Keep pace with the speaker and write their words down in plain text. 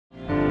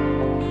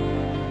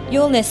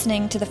You're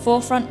listening to the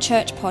Forefront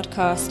Church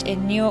podcast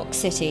in New York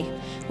City,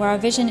 where our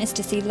vision is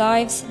to see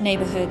lives,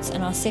 neighborhoods,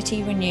 and our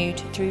city renewed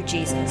through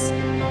Jesus.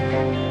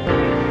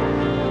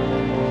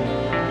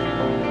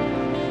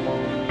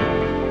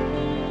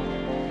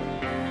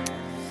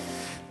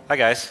 Hi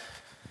guys.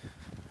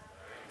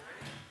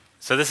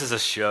 So this is a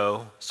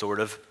show, sort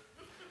of,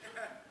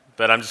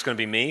 but I'm just going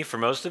to be me for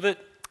most of it.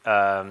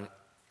 Have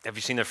you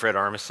seen the Fred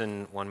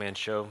Armisen one-man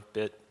show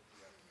bit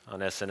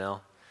on SNL?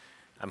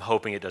 I'm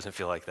hoping it doesn't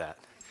feel like that.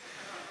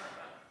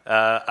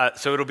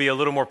 So it'll be a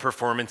little more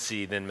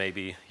performance-y than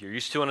maybe you're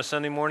used to on a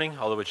Sunday morning,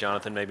 although with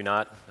Jonathan, maybe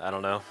not. I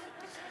don't know.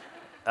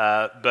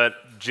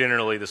 But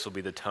generally, this will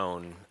be the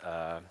tone.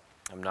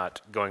 I'm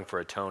not going for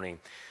a toning.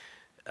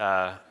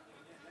 I'll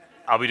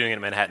be doing it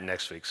in Manhattan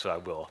next week, so I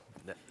will.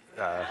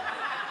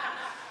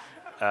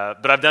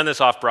 But I've done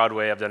this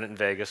off-Broadway. I've done it in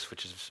Vegas,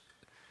 which is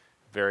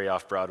very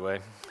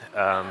off-Broadway.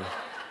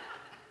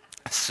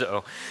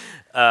 So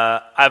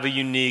I have a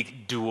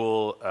unique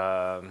dual...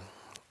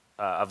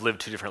 I've lived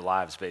two different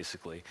lives,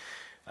 basically.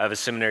 I have a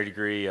seminary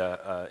degree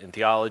in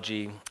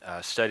theology,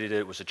 studied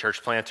it, was a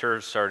church planter,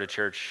 started a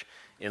church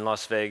in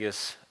Las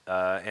Vegas,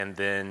 and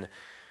then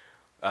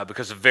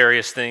because of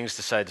various things,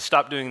 decided to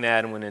stop doing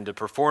that and went into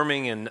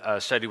performing and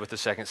studied with the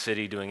Second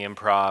City doing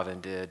improv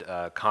and did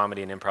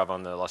comedy and improv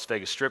on the Las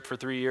Vegas Strip for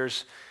 3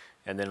 years,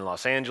 and then in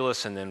Los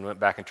Angeles, and then went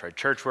back and tried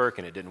church work,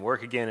 and it didn't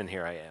work again, and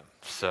here I am.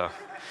 So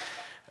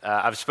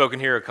I've spoken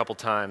here a couple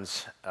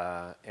times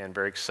and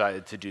very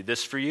excited to do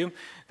this for you.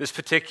 This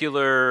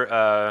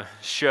particular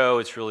show,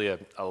 it's really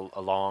a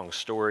long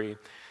story,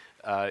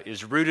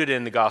 is rooted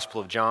in the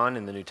Gospel of John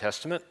in the New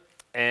Testament,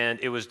 and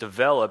it was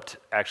developed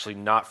actually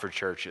not for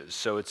churches.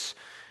 So it's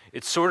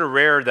sort of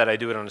rare that I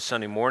do it on a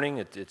Sunday morning.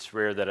 It's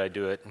rare that I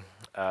do it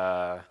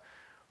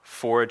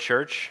for a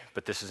church,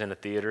 but this is in a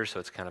theater, so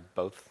it's kind of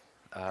both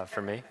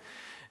for me.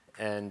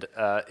 And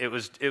it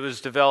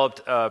was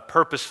developed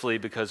purposefully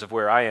because of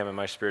where I am in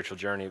my spiritual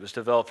journey. It was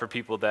developed for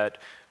people that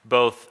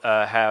both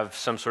have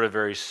some sort of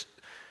very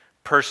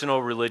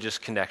personal religious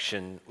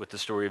connection with the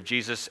story of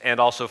Jesus, and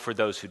also for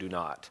those who do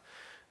not.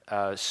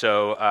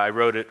 So I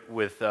wrote it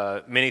with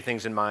many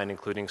things in mind,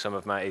 including some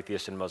of my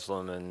atheist and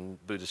Muslim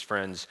and Buddhist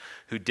friends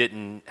who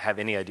didn't have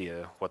any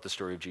idea what the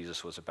story of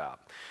Jesus was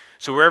about.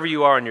 So wherever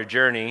you are on your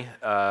journey,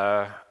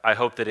 I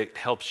hope that it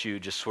helps you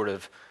just sort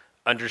of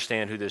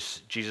understand who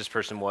this Jesus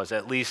person was,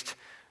 at least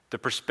the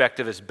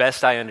perspective as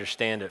best I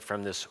understand it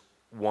from this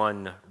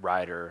one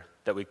writer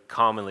that we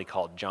commonly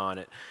call John.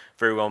 It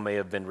very well may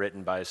have been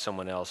written by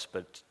someone else,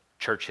 but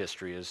church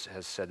history has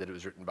said that it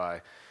was written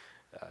by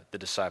the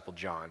disciple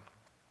John.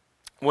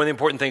 One of the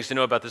important things to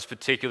know about this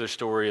particular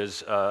story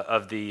is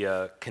of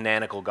the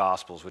canonical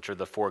Gospels, which are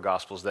the four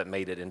Gospels that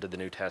made it into the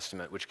New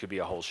Testament, which could be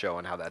a whole show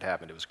on how that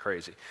happened. It was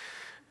crazy.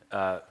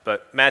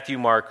 But Matthew,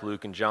 Mark,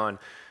 Luke, and John.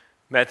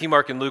 Matthew,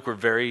 Mark, and Luke were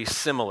very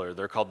similar.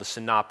 They're called the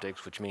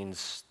synoptics, which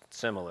means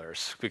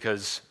similars,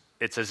 because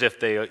it's as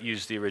if they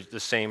used the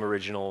same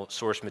original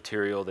source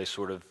material. They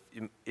sort of,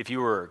 if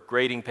you were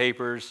grading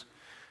papers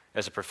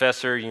as a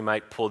professor, you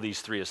might pull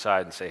these three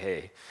aside and say,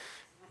 hey,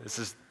 this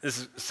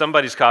is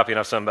somebody's copying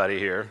off somebody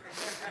here,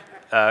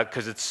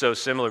 because it's so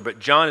similar. But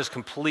John is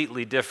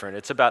completely different.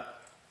 It's about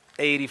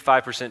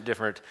 85%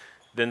 different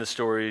than the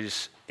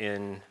stories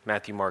in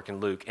Matthew, Mark,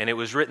 and Luke. And it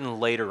was written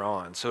later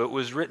on. So it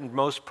was written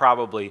most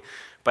probably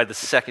by the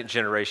second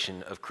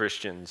generation of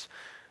Christians.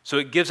 So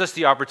it gives us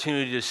the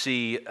opportunity to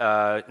see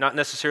not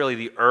necessarily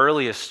the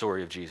earliest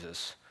story of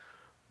Jesus,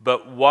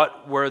 but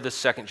what were the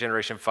second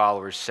generation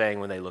followers saying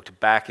when they looked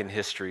back in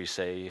history,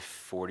 say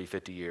 40,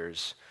 50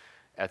 years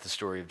at the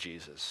story of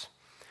Jesus.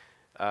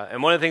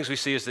 And one of the things we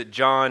see is that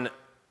John,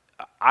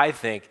 I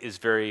think, is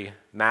very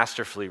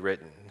masterfully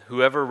written.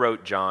 Whoever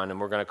wrote John, and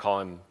we're going to call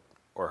him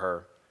or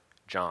her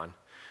John,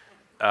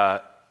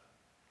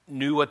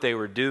 knew what they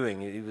were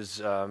doing. He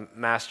was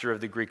master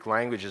of the Greek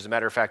language. As a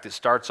matter of fact, it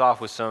starts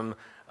off with some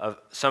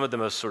of the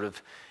most sort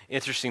of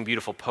interesting,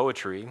 beautiful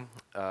poetry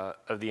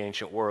of the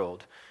ancient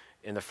world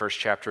in the first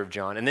chapter of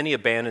John. And then he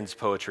abandons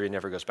poetry and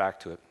never goes back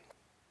to it.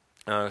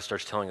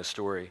 Starts telling a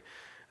story.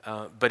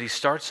 But he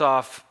starts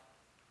off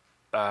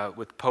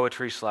with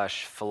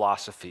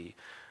poetry/philosophy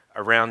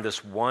around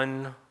this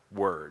one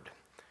word.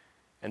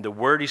 And the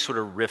word he sort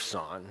of riffs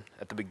on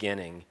at the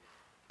beginning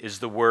is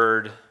the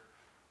word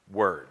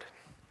word.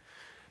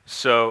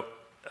 So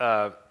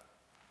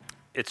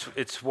it's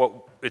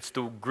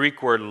the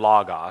Greek word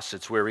logos.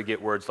 It's where we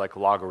get words like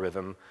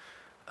logarithm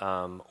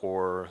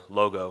or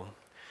logo.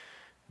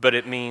 But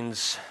it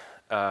means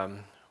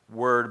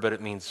word, but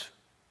it means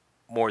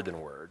more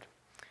than word.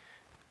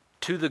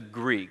 To the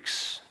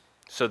Greeks,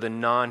 so the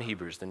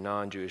non-Hebrews, the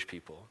non-Jewish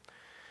people,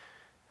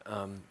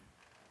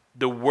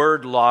 the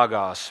word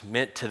logos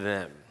meant to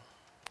them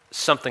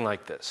something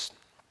like this: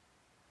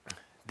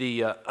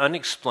 the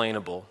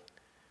unexplainable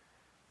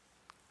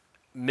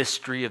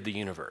mystery of the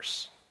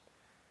universe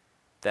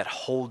that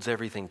holds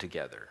everything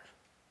together.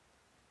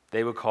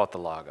 They would call it the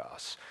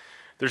logos.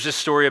 There's this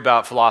story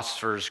about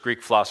philosophers,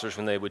 Greek philosophers,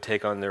 when they would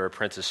take on their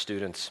apprentice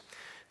students,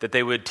 that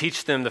they would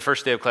teach them, the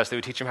first day of class, they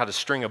would teach them how to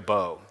string a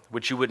bow,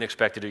 which you wouldn't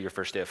expect to do your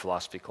first day of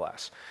philosophy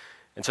class.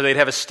 And so they'd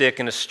have a stick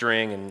and a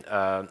string,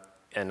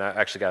 and I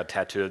actually got a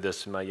tattoo of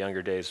this in my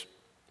younger days.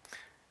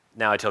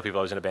 Now I tell people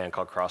I was in a band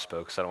called Crossbow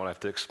because I don't want to have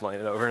to explain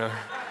it over and over.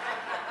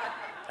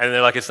 And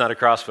they're like, it's not a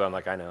crossbow. I'm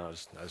like, I know,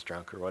 I was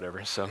drunk or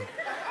whatever. So,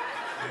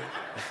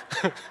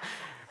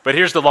 but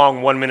here's the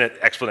long 1-minute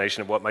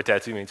explanation of what my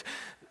tattoo means.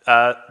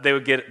 They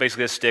would get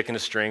basically a stick and a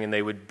string, and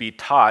they would be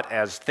taught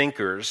as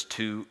thinkers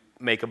to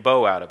make a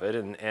bow out of it.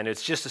 And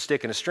it's just a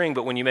stick and a string,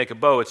 but when you make a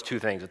bow, it's two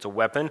things. It's a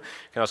weapon,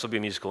 it can also be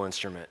a musical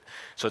instrument.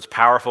 So it's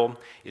powerful,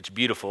 it's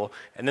beautiful.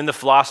 And then the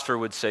philosopher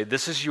would say,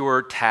 this is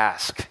your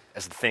task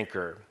as a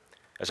thinker,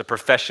 as a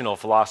professional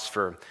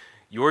philosopher.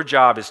 Your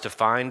job is to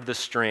find the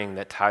string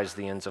that ties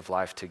the ends of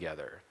life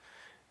together,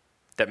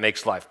 that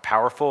makes life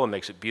powerful and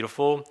makes it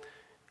beautiful,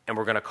 and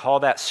we're going to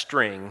call that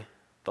string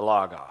the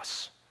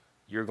Logos.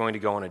 You're going to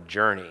go on a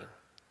journey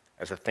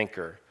as a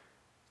thinker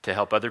to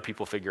help other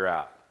people figure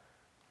out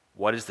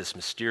what is this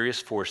mysterious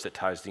force that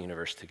ties the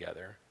universe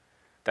together.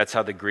 That's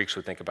how the Greeks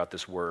would think about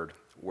this word.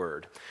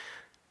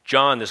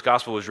 John, this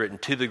gospel was written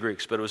to the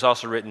Greeks, but it was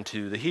also written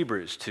to the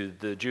Hebrews, to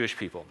the Jewish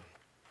people.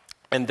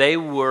 And they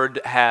would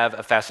have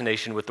a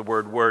fascination with the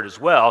word as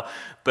well,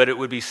 but it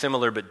would be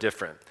similar but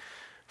different.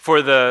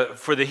 For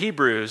the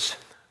Hebrews,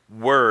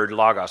 word,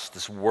 logos,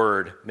 this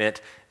word,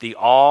 meant the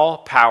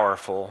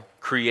all-powerful,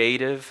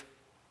 creative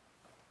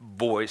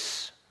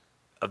voice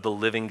of the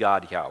living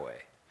God, Yahweh.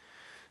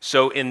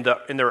 So in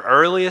their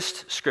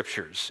earliest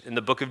scriptures, in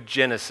the book of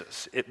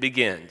Genesis, it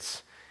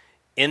begins,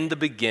 in the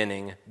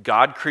beginning,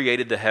 God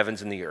created the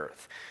heavens and the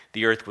earth.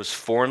 The earth was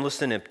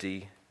formless and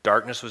empty.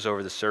 Darkness was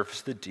over the surface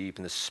of the deep,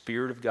 and the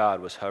Spirit of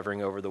God was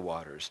hovering over the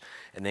waters.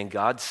 And then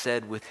God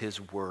said with his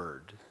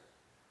word,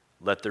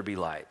 let there be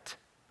light.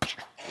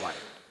 Light.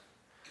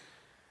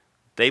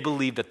 They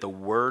believed that the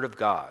word of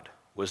God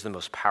was the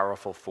most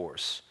powerful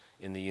force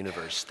in the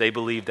universe. They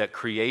believed that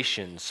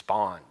creation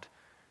spawned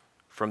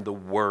from the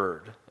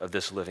word of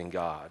this living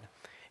God.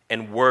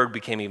 And word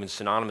became even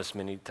synonymous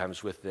many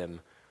times with them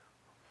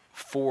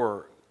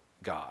for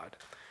God.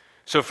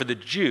 So for the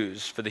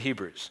Jews, for the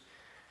Hebrews,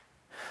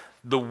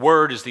 the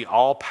word is the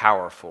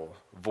all-powerful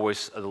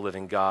voice of the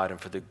living God, and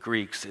for the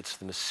Greeks, it's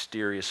the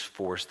mysterious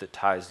force that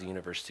ties the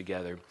universe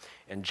together.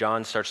 And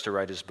John starts to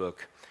write his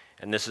book,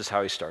 and this is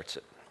how he starts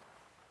it.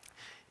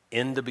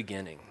 In the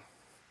beginning.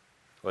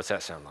 What's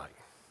that sound like?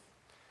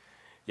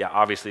 Yeah,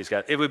 obviously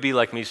it would be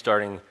like me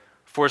starting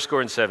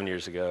 7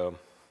 years ago.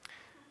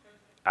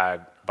 I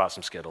bought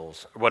some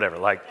Skittles, or whatever.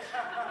 Like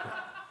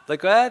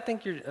I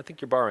think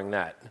you're borrowing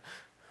that.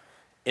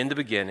 In the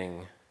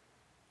beginning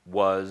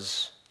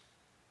was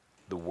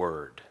the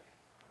Word,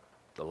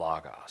 the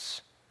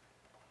Logos.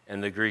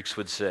 And the Greeks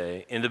would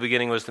say, in the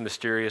beginning was the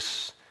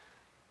mysterious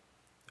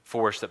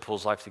force that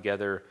pulls life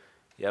together.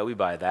 Yeah, we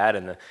buy that.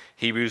 And the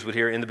Hebrews would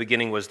hear, in the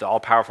beginning was the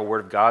all-powerful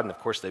Word of God, and of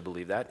course they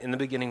believe that. In the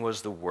beginning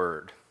was the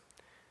Word.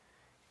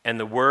 And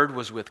the Word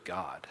was with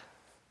God.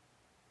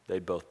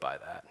 They'd both buy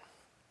that.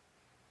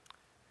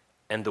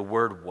 And the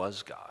Word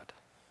was God.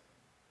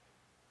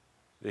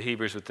 The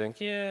Hebrews would think,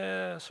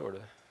 yeah, sort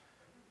of.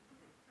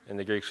 And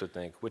the Greeks would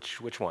think,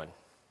 which one?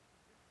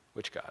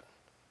 Which God?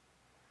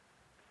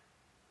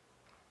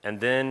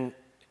 And then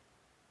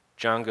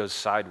John goes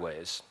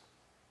sideways,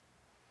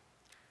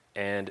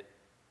 and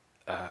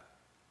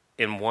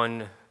in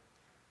one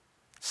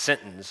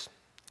sentence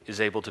is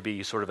able to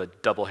be sort of a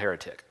double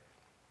heretic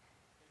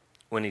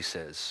when he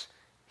says,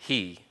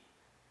 he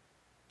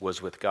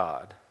was with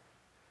God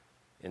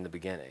in the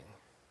beginning.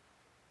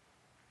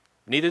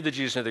 Neither the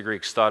Jews nor the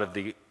Greeks thought of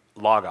the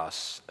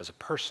Logos as a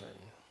person,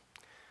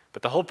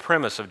 but the whole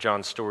premise of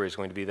John's story is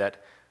going to be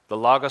that the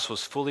Logos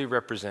was fully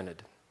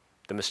represented.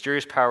 The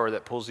mysterious power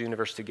that pulls the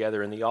universe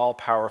together and the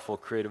all-powerful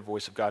creative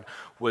voice of God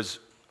was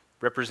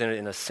represented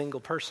in a single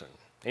person.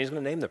 And he's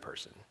going to name the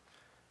person.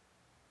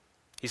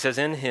 He says,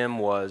 in him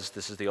was,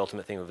 this is the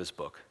ultimate theme of his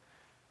book,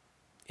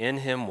 in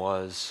him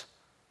was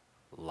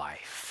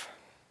life.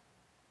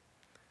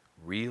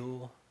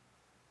 Real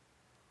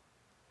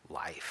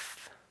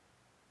life.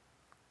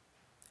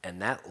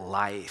 And that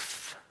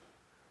life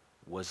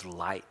was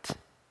light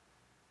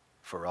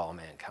for all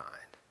mankind.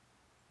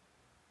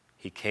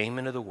 He came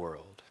into the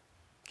world,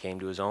 came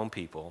to his own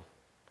people,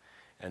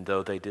 and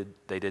though they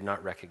did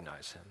not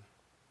recognize him.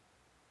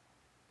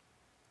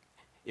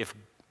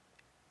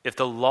 If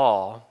the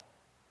law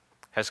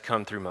has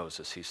come through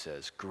Moses, he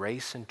says,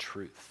 grace and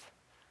truth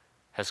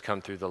has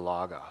come through the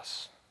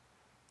Logos,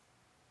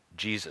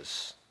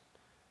 Jesus,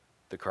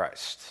 the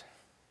Christ.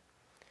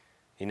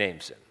 He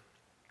names him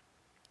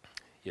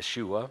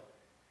Yeshua,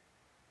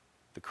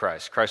 the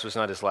Christ. Christ was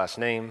not his last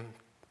name.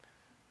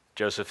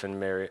 Joseph and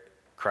Mary,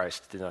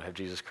 Christ, did not have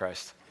Jesus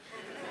Christ.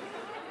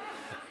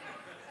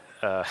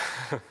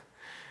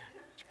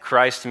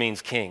 Christ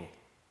means king.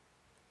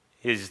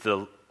 He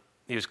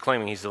was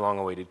claiming he's the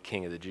long-awaited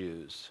king of the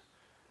Jews.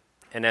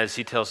 And as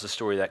he tells the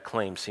story, that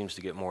claim seems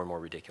to get more and more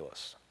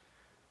ridiculous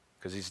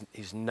because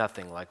he's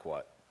nothing like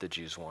what the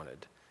Jews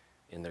wanted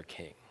in their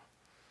king.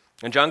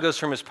 And John goes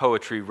from his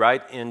poetry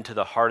right into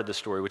the heart of the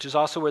story, which is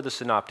also where the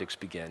synoptics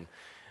begin.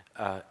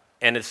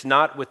 And it's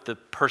not with the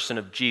person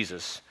of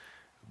Jesus,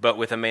 but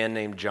with a man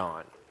named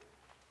John.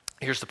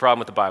 Here's the problem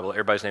with the Bible.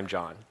 Everybody's named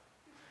John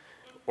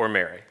or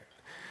Mary.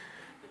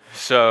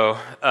 So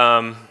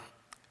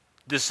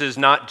this is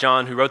not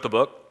John who wrote the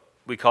book.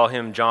 We call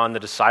him John the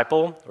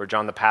disciple or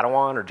John the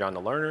Padawan or John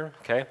the learner,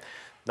 okay?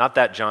 Not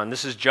that John.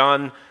 This is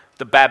John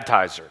the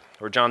baptizer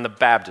or John the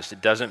Baptist.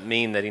 It doesn't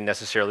mean that he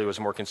necessarily was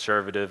more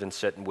conservative and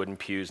sat in wooden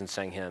pews and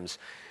sang hymns.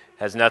 It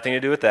has nothing to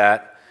do with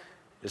that.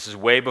 This is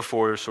way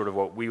before sort of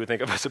what we would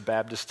think of as a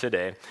Baptist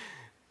today.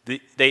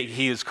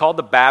 He is called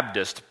the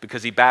Baptist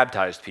because he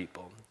baptized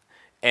people.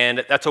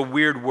 And that's a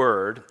weird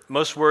word.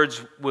 Most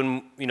words,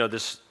 when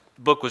this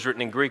book was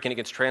written in Greek and it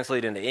gets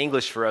translated into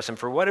English for us, and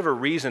for whatever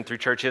reason through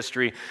church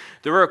history,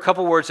 there were a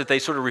couple words that they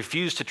sort of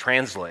refused to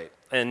translate.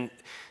 And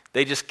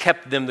they just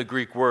kept them the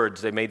Greek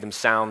words. They made them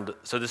sound,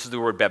 so this is the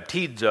word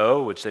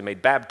baptizo, which they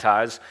made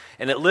baptize,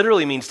 and it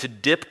literally means to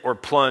dip or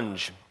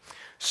plunge.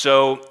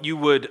 So you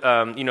would,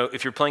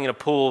 if you're playing in a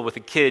pool with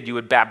a kid, you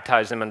would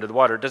baptize them under the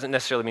water. It doesn't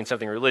necessarily mean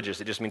something religious.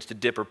 It just means to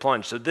dip or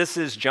plunge. So this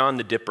is John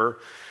the Dipper,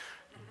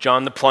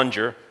 John the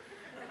Plunger,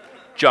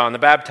 John the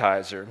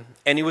Baptizer.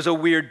 And he was a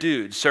weird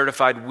dude,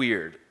 certified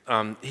weird.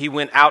 He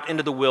went out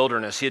into the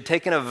wilderness. He had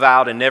taken a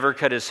vow to never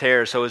cut his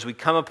hair. So as we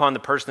come upon the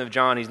person of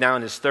John, he's now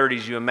in his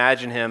 30s. You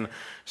imagine him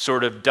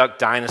sort of Duck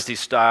Dynasty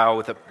style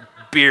with a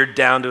beard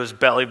down to his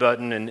belly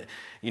button and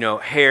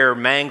hair,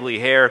 mangly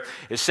hair.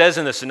 It says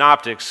in the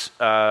synoptics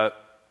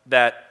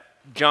that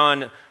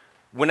John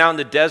went out in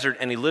the desert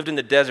and he lived in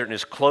the desert and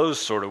his clothes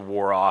sort of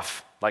wore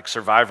off, like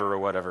Survivor or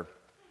whatever.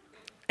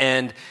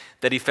 And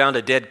that he found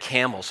a dead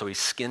camel, so he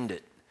skinned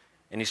it.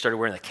 And he started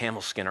wearing the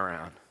camel skin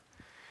around.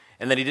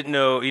 And then he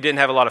didn't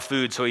have a lot of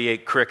food, so he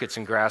ate crickets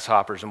and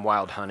grasshoppers and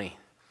wild honey.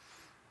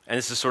 And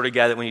this is the sort of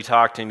guy that when you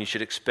talk to him, you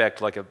should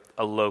expect like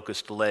a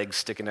locust leg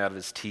sticking out of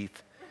his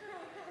teeth.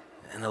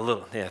 And a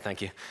little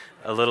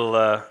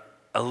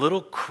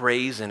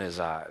craze in his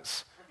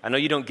eyes. I know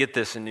you don't get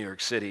this in New York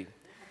City,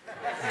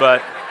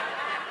 but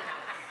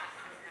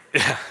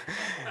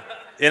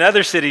in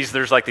other cities,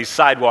 there's like these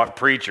sidewalk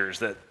preachers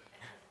that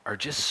are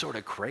just sort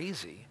of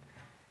crazy.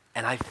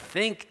 And I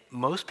think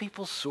most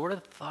people sort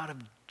of thought of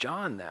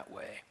John that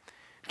way.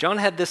 John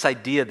had this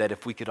idea that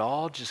if we could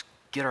all just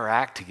get our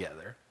act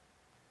together,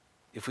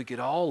 if we could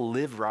all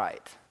live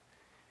right,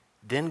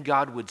 then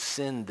God would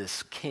send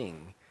this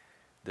king,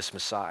 this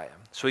Messiah.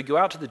 So he'd go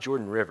out to the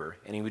Jordan River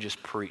and he would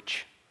just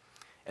preach.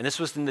 And this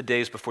was in the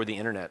days before the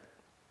internet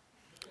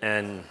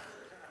and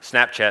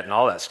Snapchat and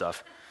all that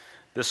stuff.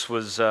 This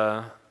was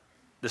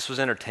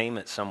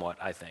entertainment somewhat,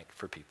 I think,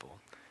 for people.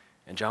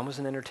 And John was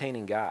an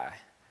entertaining guy.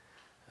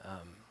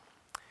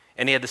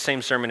 And he had the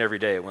same sermon every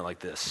day. It went like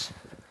this.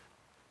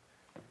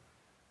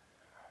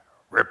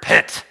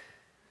 Repent.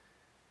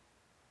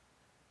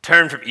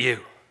 Turn from you.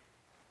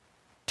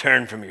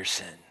 Turn from your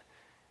sin.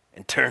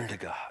 And turn to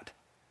God.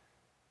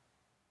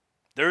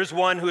 There is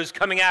one who is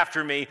coming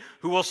after me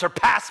who will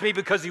surpass me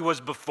because he was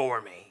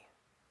before me.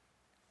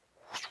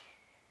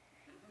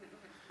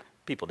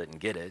 People didn't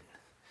get it.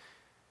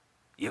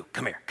 You,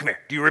 come here.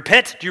 Do you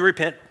repent?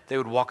 They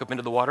would walk up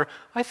into the water.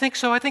 I think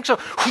so. He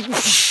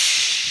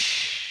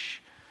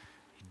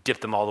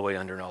dipped them all the way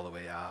under and all the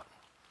way out.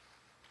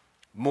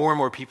 More and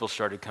more people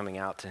started coming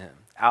out to him,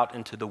 out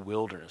into the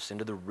wilderness,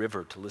 into the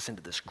river to listen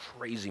to this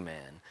crazy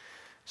man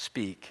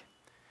speak.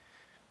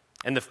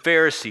 And the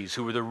Pharisees,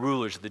 who were the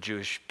rulers of the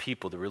Jewish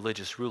people, the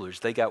religious rulers,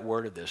 they got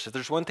word of this. If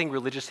there's one thing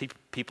religious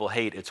people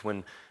hate, it's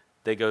when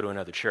they go to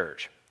another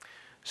church.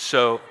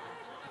 So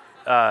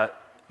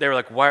they were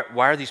like, why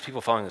are these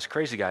people following this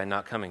crazy guy and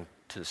not coming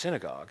to the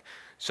synagogue?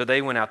 So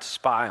they went out to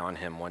spy on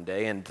him one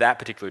day, and that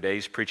particular day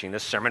he's preaching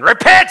this sermon,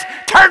 repent,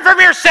 turn from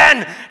your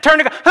sin, turn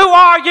to God. Who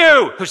are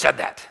you? Who said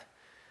that?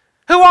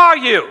 Who are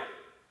you?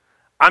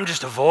 I'm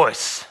just a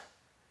voice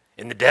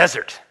in the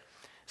desert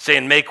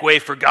saying, make way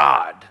for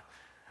God.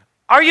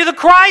 Are you the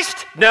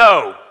Christ?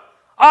 No.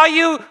 Are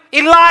you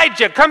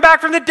Elijah? Come back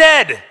from the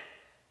dead?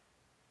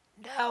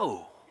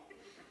 No.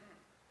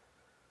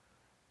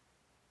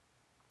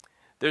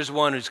 There's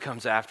one who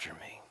comes after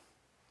me.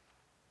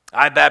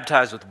 I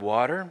baptize with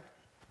water.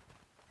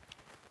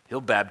 He'll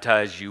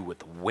baptize you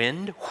with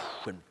wind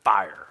and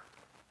fire.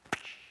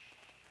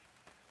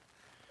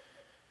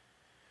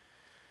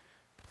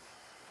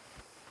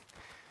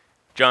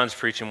 John's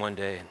preaching one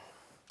day.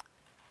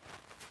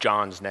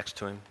 John's next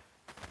to him.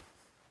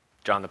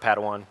 John the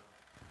Padawan,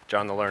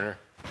 John the learner.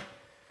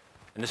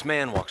 And this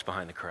man walks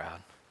behind the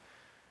crowd.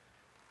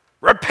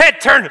 Repent,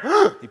 turn!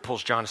 He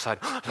pulls John aside.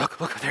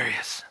 Look, there he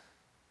is.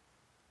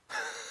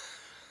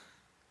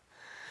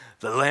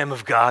 The Lamb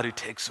of God who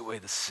takes away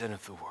the sin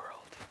of the world.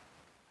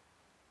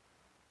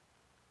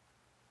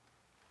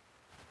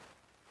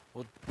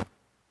 Well,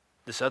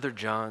 this other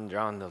John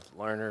the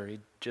learner, he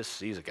just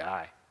sees a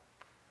guy.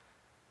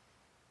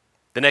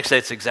 The next day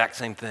it's the exact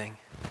same thing.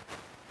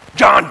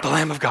 John, the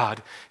Lamb of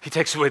God, he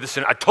takes away the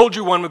sin. I told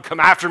you one would come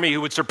after me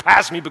who would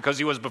surpass me because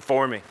he was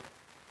before me.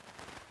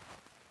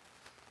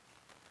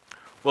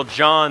 Well,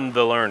 John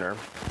the learner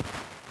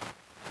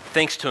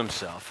thinks to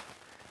himself,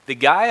 The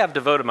guy I've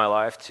devoted my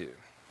life to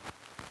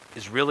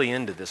is really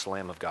into this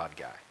Lamb of God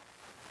guy.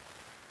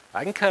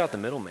 I can cut out the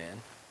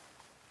middleman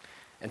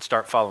and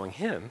start following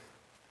him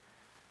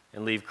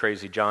and leave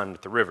crazy John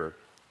at the river.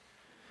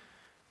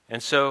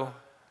 And so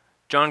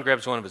John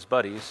grabs one of his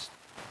buddies,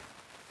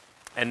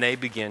 and they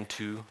begin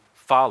to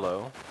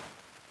follow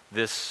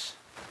this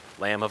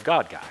Lamb of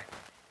God guy.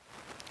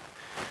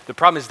 The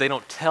problem is they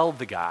don't tell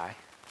the guy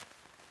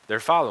they're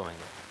following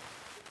him.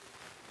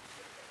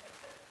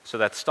 So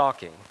that's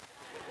stalking.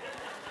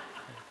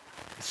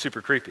 It's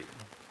super creepy.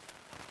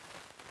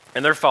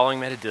 And they're following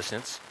him at a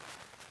distance.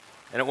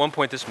 And at one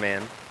point, this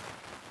man,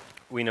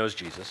 we know as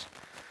Jesus,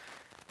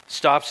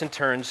 stops and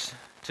turns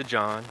to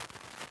John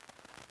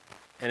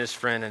and his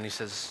friend, and he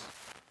says,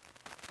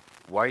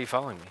 "Why are you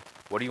following me?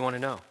 What do you want to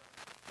know?"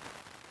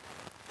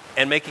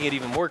 And making it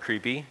even more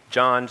creepy,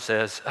 John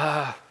says,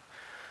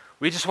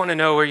 "We just want to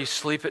know where you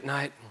sleep at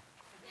night."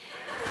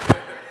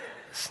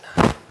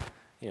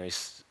 He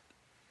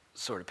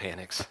sort of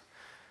panics.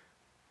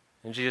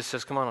 And Jesus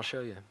says, "Come on, I'll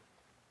show you."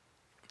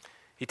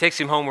 He takes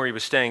him home where he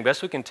was staying.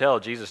 Best we can tell,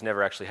 Jesus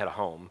never actually had a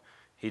home.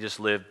 He just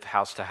lived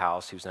house to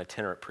house. He was an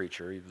itinerant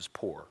preacher. He was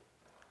poor.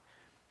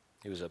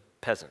 He was a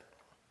peasant.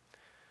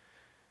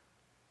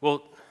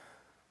 Well,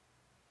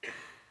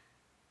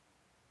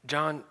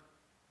 John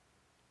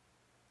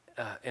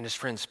and his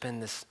friends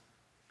spend this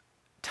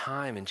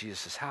time in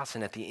Jesus' house,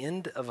 and at the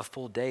end of a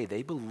full day,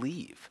 they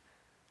believe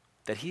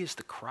that he is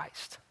the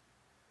Christ,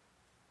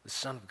 the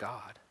Son of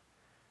God.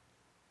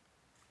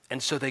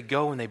 And so they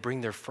go and they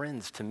bring their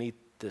friends to meet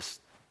this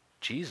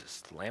Jesus,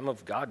 the Lamb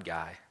of God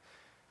guy.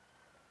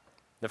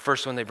 The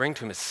first one they bring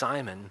to him is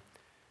Simon.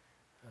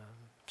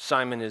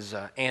 Simon is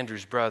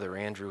Andrew's brother.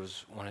 Andrew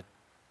was one of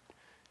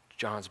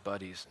John's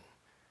buddies.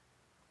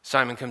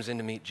 Simon comes in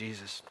to meet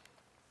Jesus.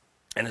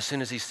 And as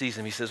soon as he sees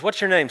him, he says,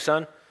 "What's your name,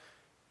 son?"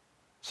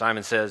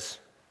 Simon says,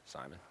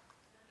 "Simon."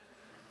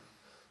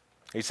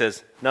 He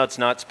says, "No, it's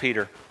not. It's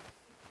Peter.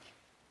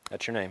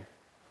 That's your name."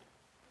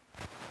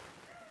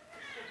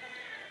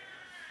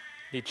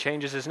 He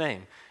changes his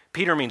name.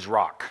 Peter means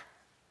rock.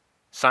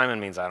 Simon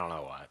means I don't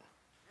know what.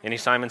 Any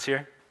Simons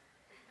here?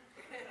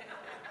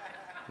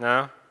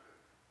 No?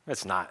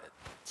 It's not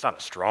a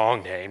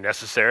strong name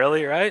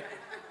necessarily, right?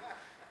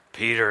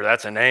 Peter,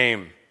 that's a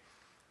name.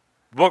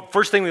 Well,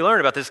 first thing we learn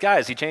about this guy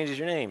is he changes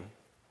your name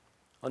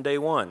on day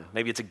one.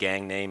 Maybe it's a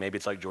gang name. Maybe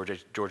it's like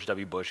George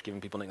W. Bush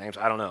giving people nicknames.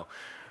 I don't know.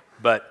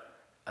 But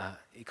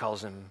he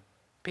calls him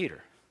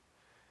Peter.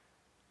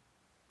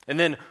 And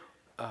then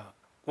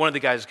one of the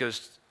guys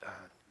goes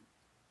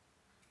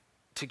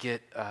to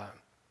get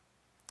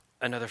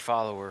another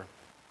follower,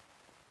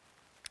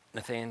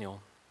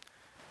 Nathaniel.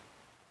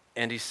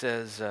 And he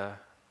says,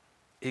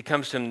 he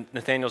comes to him,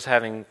 Nathaniel's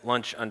having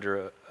lunch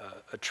under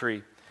a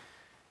tree.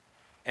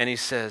 And he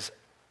says,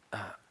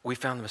 "We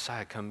found the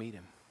Messiah, come meet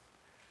him."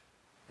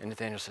 And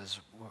Nathaniel says,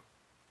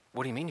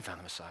 "What do you mean you found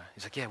the Messiah?"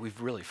 He's like, "Yeah, we've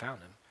really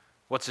found him."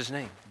 "What's his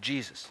name?"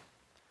 "Jesus."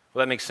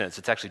 "Well, that makes sense.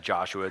 It's actually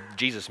Joshua.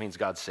 Jesus means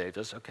God saved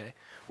us." "Okay.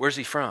 Where's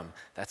he from?"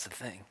 That's the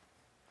thing.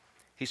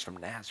 He's from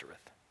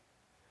Nazareth.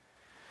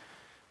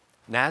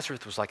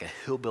 Nazareth was like a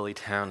hillbilly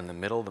town in the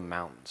middle of the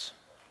mountains.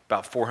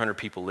 About 400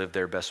 people lived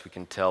there, best we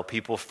can tell.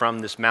 People from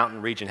this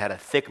mountain region had a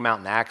thick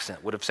mountain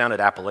accent, would have sounded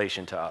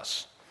Appalachian to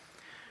us.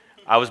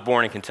 I was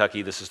born in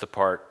Kentucky. This is the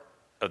part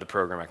of the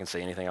program I can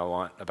say anything I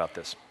want about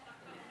this.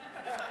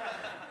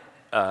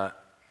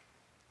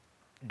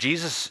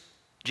 Jesus'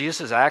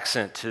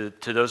 accent to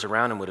those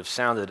around him would have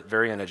sounded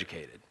very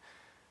uneducated.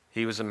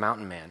 He was a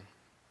mountain man.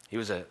 He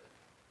was a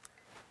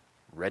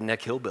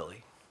redneck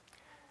hillbilly.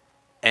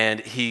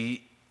 And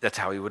that's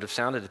how he would have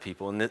sounded to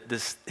people. And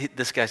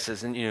this guy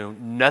says,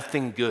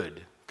 nothing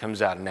good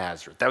comes out of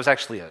Nazareth. That was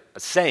actually a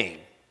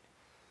saying.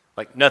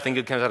 Like, nothing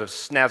good comes out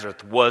of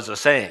Nazareth was a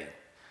saying.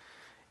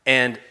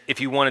 And if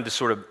you wanted to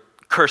sort of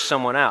curse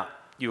someone out,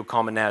 you would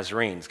call them a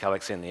Nazarene. It's kind of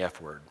like saying the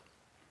F word.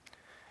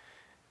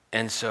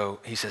 And so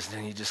he says, "No,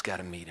 you just got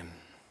to meet him."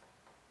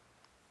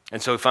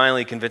 And so he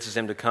finally convinces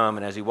him to come,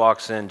 and as he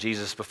walks in,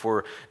 Jesus,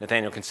 before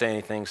Nathanael can say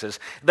anything, says,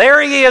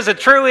 "There he is, a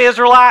true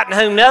Israelite in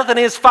whom nothing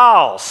is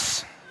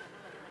false."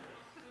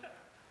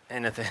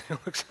 And Nathanael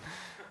looks,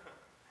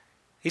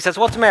 he says,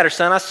 "What's the matter,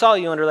 son? I saw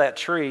you under that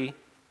tree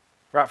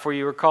right before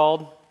you were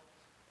called.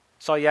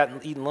 Saw you out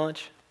eating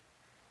lunch."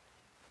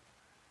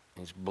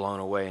 And he's blown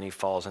away, and he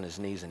falls on his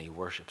knees, and he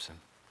worships him.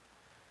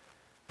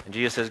 And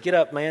Jesus says, "Get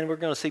up, man. We're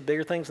going to see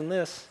bigger things than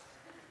this."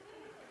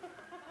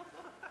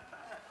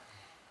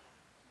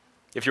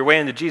 If you're way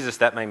into Jesus,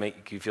 that may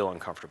make you feel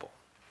uncomfortable.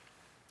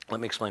 Let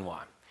me explain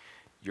why.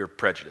 You're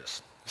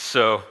prejudiced.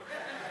 So,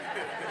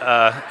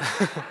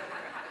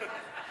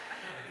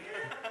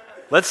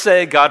 let's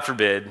say, God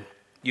forbid,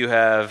 you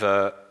have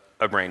a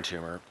brain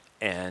tumor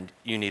and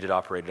you need it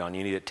operated on,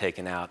 you need it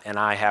taken out, and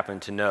I happen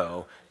to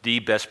know the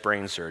best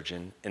brain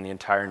surgeon in the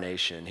entire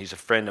nation. He's a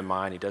friend of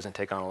mine. He doesn't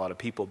take on a lot of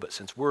people, but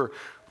since we're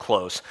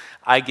close,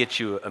 I get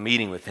you a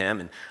meeting with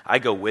him, and I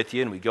go with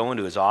you, and we go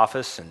into his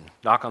office and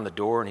knock on the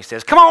door, and he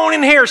says, "Come on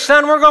in here,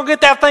 son. We're going to get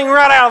that thing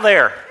right out of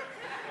there."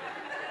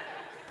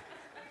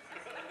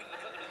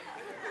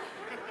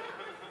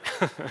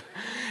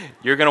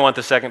 you're going to want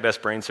the second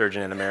best brain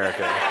surgeon in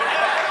America.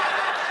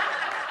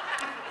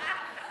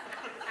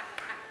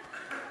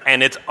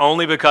 And it's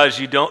only because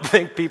you don't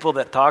think people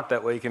that talk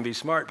that way can be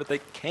smart, but they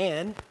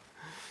can.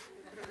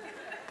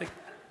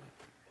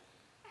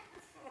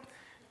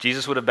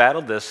 Jesus would have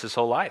battled this his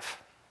whole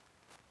life.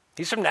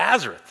 He's from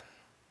Nazareth.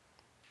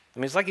 I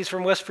mean, it's like he's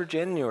from West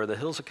Virginia or the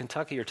hills of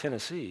Kentucky or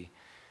Tennessee.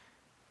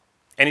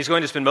 And he's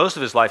going to spend most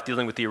of his life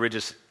dealing with the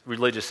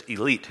religious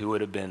elite who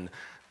would have been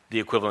the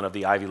equivalent of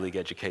the Ivy League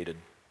educated,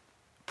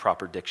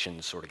 proper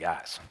diction sort of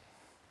guys.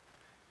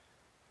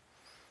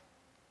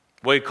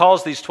 Well, he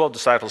calls these 12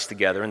 disciples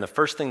together, and the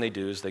first thing they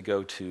do is they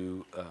go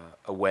to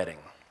a wedding,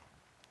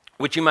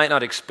 which you might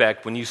not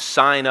expect when you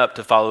sign up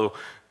to follow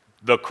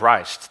the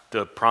Christ,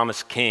 the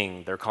promised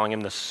king. They're calling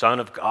him the Son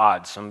of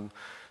God. Some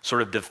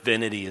sort of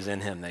divinity is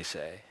in him, they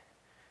say.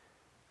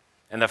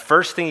 And the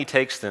first thing he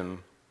takes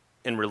them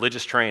in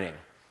religious training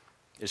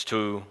is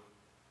to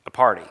a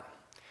party.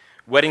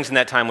 Weddings in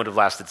that time would have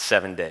lasted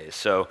 7 days.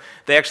 So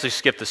they actually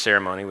skipped the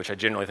ceremony, which I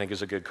generally think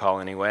is a good call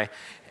anyway.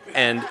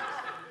 And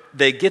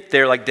they get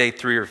there like day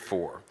 3 or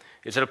 4.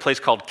 It's at a place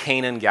called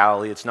Cana in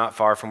Galilee. It's not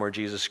far from where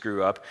Jesus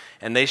grew up.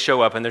 And they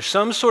show up, and there's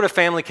some sort of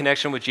family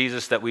connection with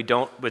Jesus that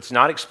it's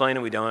not explained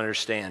and we don't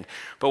understand.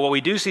 But what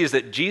we do see is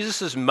that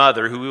Jesus'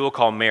 mother, who we will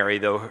call Mary,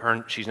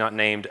 though she's not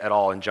named at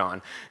all in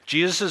John,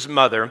 Jesus'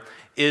 mother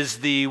is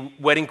the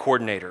wedding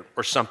coordinator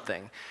or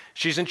something.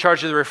 She's in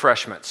charge of the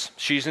refreshments.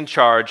 She's in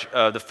charge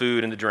of the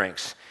food and the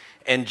drinks.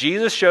 And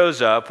Jesus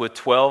shows up with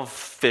 12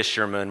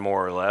 fishermen,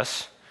 more or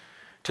less,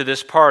 to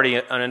this party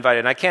uninvited.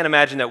 And I can't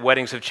imagine that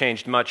weddings have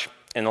changed much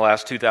in the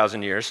last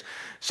 2,000 years.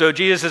 So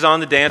Jesus is on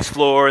the dance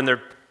floor, and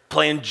they're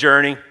playing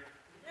Journey.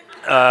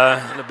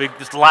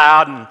 It's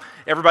loud, and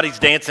everybody's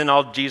dancing.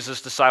 All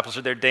Jesus' disciples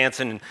are there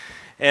dancing.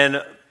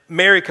 And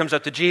Mary comes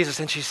up to Jesus,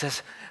 and she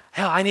says,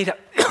 "Hell, I need help."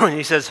 And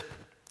he says,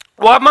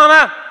 "What,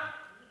 Mama?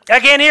 I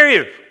can't hear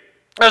you."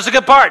 That's a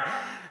good part.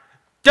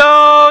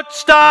 "Don't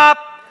stop,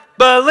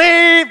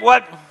 believe."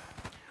 What?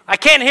 "I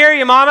can't hear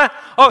you, Mama."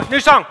 "Oh, new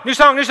song.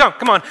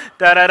 Come on.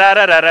 Da da da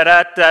da da da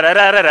da da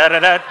da da da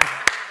da.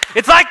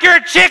 It's like you're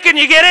a chicken,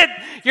 you get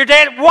it? You're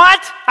dead.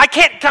 What? I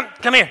can't.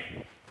 Come here.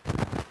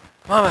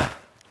 "Mama,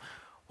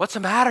 what's the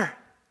matter?"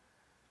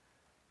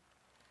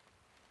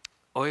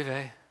 "Oy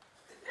vey.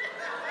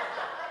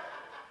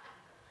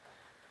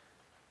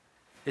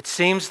 It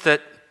seems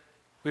that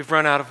we've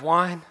run out of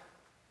wine.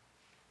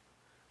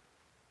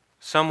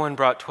 Someone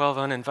brought 12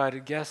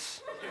 uninvited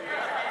guests."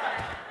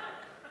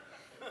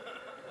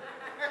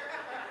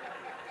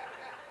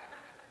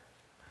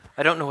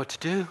 "I don't know what to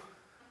do."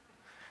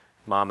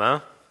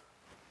 "Mama,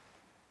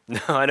 no,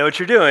 I know what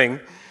you're doing.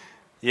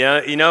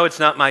 You know it's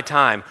not my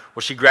time."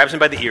 Well, she grabs him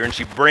by the ear and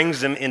she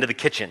brings him into the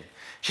kitchen.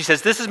 She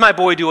says, "This is my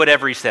boy, do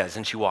whatever he says,"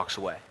 and she walks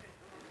away.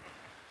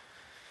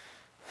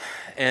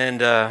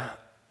 And the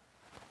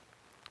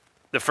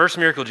first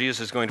miracle Jesus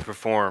is going to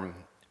perform,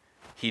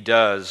 he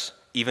does,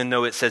 even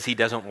though it says he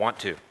doesn't want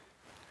to,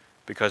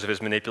 because of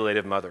his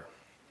manipulative mother.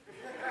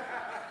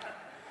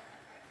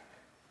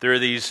 There are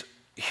these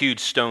huge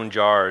stone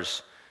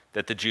jars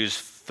that the Jews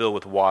fill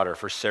with water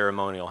for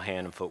ceremonial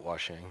hand and foot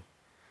washing.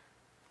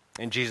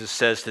 And Jesus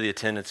says to the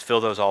attendants,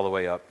 "Fill those all the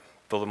way up.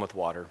 Fill them with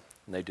water."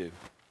 And they do.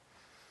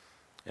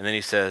 And then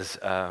he says,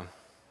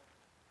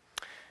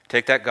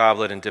 "Take that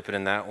goblet and dip it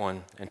in that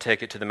one, and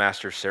take it to the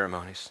master of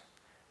ceremonies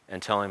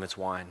and tell him it's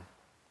wine.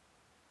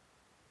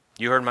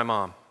 You heard my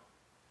mom.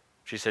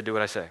 She said, do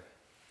what I say.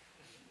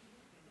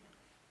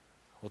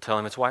 We'll tell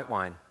him it's white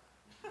wine.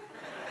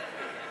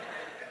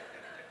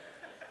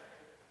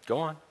 Go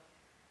on."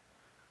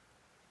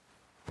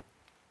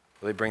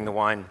 Well, they bring the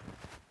wine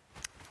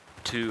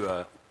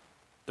to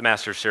the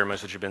master of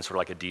ceremonies, which had been sort of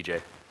like a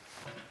DJ.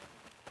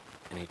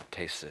 And he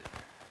tastes it.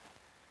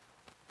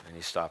 And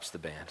he stops the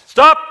band.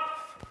 "Stop!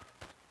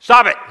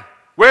 Stop it!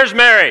 Where's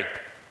Mary?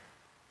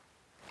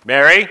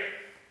 Mary,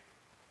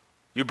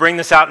 you bring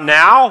this out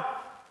now?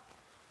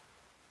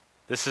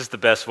 This is the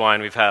best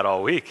wine we've had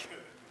all week.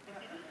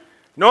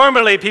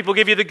 Normally, people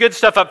give you the good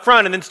stuff up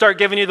front and then start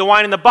giving you the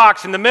wine in the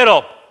box in the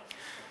middle.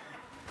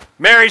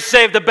 Mary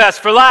saved the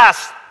best for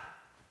last.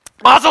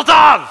 Mazel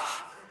tov!"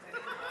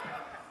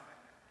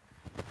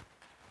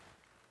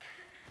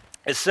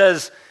 It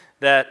says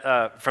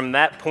that from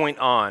that point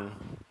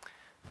on,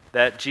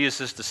 that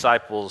Jesus'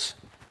 disciples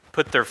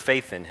put their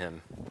faith in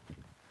him,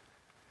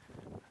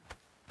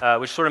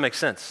 which sort of makes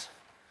sense,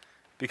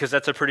 because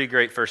that's a pretty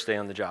great first day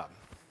on the job.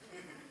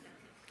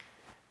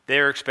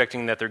 They're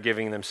expecting that they're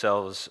giving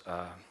themselves,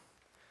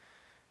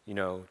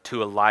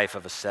 to a life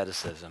of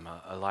asceticism,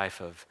 a life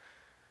of,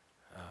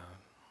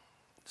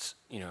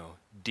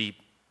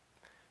 deep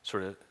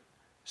sort of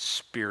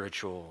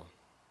spiritual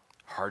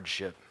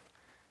hardship.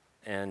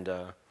 And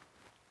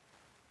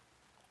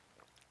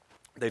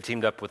they've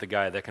teamed up with a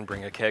guy that can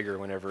bring a kegger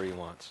whenever he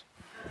wants.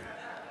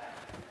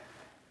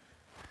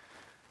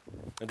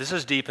 This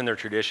is deep in their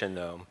tradition,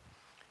 though.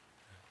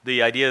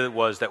 The idea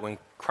was that when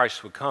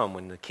Christ would come,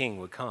 when the king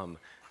would come,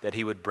 that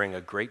he would bring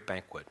a great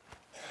banquet.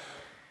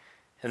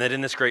 And that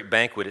in this great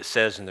banquet, it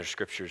says in their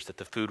scriptures that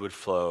the food would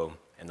flow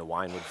and the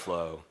wine would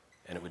flow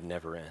and it would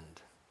never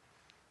end.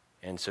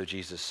 And so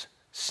Jesus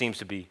seems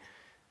to be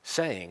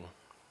saying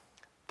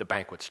the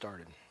banquet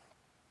started.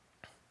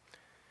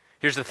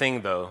 Here's the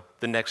thing, though.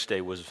 The next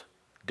day was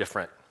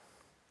different.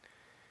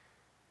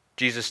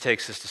 Jesus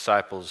takes his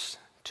disciples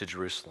to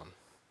Jerusalem,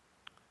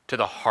 to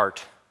the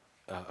heart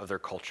of their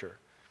culture,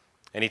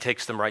 and he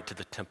takes them right to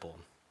the temple.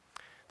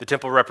 The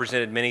temple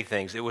represented many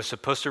things. It was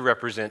supposed to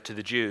represent to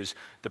the Jews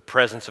the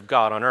presence of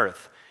God on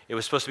earth. It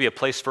was supposed to be a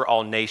place for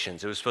all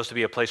nations. It was supposed to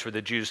be a place where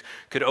the Jews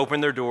could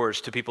open their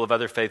doors to people of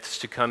other faiths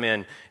to come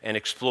in and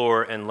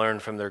explore and learn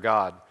from their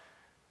God.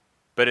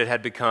 But it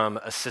had become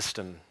a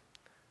system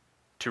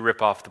to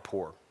rip off the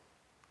poor.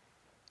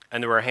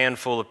 And there were a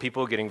handful of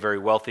people getting very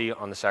wealthy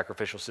on the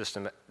sacrificial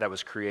system that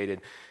was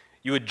created.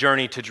 You would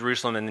journey to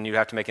Jerusalem and then you'd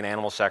have to make an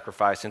animal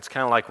sacrifice. And it's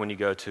kind of like when you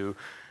go to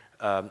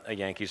a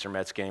Yankees or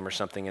Mets game or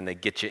something and they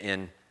get you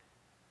in,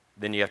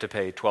 then you have to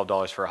pay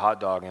 $12 for a hot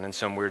dog. And in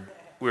some weird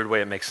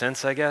way it makes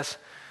sense, I guess.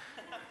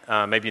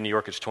 Maybe in New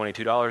York it's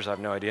 $22, I have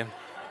no idea.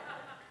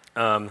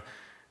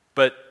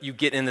 But you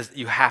get in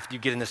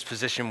this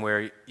position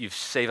where you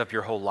save up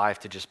your whole life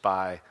to just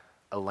buy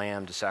a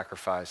lamb to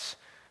sacrifice,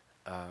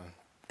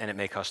 and it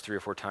may cost 3 or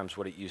 4 times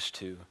what it used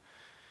to,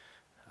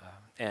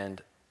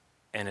 and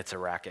it's a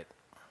racket.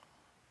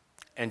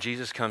 And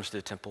Jesus comes to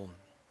the temple,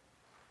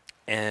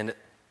 and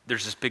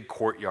there's this big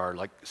courtyard,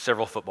 like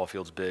several football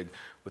fields big,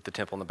 with the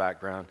temple in the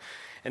background.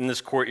 And in this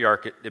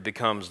courtyard, it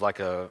becomes like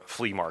a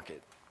flea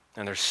market,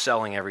 and they're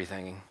selling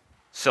everything,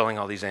 selling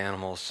all these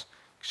animals,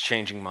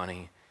 exchanging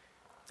money,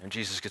 and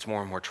Jesus gets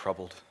more and more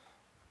troubled.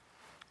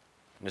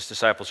 And his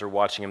disciples are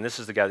watching him. This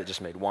is the guy that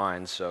just made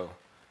wine, so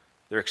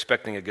they're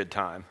expecting a good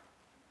time.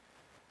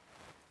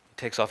 He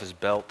takes off his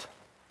belt.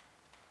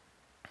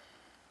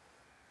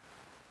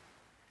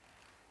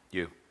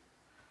 You.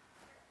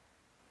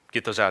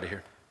 Get those out of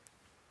here.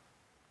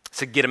 I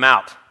said, get them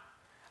out.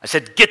 I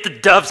said, get the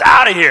doves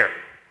out of here.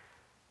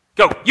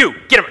 Go, you,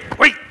 get them.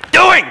 What are you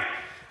doing?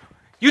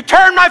 You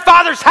turned my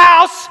Father's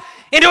house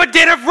into a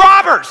den of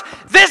robbers.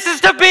 This is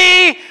to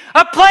be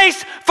a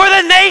place for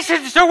the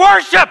nations to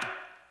worship.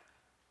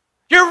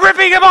 You're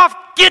ripping him off.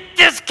 Get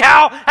this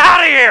cow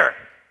out of here.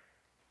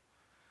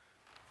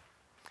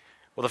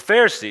 Well, the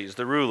Pharisees,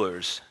 the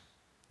rulers,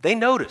 they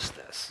notice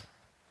this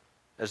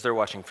as they're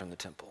watching from the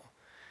temple.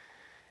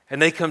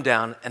 And they come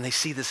down and they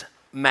see this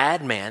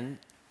madman,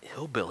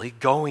 hillbilly,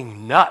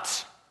 going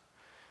nuts.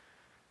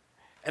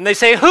 And they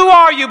say, who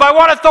are you? By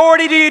what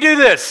authority do you do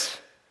this?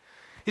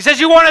 He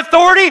says, you want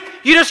authority?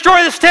 You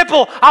destroy this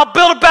temple. I'll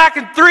build it back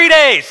in 3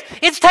 days.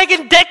 It's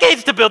taken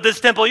decades to build this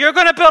temple. You're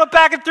going to build it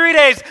back in 3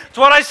 days. That's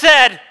what I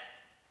said.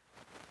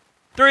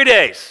 3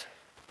 days.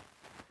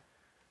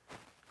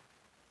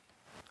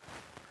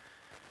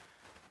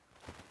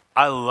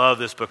 I love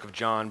this book of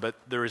John, but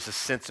there is a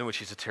sense in which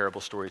he's a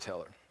terrible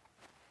storyteller.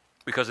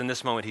 Because in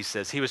this moment he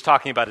says, he was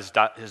talking about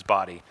his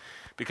body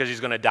because he's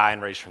going to die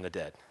and raise from the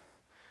dead.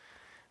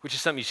 Which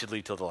is something you should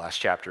leave till the last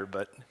chapter,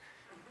 but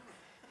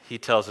he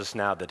tells us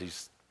now that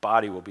his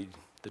body will be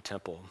the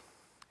temple.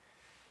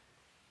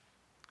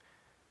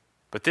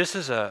 But this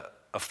is a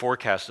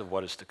forecast of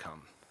what is to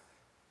come.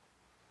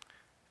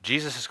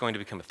 Jesus is going to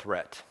become a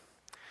threat.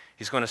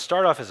 He's going to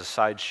start off as a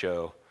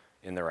sideshow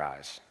in their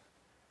eyes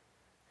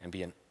and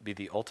be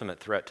the ultimate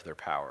threat to their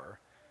power,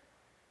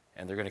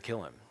 and they're going to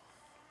kill him.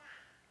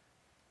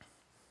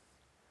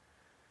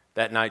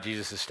 That night,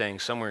 Jesus is staying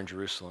somewhere in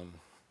Jerusalem,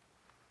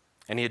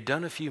 and he had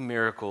done a few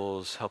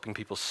miracles, helping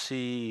people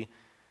see,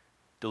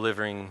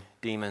 delivering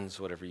demons,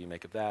 whatever you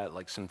make of that,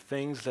 like some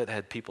things that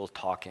had people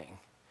talking.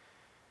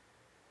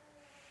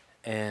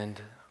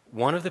 And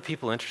one of the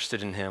people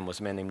interested in him was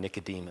a man named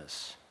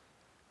Nicodemus.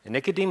 And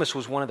Nicodemus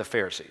was one of the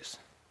Pharisees.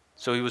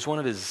 So he was one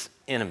of his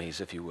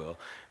enemies, if you will.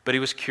 But he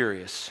was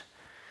curious.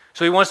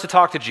 So he wants to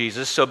talk to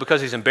Jesus. So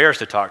because he's embarrassed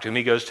to talk to him,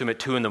 he goes to him at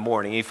 2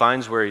 a.m. He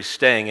finds where he's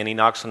staying and he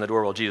knocks on the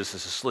door while Jesus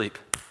is asleep.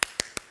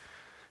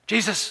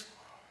 Jesus,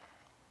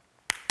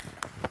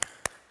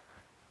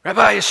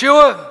 Rabbi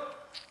Yeshua.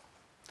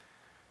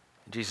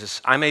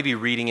 Jesus, I may be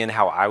reading in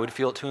how I would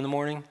feel at 2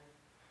 a.m.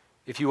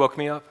 if you woke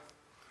me up.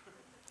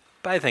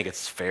 But I think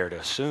it's fair to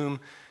assume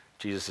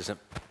Jesus isn't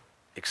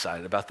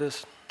excited about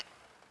this.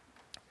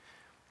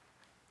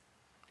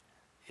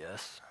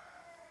 Yes.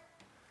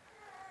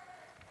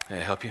 May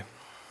I help you?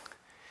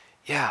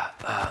 Yeah,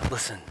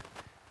 listen.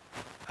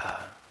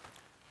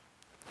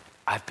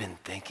 I've been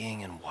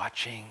thinking and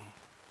watching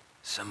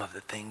some of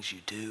the things you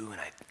do, and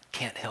I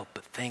can't help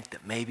but think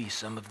that maybe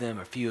some of them,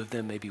 or a few of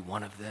them, maybe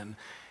one of them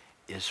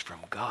is from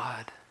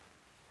God.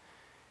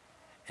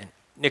 And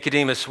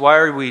Nicodemus, why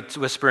are we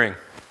whispering?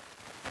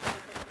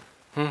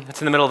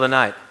 It's in the middle of the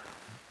night.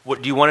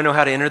 What, do you want to know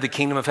how to enter the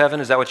kingdom of heaven?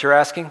 Is that what you're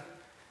asking?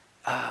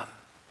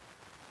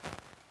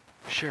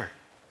 Sure.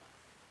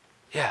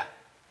 Yeah.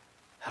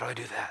 How do I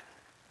do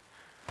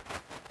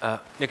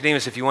that?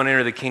 Nicodemus, if you want to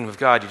enter the kingdom of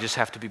God, you just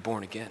have to be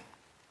born again.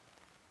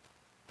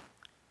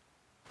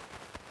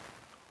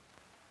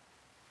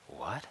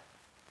 What?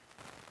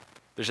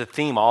 There's a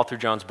theme all through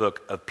John's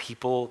book of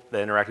people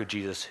that interact with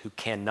Jesus who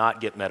cannot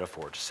get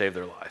metaphor to save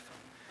their life.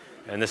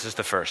 And this is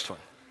the first one.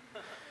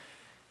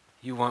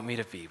 You want me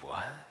to be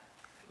what?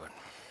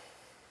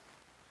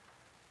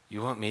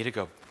 You want me to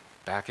go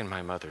back in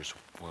my mother's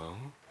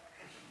womb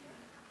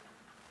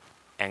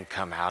and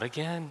come out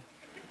again?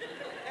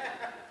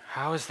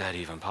 How is that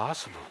even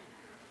possible?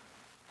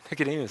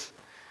 Nicodemus.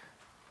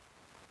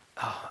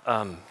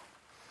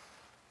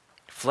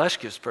 Flesh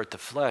gives birth to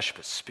flesh,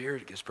 but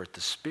spirit gives birth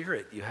to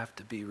spirit. You have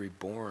to be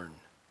reborn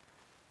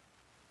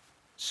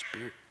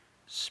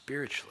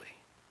spiritually.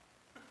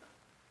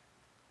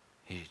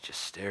 He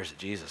just stares at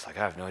Jesus like, I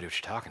have no idea what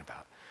you're talking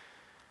about.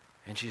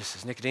 And Jesus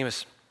says,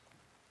 Nicodemus,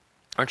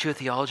 aren't you a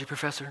theology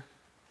professor?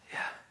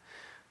 Yeah.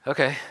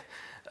 Okay.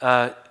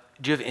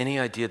 Do you have any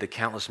idea the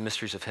countless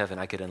mysteries of heaven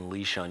I could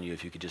unleash on you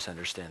if you could just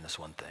understand this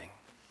one thing?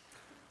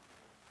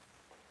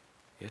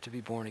 You have to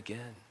be born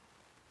again.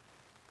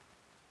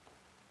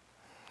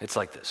 It's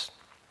like this.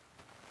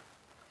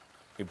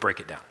 We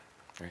break it down.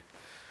 Right?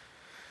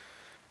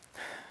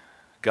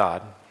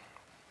 God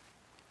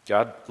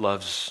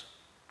loves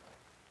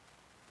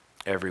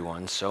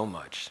everyone so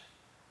much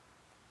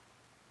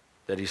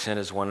that he sent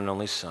his one and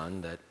only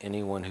Son, that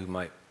anyone who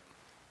might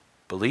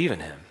believe in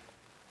him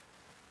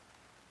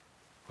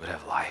would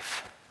have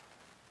life,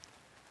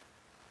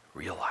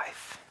 real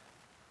life.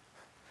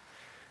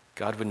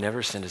 God would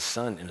never send his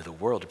Son into the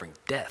world to bring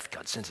death.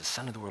 God sends his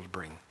Son into the world to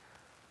bring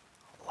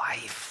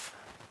life.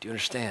 Do you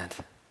understand?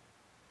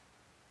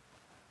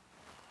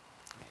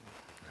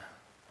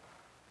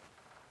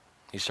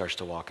 He starts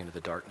to walk into the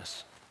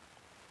darkness.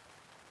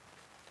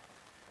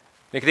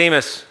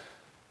 Nicodemus,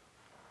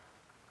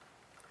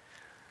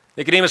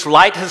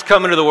 light has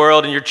come into the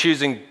world and you're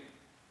choosing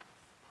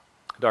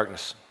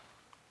darkness.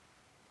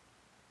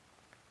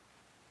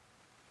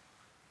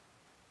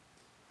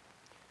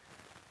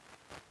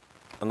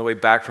 On the way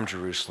back from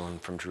Jerusalem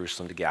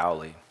to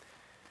Galilee,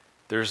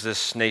 there's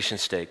this nation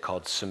state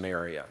called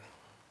Samaria.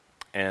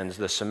 And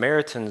the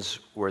Samaritans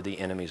were the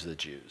enemies of the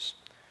Jews.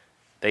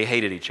 They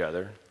hated each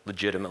other,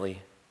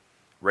 legitimately,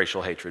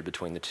 racial hatred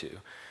between the two.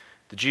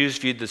 The Jews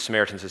viewed the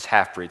Samaritans as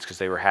half-breeds because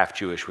they were half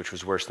Jewish, which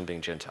was worse than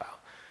being Gentile.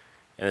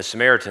 And the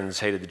Samaritans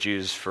hated the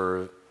Jews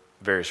for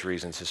various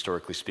reasons,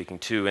 historically speaking,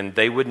 too. And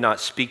they would not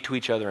speak to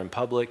each other in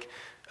public.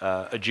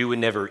 A Jew would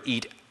never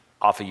eat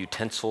off a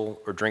utensil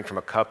or drink from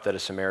a cup that a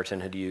Samaritan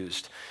had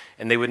used.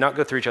 And they would not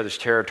go through each other's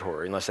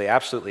territory unless they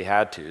absolutely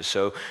had to.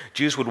 So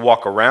Jews would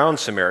walk around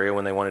Samaria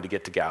when they wanted to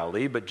get to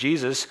Galilee, but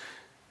Jesus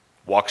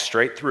walks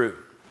straight through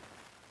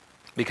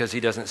because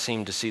he doesn't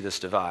seem to see this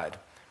divide.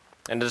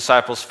 And the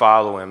disciples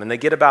follow him. And they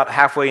get about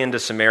halfway into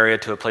Samaria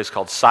to a place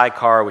called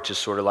Sychar, which is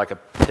sort of like a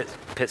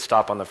pit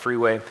stop on the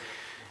freeway.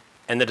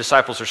 And the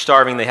disciples are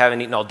starving. They haven't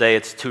eaten all day.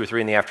 It's 2 or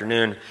 3 in the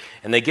afternoon.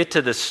 And they get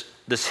to this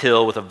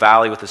hill with a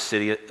valley with a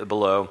city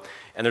below.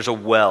 And there's a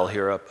well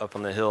here up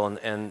on the hill.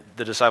 And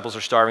the disciples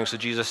are starving, so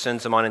Jesus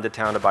sends them on into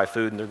town to buy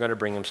food, and they're going to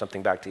bring him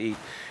something back to eat.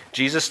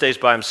 Jesus stays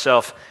by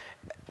himself,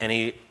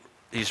 and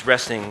he's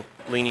resting,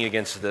 leaning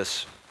against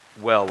this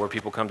well where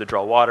people come to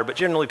draw water. But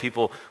generally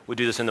people would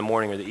do this in the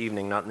morning or the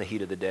evening, not in the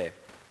heat of the day.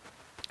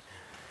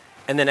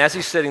 And then as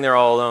he's sitting there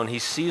all alone, he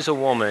sees a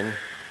woman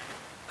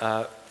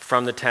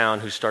from the town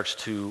who starts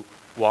to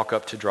walk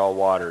up to draw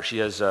water. She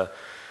has a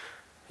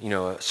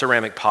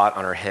ceramic pot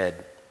on her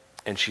head,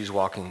 and she's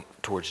walking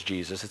towards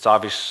Jesus. It's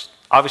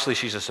obviously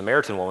she's a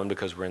Samaritan woman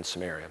because we're in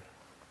Samaria.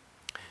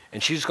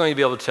 And she's going to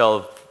be able to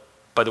tell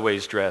by the way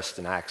he's dressed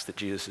and acts that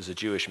Jesus is a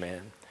Jewish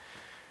man.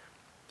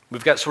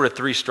 We've got sort of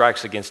 3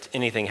 strikes against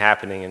anything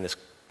happening in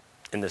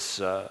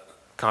this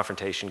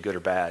confrontation, good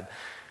or bad.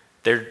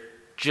 They're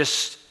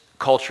just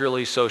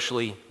culturally,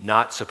 socially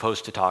not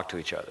supposed to talk to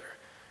each other.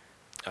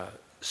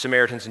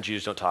 Samaritans and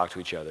Jews don't talk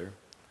to each other.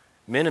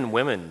 Men and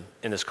women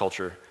in this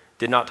culture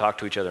did not talk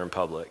to each other in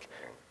public.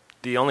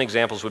 The only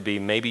examples would be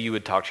maybe you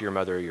would talk to your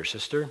mother or your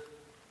sister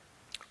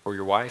or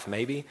your wife,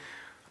 maybe.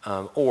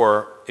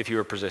 Or if you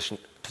were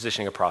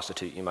positioning a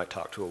prostitute, you might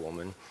talk to a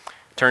woman.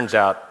 Turns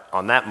out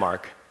on that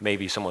mark,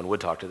 maybe someone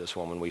would talk to this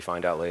woman, we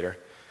find out later.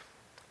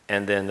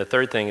 And then the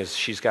third thing is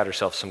she's got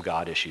herself some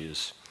God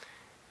issues.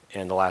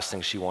 And the last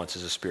thing she wants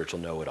is a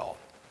spiritual know-it-all.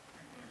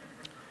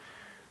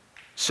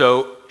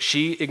 So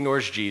she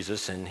ignores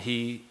Jesus, and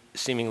he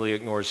seemingly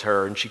ignores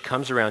her. And she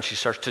comes around, she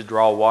starts to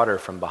draw water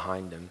from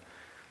behind him.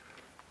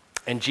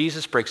 And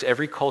Jesus breaks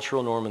every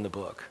cultural norm in the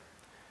book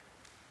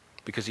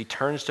because he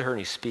turns to her and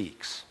he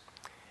speaks.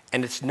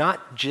 And it's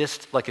not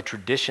just like a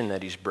tradition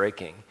that he's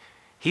breaking.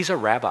 He's a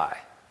rabbi.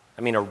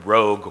 I mean, a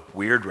rogue,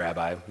 weird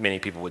rabbi, many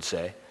people would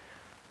say.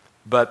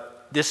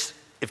 But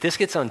if this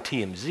gets on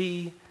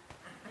TMZ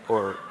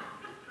or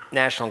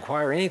National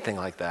Enquirer or anything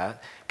like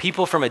that,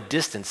 people from a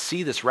distance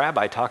see this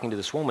rabbi talking to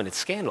this woman. It's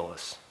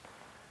scandalous.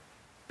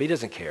 But he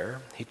doesn't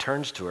care. He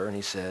turns to her and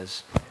he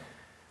says,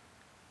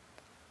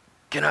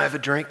 "Can I have a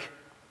drink?"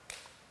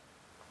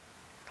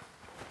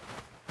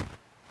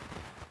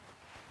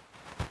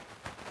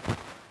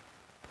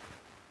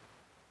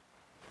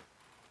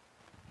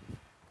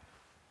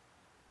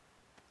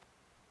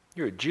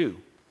 You're a Jew.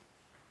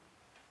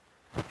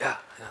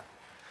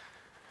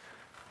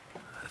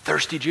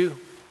 thirsty Jew.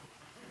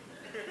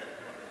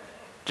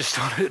 Just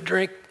wanted a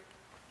drink.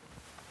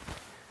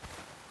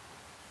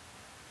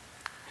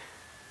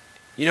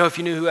 You know, if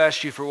you knew who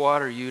asked you for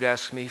water, you'd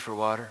ask me for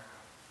water,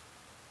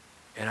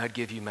 and I'd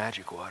give you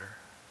magic water.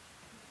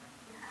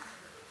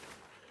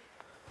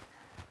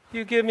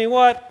 You give me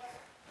what?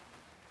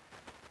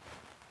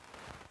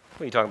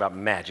 What are you talking about,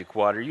 magic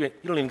water? You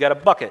don't even got a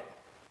bucket.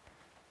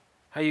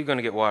 How are you going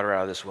to get water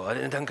out of this well?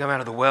 It doesn't come out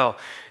of the well.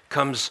 It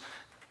comes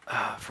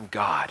from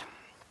God.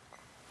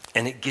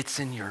 And it gets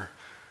in your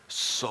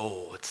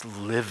soul. It's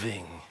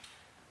living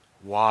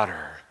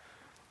water.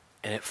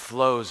 And it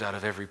flows out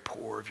of every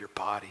pore of your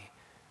body.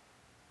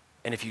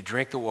 And if you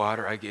drink the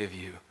water I give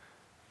you,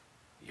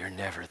 you're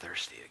never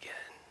thirsty again.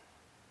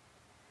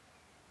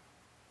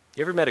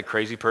 You ever met a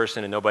crazy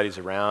person and nobody's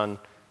around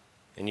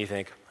and you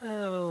think,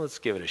 well, let's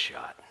give it a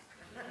shot?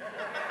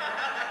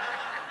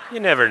 You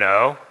never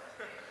know.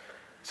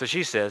 So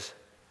she says,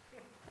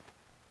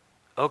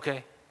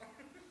 okay,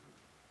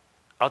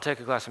 I'll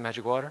take a glass of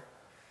magic water.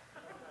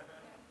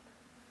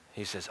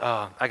 He says,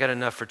 oh, I got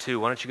enough for two.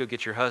 Why don't you go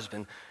get your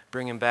husband,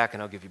 bring him back,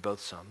 and I'll give you both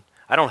some.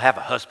 I don't have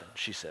a husband,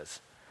 she says.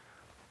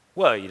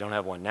 Well, you don't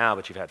have one now,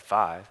 but you've had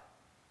 5.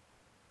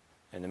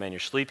 And the man you're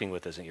sleeping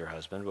with isn't your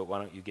husband, but why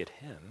don't you get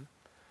him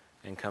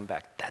and come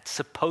back? That's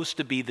supposed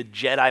to be the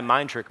Jedi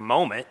mind trick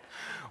moment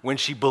when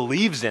she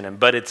believes in him,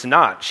 but it's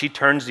not. She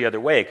turns the other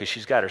way because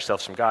she's got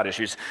herself some God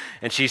issues,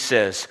 and she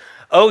says,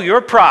 oh, you're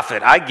a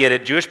prophet. I get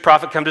it. Jewish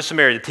prophet come to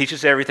Samaria to teach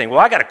us everything. Well,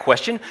 I got a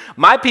question.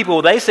 My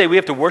people, they say we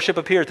have to worship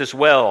up here at this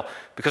well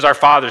because our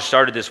fathers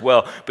started this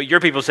well, but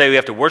your people say we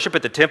have to worship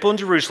at the temple in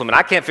Jerusalem, and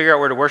I can't figure out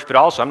where to worship it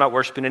all, so I'm not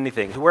worshiping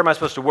anything. Where am I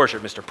supposed to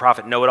worship, Mr.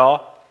 Prophet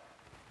Know-It-All?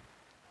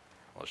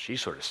 Well, she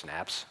sort of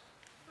snaps.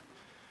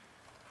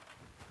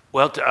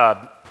 Well,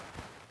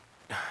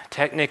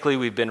 technically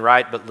we've been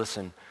right, but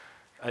listen,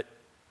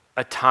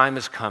 a time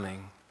is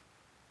coming.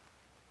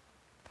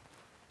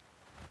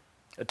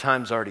 A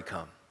time's already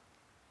come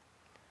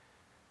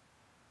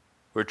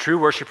where true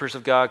worshipers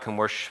of God can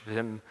worship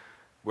him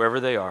wherever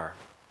they are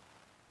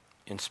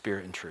in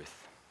spirit and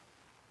truth.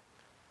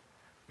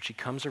 She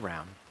comes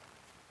around,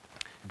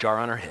 jar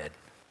on her head,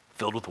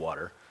 filled with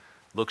water,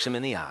 looks him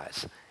in the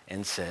eyes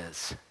and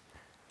says,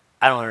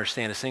 I don't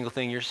understand a single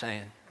thing you're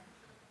saying.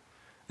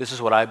 This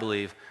is what I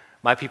believe.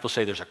 My people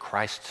say there's a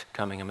Christ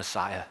coming, a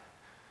Messiah,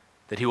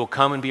 that he will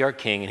come and be our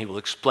king and he will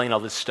explain all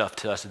this stuff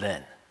to us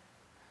then.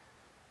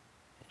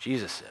 And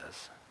Jesus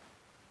says,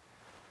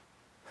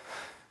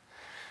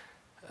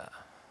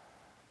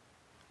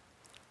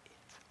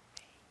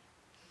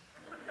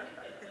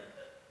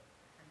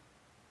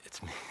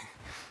 it's me.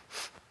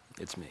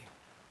 It's me.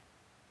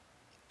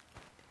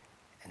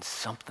 And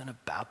something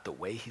about the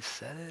way he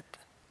said it,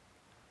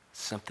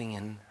 something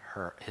in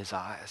his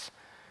eyes.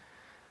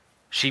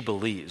 She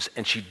believes,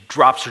 and she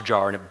drops her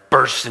jar, and it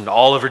bursts into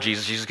all over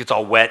Jesus. Jesus gets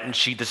all wet, and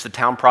the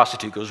town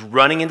prostitute, goes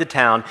running into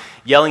town,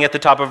 yelling at the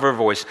top of her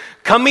voice,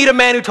 come meet a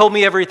man who told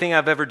me everything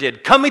I've ever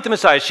did. Come meet the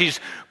Messiah. She's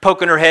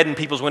poking her head in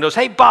people's windows.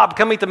 Hey, Bob,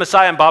 come meet the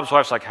Messiah. And Bob's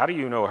wife's like, how do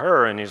you know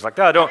her? And he's like,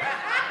 oh, don't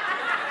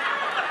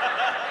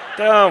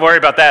worry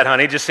about that,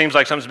 honey. It just seems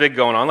like something's big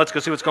going on. Let's go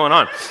see what's going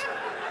on.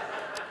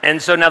 And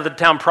so now the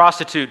town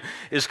prostitute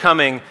is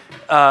coming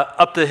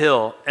up the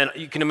hill, and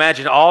you can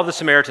imagine all the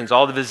Samaritans,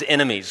 all of his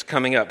enemies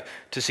coming up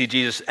to see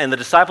Jesus. And the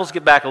disciples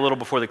get back a little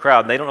before the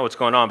crowd, and they don't know what's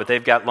going on, but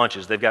they've got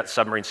lunches, they've got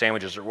submarine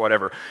sandwiches or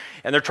whatever,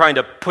 and they're trying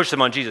to push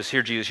them on Jesus.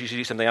 Here, Jesus, you should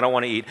eat something. I don't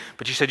want to eat,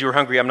 but you said you were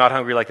hungry. I'm not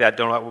hungry like that.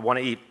 Don't want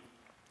to eat.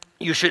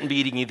 You shouldn't be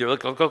eating either.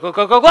 Look,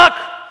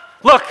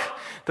 look,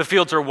 the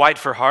fields are white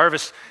for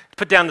harvest.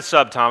 Put down the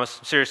sub,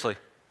 Thomas, seriously.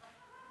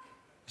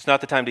 It's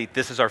not the time to eat.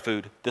 This is our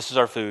food. This is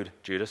our food,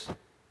 Judas.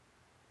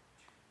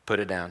 Put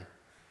it down.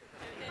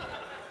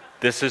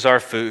 This is our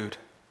food,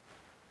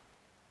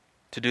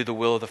 to do the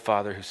will of the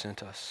Father who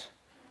sent us.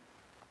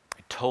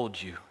 I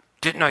told you,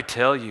 didn't I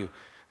tell you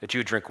that you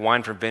would drink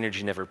wine from vineyards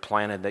you never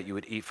planted, that you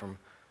would eat from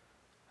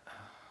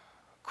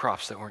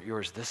crops that weren't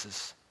yours? This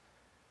is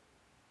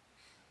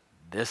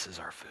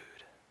our food.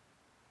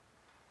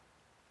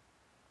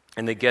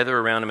 And they gather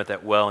around him at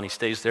that well, and he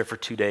stays there for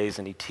 2 days,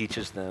 and he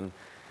teaches them.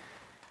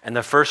 And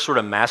the first sort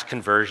of mass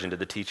conversion to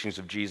the teachings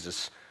of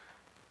Jesus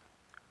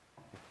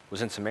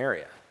was in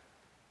Samaria,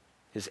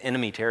 his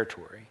enemy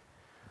territory.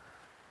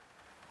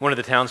 One of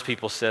the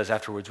townspeople says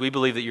afterwards, we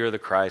believe that you're the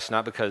Christ,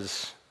 not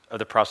because of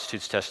the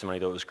prostitute's testimony,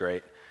 though it was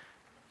great,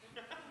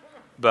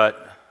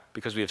 but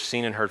because we have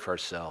seen and heard for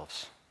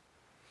ourselves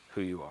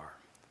who you are.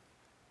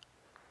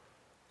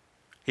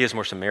 He has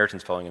more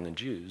Samaritans following him than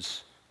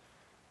Jews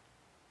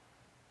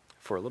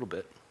for a little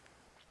bit.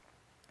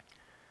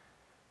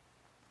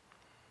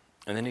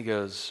 And then he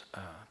goes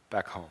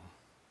back home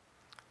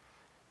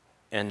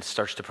and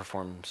starts to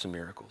perform some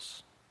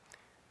miracles.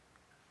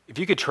 If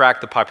you could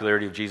track the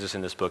popularity of Jesus in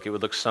this book, it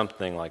would look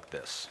something like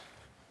this.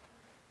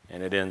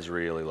 And it ends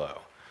really low.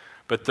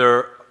 But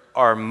there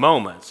are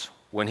moments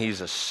when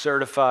he's a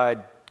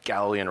certified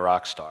Galilean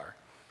rock star.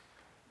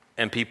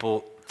 And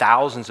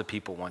thousands of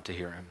people want to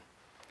hear him.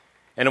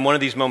 And in one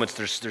of these moments,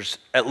 there's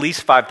at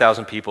least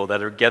 5,000 people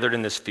that are gathered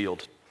in this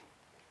field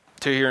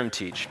to hear him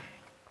teach.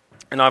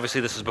 And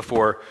obviously this is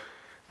before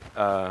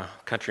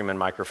countryman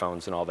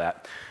microphones and all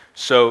that.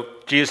 So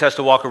Jesus has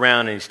to walk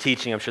around and he's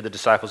teaching. I'm sure the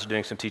disciples are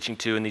doing some teaching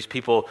too. And these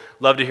people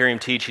love to hear him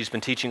teach. He's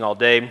been teaching all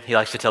day. He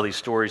likes to tell these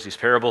stories, these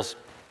parables.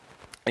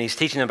 And he's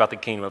teaching them about the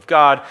kingdom of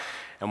God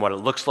and what it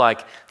looks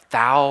like.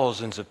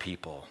 Thousands of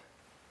people.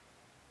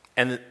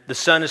 And the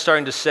sun is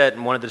starting to set,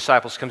 and one of the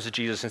disciples comes to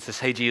Jesus and says,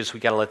 hey, Jesus, we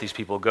got to let these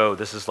people go.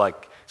 This is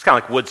like, it's kind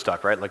of like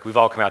Woodstock, right? Like we've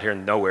all come out here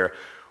in nowhere.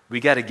 We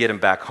got to get them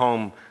back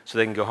home so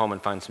they can go home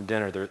and find some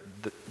dinner.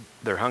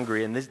 They're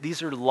hungry. And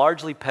these are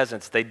largely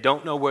peasants. They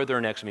don't know where their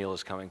next meal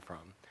is coming from.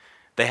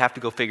 They have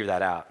to go figure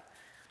that out.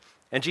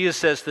 And Jesus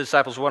says to the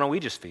disciples, why don't we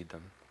just feed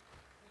them?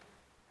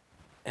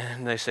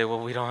 And they say, well,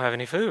 we don't have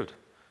any food.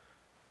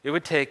 It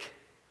would take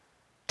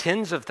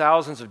tens of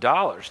thousands of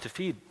dollars to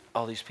feed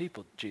all these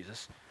people,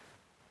 Jesus.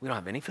 We don't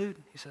have any food?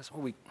 He says,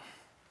 well,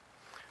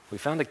 we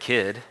found a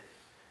kid.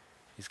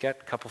 He's got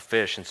a couple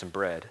fish and some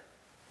bread.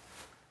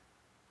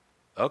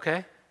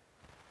 Okay,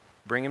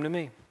 bring him to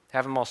me.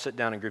 Have them all sit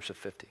down in groups of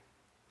 50.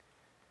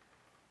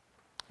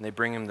 And they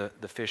bring him the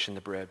fish and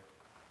the bread.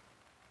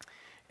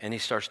 And he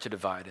starts to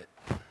divide it.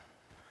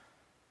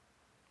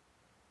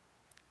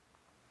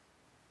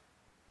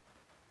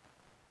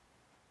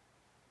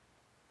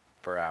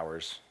 For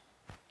hours.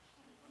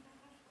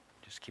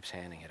 Just keeps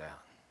handing it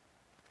out.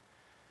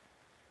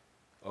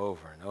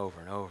 Over and over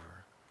and over.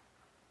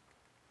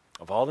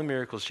 Of all the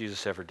miracles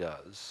Jesus ever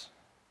does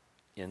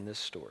in this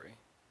story,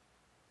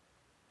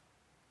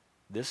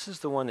 this is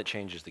the one that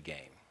changes the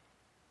game.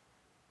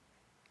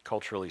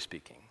 Culturally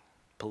speaking,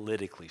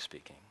 politically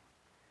speaking.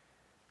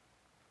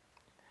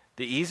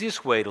 The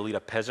easiest way to lead a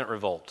peasant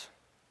revolt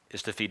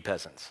is to feed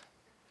peasants.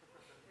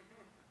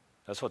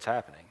 That's what's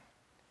happening.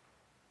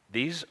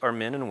 These are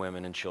men and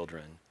women and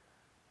children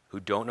who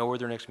don't know where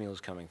their next meal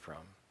is coming from,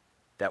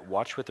 that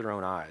watch with their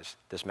own eyes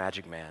this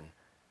magic man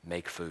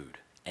make food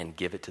and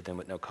give it to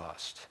them at no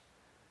cost.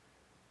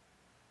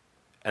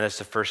 And that's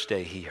the first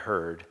day he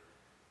heard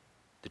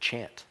the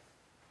chant,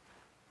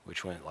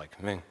 which went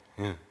like, make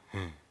him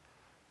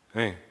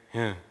king, make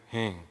him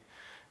king,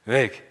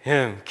 make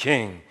him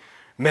king,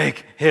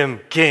 make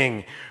him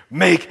king,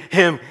 make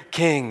him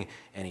king.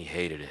 And he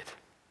hated it.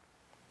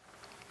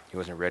 He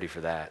wasn't ready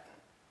for that.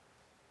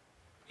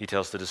 He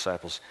tells the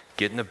disciples,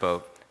 get in the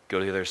boat, go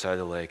to the other side of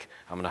the lake.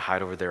 I'm going to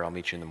hide over there. I'll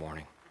meet you in the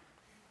morning.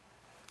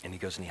 And he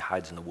goes and he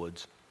hides in the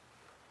woods.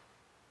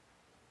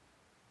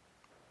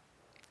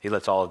 He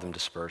lets all of them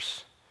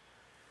disperse.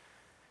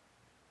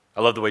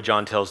 I love the way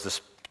John tells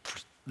this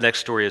next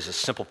story as a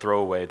simple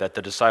throwaway, that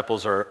the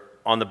disciples are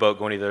on the boat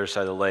going to the other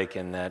side of the lake,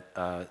 and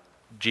that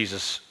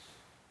Jesus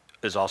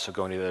is also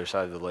going to the other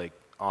side of the lake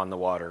on the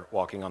water,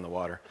 walking on the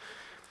water.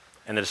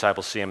 And the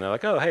disciples see him, and they're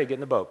like, oh, hey, get in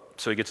the boat.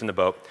 So he gets in the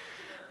boat.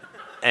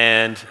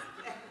 And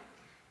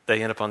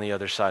they end up on the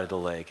other side of the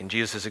lake. And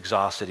Jesus is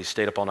exhausted. He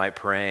stayed up all night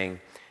praying,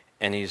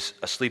 and he's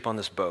asleep on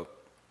this boat.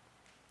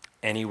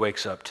 And he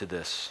wakes up to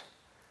this.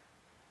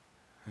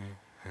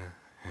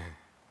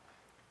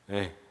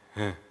 Make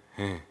him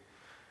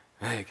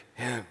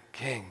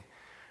king.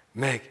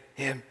 Make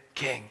him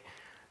king.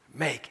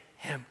 Make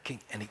him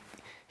king. And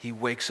he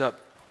wakes up,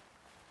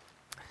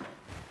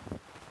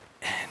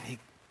 and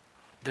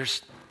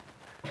there's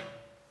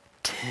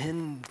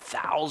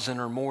 10,000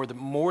 or more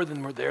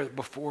than were there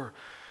before.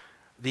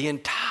 The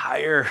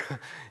entire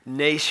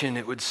nation,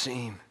 it would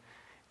seem,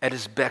 at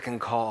his beck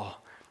and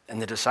call.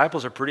 And the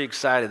disciples are pretty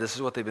excited. This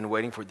is what they've been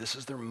waiting for. This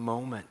is their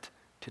moment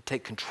to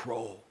take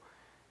control.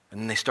 And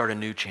then they start a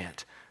new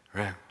chant.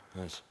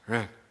 Breakfast,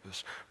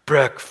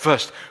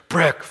 breakfast,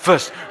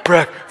 breakfast,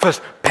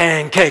 breakfast,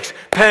 pancakes,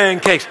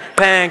 pancakes,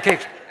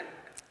 pancakes,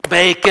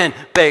 bacon,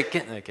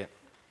 bacon.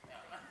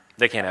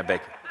 They can't have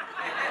bacon.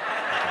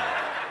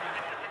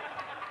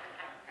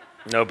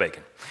 No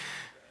bacon.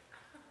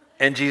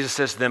 And Jesus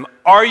says to them,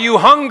 are you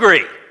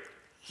hungry?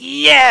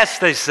 Yes,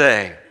 they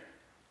say.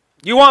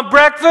 You want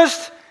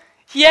breakfast?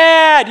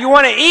 Yeah. Do you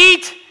want to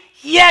eat?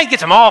 Yeah. He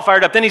gets them all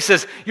fired up. Then he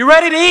says, you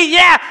ready to eat?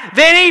 Yeah.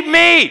 Then eat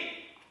me.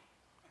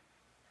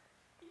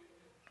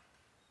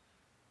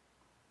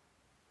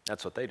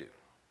 That's what they do.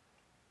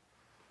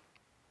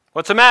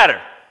 What's the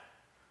matter?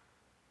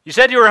 You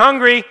said you were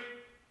hungry.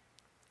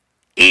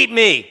 Eat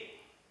me.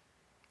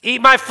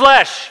 Eat my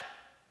flesh.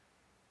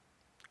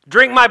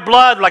 Drink my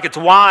blood like it's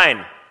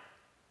wine.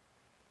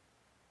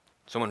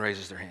 Someone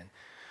raises their hand.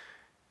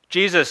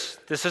 Jesus,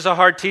 this is a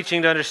hard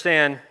teaching to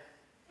understand.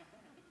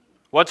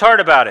 What's hard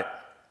about it?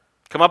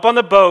 Come up on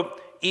the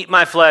boat, eat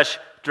my flesh,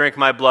 drink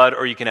my blood,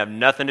 or you can have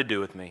nothing to do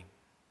with me.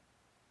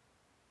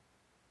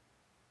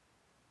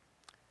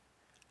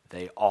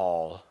 They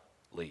all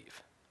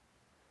leave,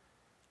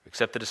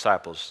 except the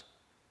disciples,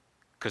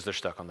 because they're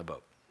stuck on the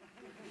boat.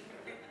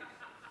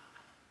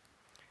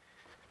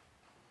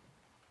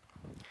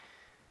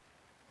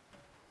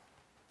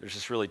 There's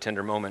this really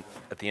tender moment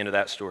at the end of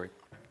that story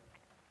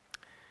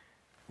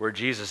where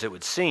Jesus, it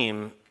would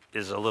seem,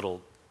 is a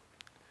little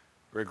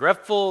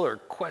regretful or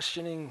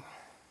questioning,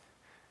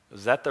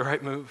 was that the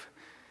right move?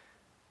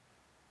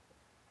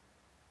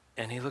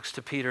 And he looks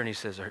to Peter and he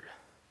says,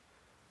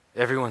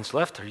 Everyone's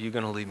left. Are you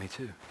going to leave me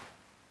too?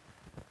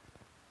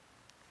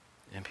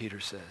 And Peter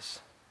says,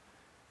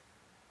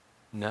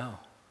 no.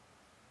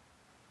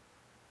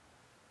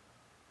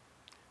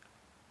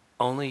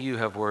 Only you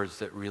have words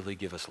that really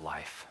give us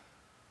life.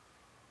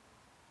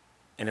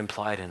 And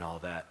implied in all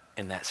that,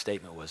 in that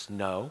statement was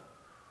no,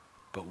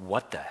 but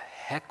what the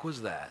heck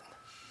was that?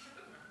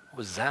 What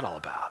was that all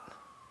about?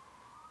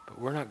 But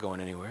we're not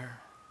going anywhere.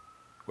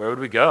 Where would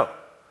we go?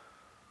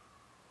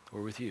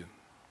 We're with you.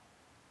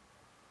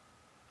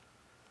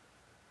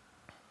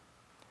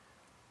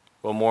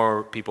 Well,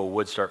 more people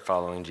would start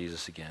following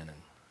Jesus again.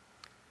 And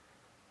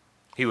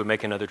he would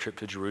make another trip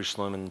to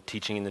Jerusalem and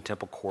teaching in the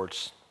temple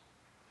courts.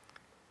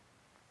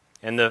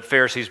 And the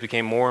Pharisees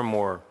became more and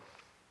more,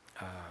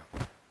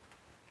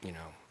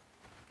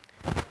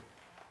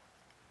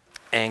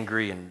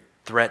 angry and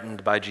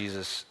threatened by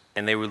Jesus,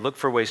 and they would look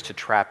for ways to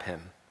trap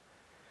him.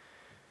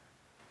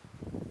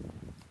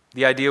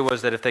 The idea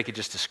was that if they could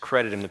just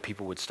discredit him, the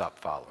people would stop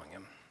following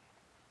him.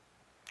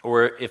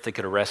 Or if they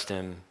could arrest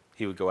him,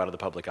 he would go out of the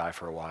public eye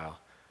for a while.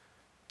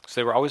 So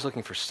they were always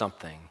looking for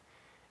something.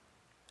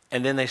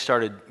 And then they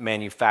started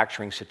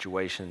manufacturing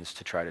situations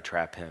to try to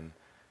trap him.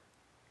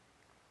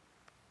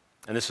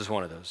 And this is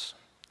one of those.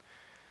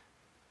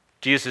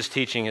 Jesus is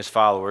teaching his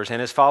followers,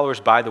 and his followers,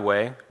 by the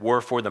way,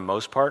 were for the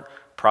most part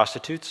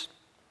prostitutes,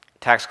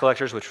 tax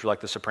collectors, which were like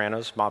the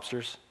Sopranos,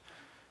 mobsters,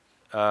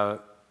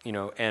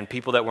 and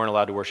people that weren't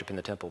allowed to worship in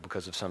the temple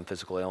because of some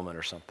physical ailment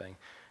or something.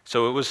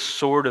 So it was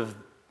sort of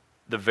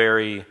the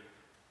very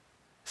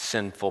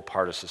sinful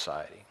part of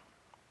society.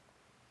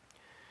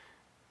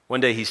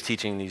 One day he's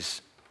teaching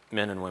these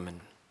men and women,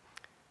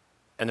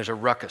 and there's a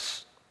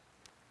ruckus.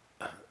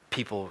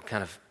 People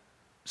kind of,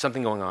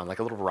 something going on, like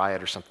a little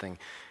riot or something.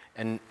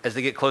 And as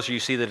they get closer,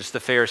 you see that it's the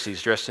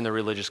Pharisees dressed in their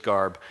religious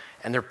garb,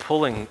 and they're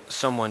pulling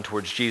someone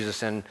towards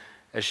Jesus. And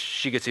as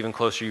she gets even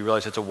closer, you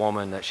realize it's a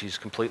woman, that she's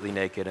completely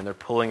naked, and they're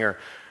pulling her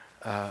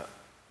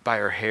by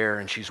her hair,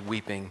 and she's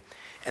weeping.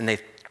 And they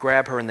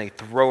grab her and they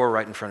throw her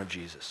right in front of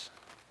Jesus.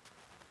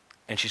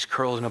 And she's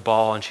curled in a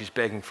ball, and she's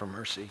begging for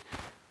mercy.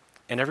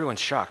 And everyone's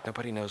shocked.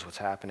 Nobody knows what's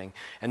happening.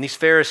 And these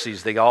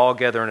Pharisees, they all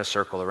gather in a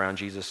circle around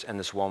Jesus and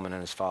this woman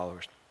and his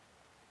followers.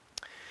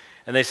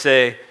 And they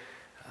say,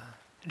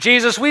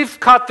 Jesus, we've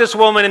caught this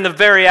woman in the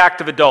very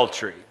act of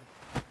adultery.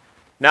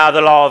 Now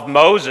the law of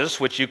Moses,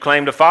 which you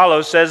claim to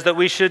follow, says that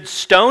we should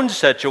stone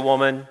such a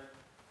woman.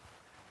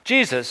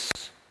 Jesus,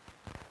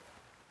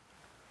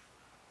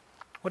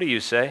 what do you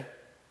say?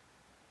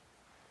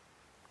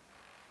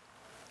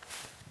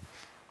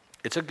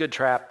 It's a good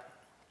trap.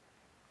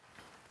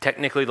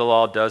 Technically, the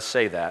law does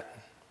say that.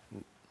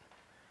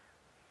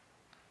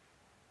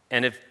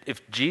 And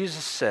if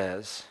Jesus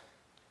says,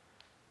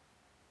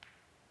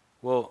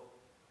 well,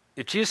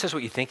 if Jesus says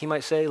what you think he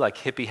might say, like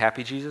hippie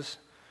happy Jesus,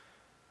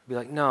 be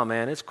like, no,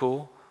 man, it's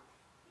cool.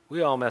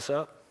 We all mess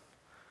up.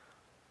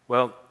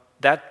 Well,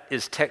 that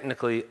is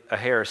technically a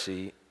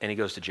heresy, and he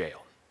goes to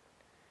jail.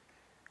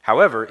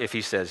 However, if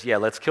he says, yeah,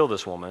 let's kill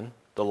this woman,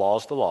 the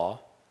law's the law,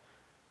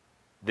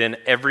 then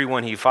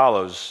everyone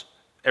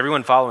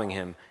following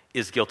him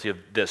is guilty of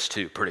this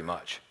too, pretty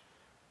much.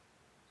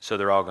 So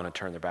they're all going to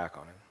turn their back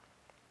on him.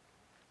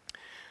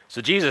 So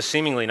Jesus,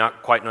 seemingly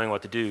not quite knowing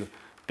what to do,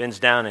 bends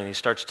down and he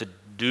starts to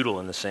doodle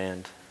in the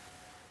sand.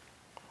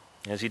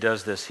 As he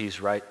does this,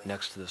 he's right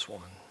next to this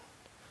woman.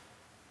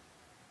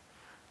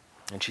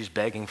 And she's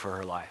begging for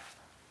her life.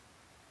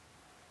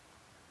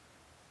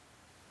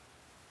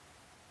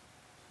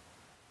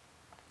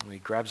 And he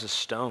grabs a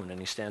stone and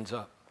he stands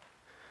up.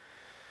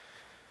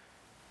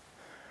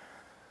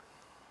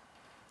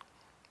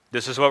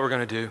 This is what we're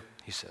going to do,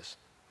 he says.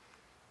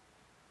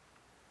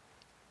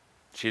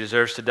 She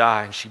deserves to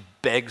die, and she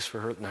begs for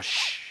her. No,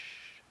 shh.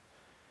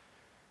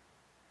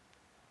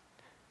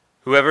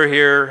 Whoever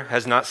here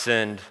has not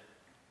sinned,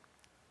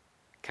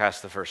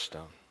 cast the first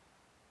stone.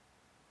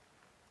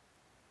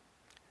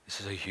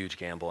 This is a huge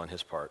gamble on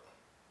his part.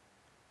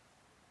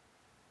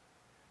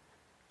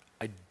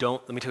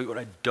 Let me tell you what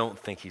I don't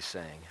think he's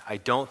saying. I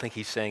don't think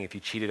he's saying if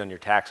you cheated on your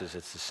taxes,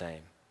 it's the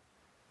same.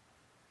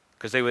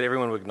 Because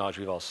everyone would acknowledge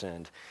we've all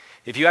sinned.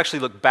 If you actually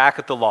look back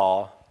at the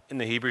law in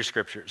the Hebrew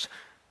Scriptures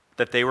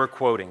that they were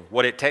quoting,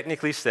 what it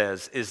technically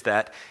says is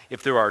that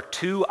if there are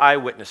two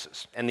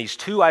eyewitnesses, and these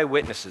two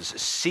eyewitnesses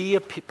see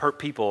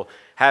people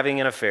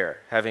having an affair,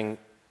 having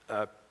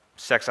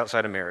sex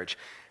outside of marriage,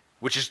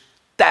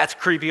 that's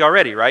creepy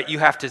already, right? You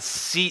have to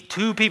see,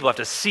 two people have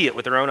to see it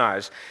with their own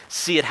eyes,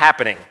 see it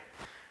happening.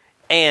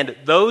 And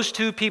those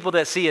two people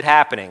that see it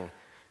happening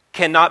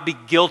cannot be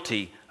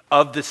guilty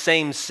of the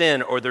same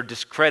sin, or they're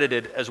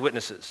discredited as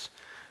witnesses.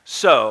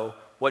 So,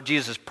 what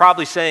Jesus is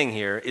probably saying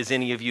here is,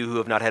 any of you who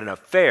have not had an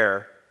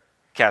affair,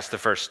 cast the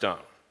first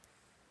stone.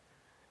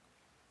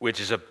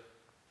 Which is a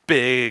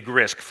big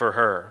risk for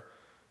her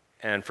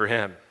and for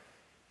him.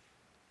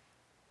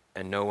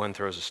 And no one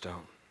throws a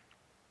stone.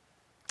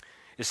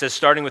 It says,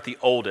 starting with the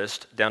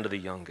oldest down to the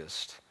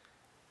youngest,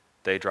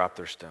 they drop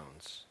their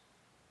stones.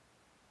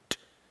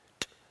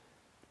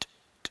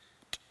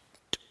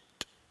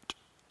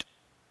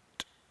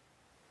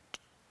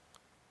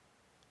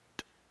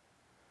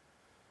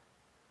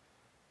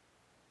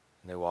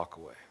 And they walk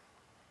away.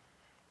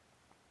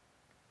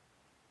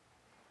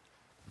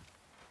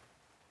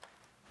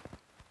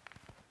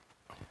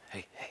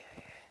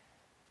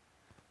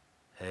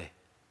 Hey.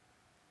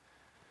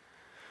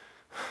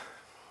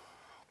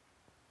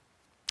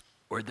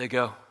 Where'd they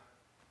go?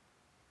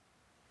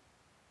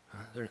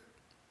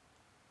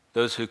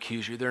 Those who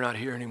accuse you, they're not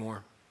here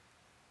anymore.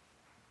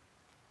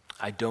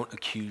 I don't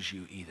accuse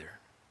you either.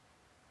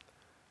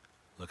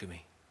 Look at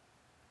me.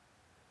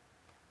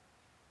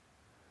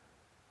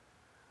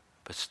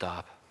 But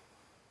stop.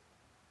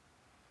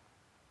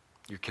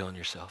 You're killing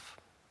yourself.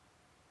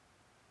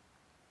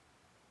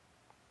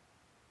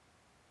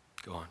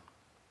 Go on.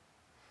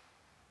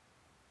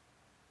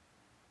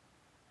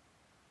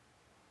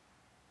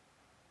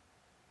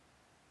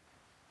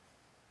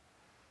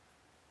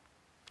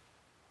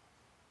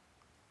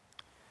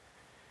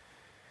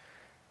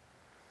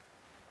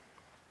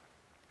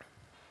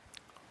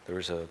 There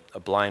was a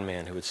blind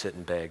man who would sit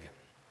and beg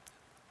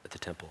at the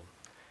temple.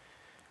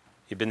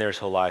 He'd been there his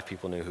whole life.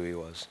 People knew who he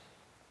was.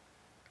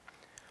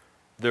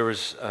 There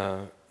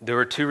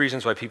were two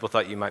reasons why people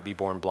thought you might be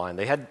born blind.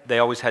 They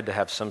always had to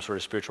have some sort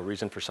of spiritual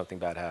reason for something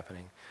bad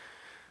happening.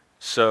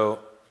 So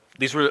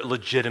these were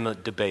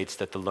legitimate debates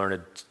that the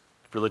learned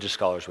religious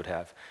scholars would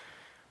have.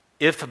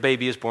 If a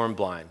baby is born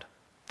blind,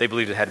 they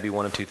believed it had to be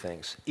one of two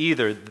things.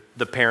 Either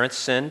the parents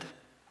sinned,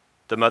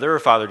 the mother or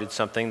father did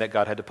something that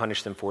God had to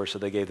punish them for, so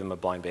they gave them a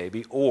blind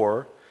baby,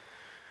 or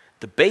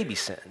the baby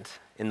sinned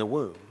in the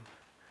womb,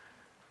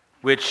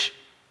 which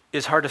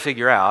is hard to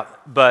figure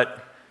out,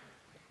 but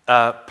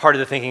part of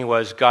the thinking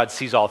was God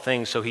sees all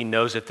things, so he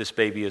knows if this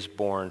baby is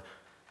born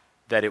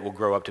that it will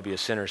grow up to be a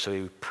sinner, so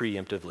he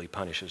preemptively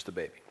punishes the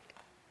baby.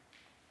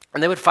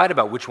 And they would fight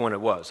about which one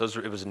it was.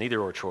 It was an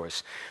either-or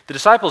choice. The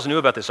disciples knew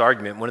about this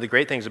argument. One of the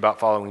great things about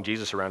following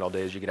Jesus around all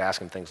day is you could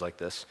ask him things like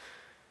this.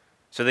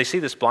 So they see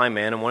this blind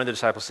man, and one of the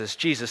disciples says,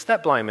 Jesus,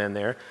 that blind man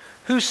there,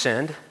 who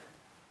sinned,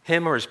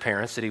 him or his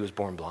parents, that he was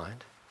born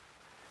blind?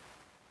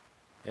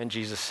 And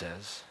Jesus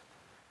says,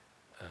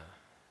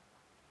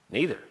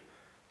 neither.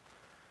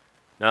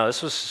 No,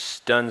 this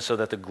was done so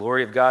that the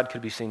glory of God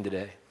could be seen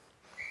today.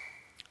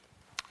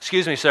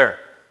 Excuse me, sir.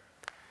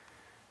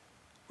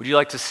 Would you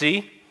like to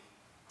see?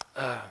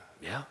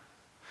 Yeah.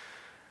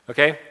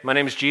 Okay, my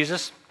name is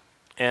Jesus,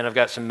 and I've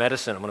got some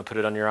medicine. I'm going to put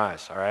it on your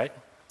eyes, all right?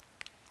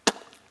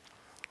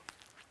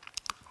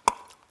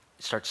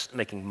 He starts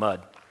making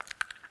mud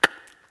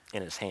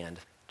in his hand,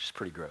 which is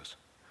pretty gross.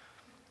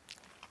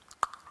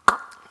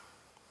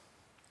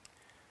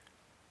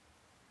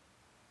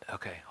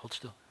 Okay, hold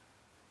still.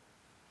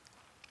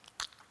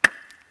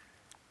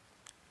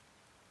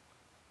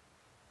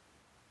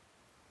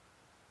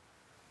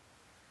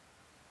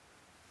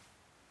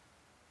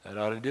 That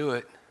ought to do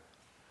it.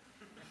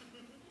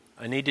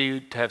 I need you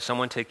to have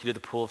someone take you to the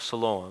pool of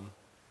Siloam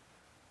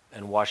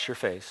and wash your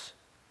face,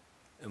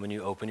 and when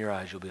you open your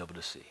eyes, you'll be able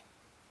to see.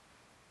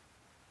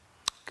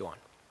 Go on.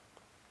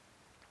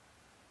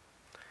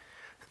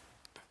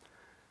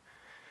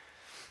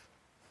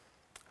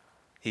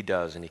 He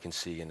does, and he can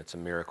see, and it's a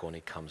miracle, and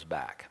he comes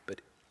back.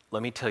 But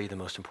let me tell you the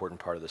most important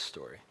part of this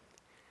story.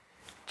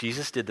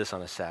 Jesus did this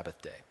on a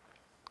Sabbath day.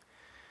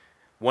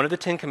 One of the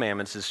 10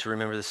 Commandments is to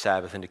remember the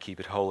Sabbath and to keep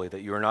it holy,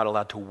 that you are not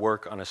allowed to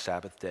work on a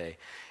Sabbath day.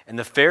 And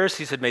the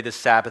Pharisees had made the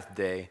Sabbath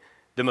day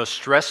the most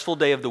stressful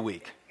day of the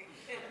week.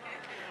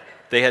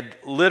 They had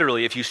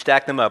literally, if you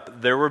stack them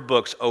up, there were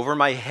books over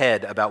my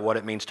head about what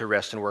it means to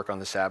rest and work on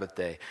the Sabbath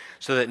day,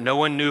 so that no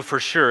one knew for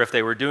sure if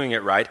they were doing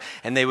it right,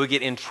 and they would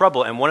get in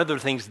trouble. And one of the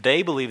things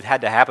they believed had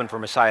to happen for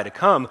Messiah to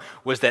come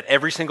was that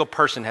every single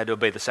person had to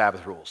obey the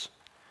Sabbath rules.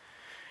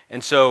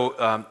 And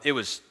so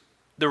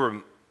there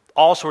were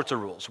all sorts of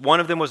rules. One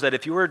of them was that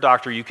if you were a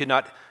doctor, you could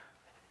not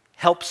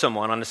help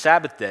someone on the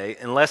Sabbath day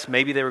unless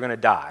maybe they were going to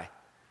die.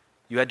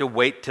 You had to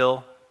wait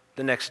till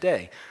the next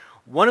day.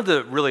 One of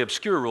the really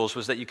obscure rules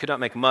was that you could not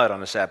make mud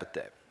on a Sabbath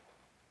day.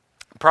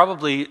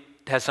 Probably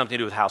has something to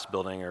do with house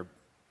building or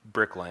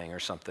bricklaying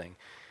or something.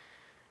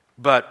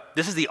 But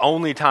this is the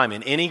only time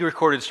in any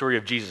recorded story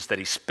of Jesus that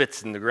he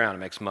spits in the ground and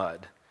makes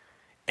mud.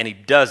 And he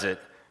does it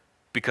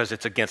because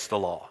it's against the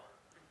law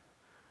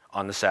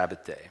on the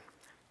Sabbath day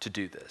to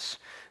do this.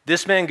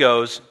 This man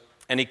goes,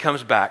 and he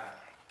comes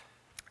back,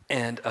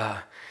 and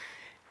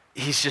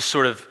he's just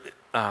sort of,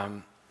 I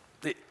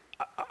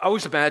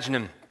always imagine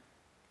him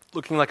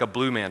looking like a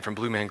Blue Man from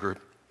Blue Man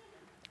Group,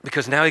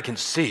 because now he can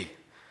see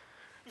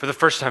for the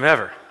first time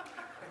ever.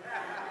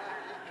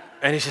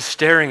 And he's just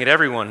staring at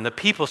everyone, and the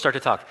people start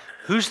to talk.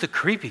 Who's the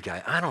creepy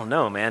guy? I don't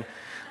know, man.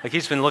 Like,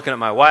 he's been looking at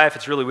my wife.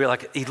 It's really weird.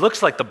 Like, he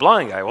looks like the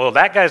blind guy. Well,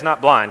 that guy's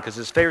not blind, because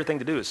his favorite thing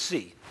to do is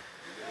see.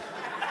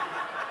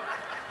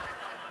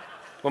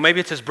 Well,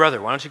 maybe it's his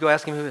brother. Why don't you go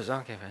ask him who it is?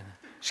 Okay, fine.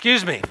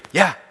 Excuse me.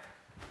 Yeah.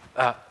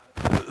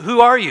 Who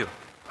are you?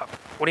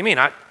 What do you mean?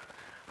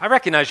 I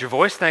recognize your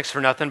voice. Thanks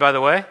for nothing, by the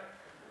way.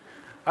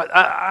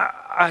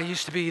 I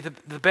used to be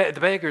the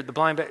beggar, the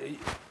blind beggar.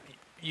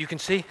 You can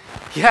see?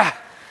 Yeah.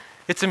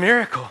 It's a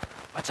miracle.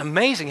 That's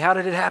amazing. How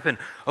did it happen?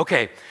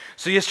 Okay.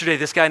 So yesterday,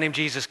 this guy named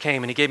Jesus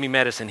came, and he gave me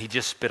medicine. He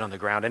just spit on the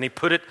ground, and he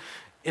put it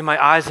in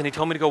my eyes, and he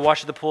told me to go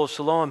wash at the pool of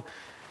Siloam.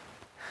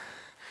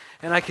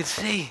 And I could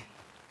see.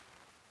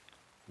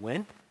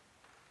 When?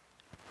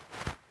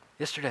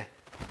 Yesterday.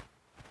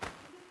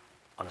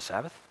 On a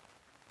Sabbath?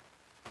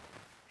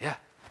 Yeah.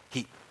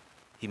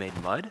 He made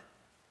mud.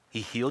 He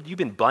healed you. You've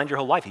been blind your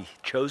whole life. He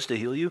chose to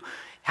heal you.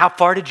 How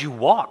far did you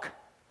walk?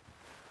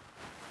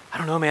 I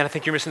don't know, man. I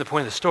think you're missing the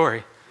point of the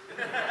story.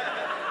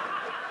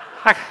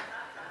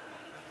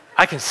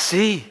 I can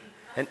see.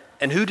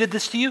 And who did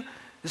this to you?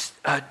 This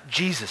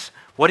Jesus.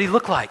 What did he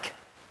look like?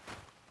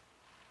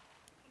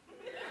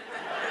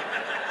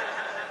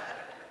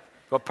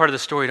 What part of the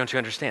story don't you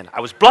understand?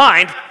 I was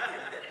blind.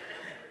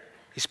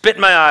 He spit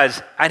in my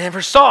eyes. I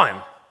never saw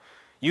him.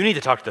 You need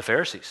to talk to the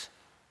Pharisees.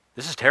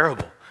 This is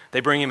terrible. They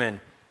bring him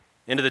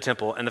into the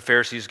temple, and the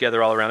Pharisees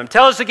gather all around him.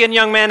 Tell us again,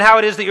 young man, how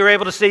it is that you're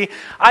able to see.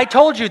 I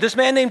told you, this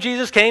man named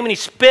Jesus came and he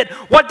spit.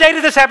 What day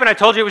did this happen? I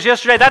told you it was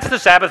yesterday. That's the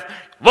Sabbath.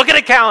 Look at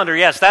a calendar.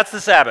 Yes, that's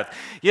the Sabbath.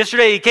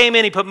 Yesterday he came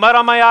in, he put mud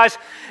on my eyes,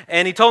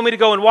 and he told me to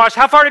go and wash.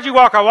 How far did you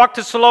walk? I walked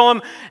to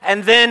Siloam,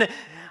 and then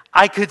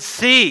I could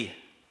see.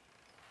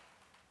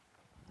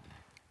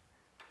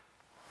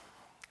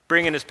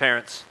 Bring in his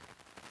parents.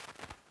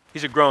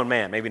 He's a grown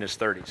man, maybe in his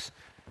 30s.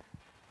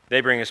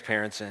 They bring his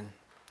parents in.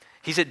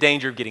 He's at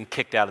danger of getting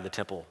kicked out of the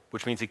temple,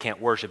 which means he can't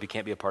worship, he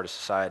can't be a part of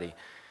society.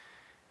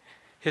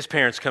 His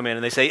parents come in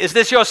and they say, "Is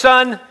this your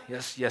son?"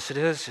 Yes, it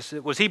is. Yes,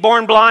 was he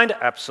born blind?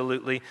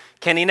 Absolutely.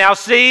 Can he now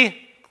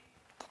see?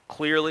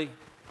 Clearly.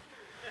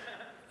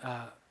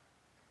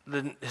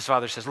 Then his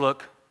father says,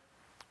 "Look,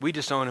 we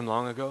disowned him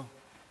long ago.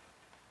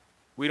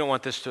 We don't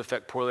want this to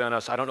affect poorly on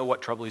us. I don't know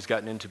what trouble he's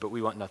gotten into, but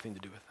we want nothing to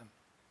do with him."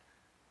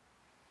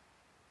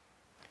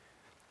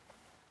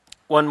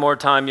 One more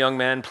time, young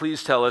man,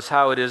 please tell us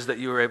how it is that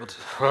you were able to...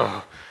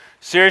 Oh,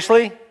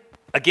 seriously?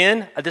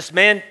 Again? This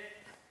man...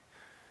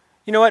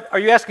 You know what? Are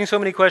you asking so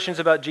many questions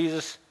about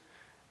Jesus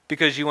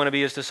because you want to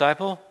be his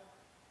disciple?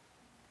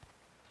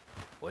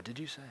 What did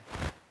you say?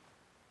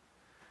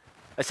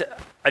 I said,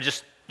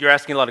 you're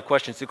asking a lot of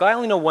questions. Look, I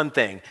only know one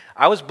thing.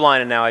 I was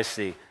blind and now I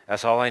see.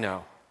 That's all I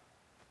know.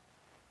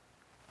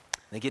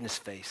 They get in his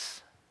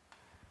face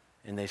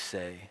and they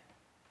say,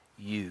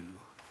 "You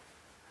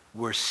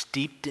were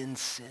steeped in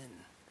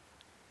sin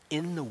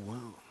in the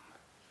womb.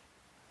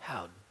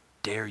 How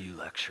dare you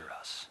lecture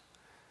us?"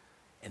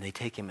 And they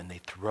take him and they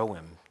throw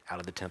him out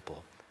of the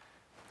temple.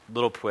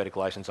 Little poetic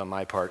license on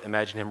my part.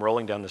 Imagine him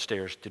rolling down the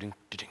stairs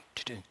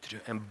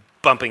and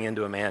bumping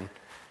into a man.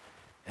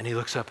 And he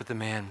looks up at the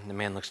man, and the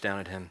man looks down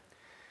at him.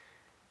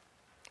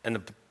 And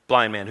the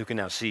blind man, who can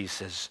now see,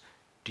 says,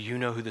 "Do you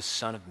know who the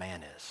Son of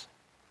Man is?"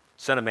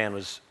 Son of Man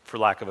was, for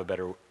lack of a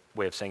better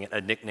way of saying it,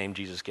 a nickname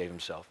Jesus gave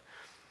himself.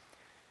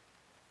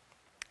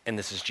 And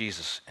this is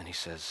Jesus, and he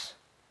says,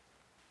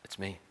 "It's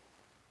me."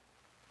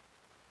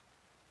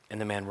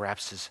 And the man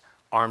wraps his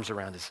arms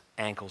around his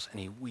ankles, and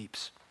he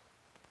weeps.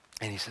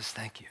 And he says,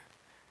 "Thank you.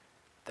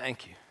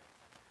 Thank you."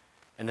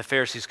 And the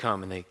Pharisees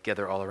come, and they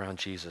gather all around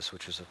Jesus,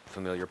 which was a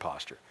familiar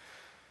posture.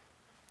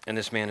 And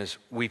this man is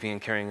weeping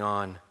and carrying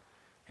on.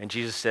 And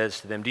Jesus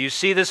says to them, "Do you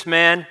see this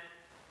man?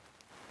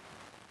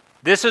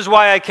 This is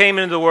why I came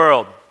into the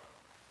world,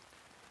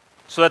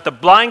 so that the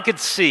blind could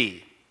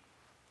see,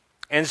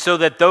 and so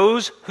that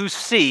those who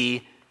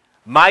see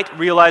might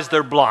realize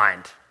they're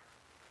blind."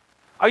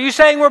 Are you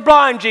saying we're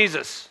blind,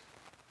 Jesus?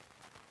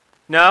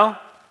 No?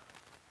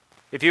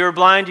 If you were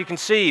blind, you can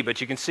see, but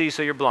you can see,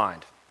 so you're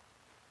blind.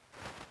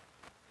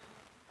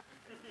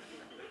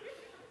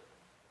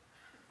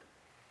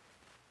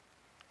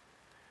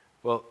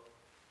 Well,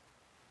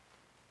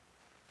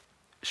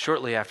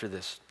 shortly after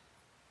this,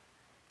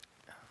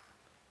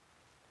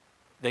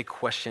 they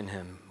question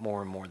him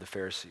more and more, the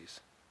Pharisees.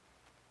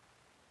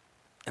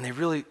 And they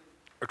really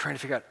are trying to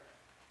figure out,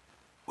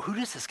 who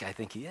does this guy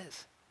think he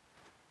is?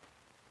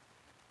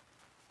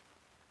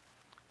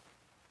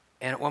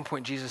 And at one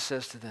point, Jesus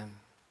says to them,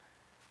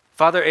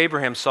 "Father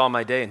Abraham saw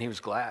my day and he was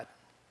glad."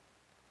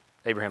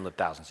 Abraham lived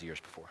thousands of years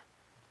before.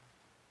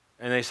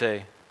 And they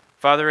say,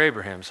 "Father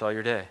Abraham saw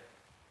your day.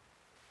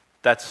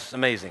 That's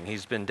amazing.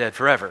 He's been dead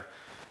forever."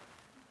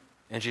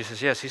 And Jesus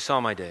says, "Yes, he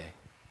saw my day.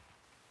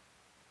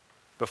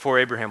 Before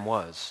Abraham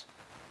was,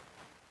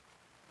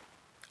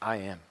 I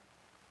am."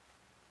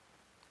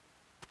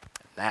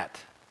 And that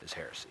is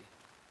heresy.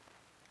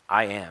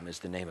 I am is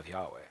the name of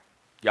Yahweh.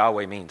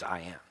 Yahweh means I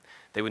am.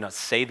 They would not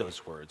say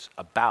those words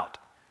about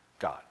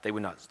God. They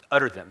would not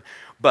utter them.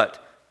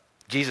 But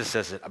Jesus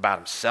says it about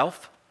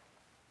himself.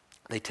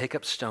 They take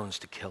up stones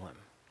to kill him.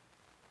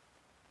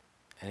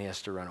 And he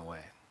has to run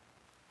away.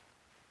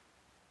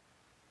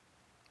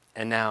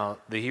 And now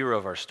the hero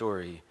of our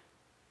story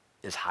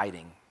is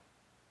hiding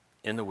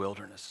in the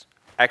wilderness.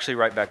 Actually,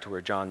 right back to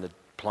where John the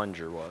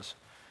plunger was.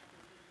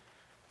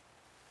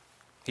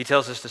 He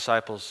tells his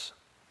disciples,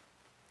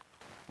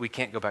 "We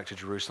can't go back to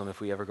Jerusalem.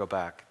 If we ever go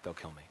back, they'll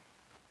kill me."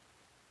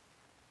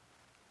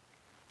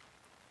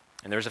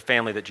 And there's a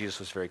family that Jesus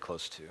was very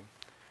close to.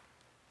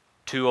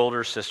 2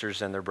 older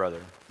sisters and their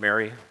brother.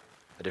 Mary,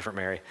 a different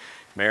Mary.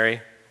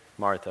 Mary,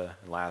 Martha,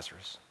 and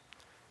Lazarus.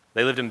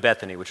 They lived in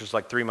Bethany, which was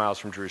like 3 miles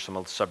from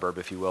Jerusalem, a suburb,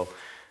 if you will.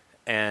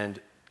 And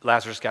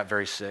Lazarus got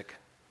very sick.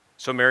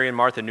 So Mary and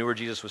Martha knew where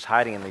Jesus was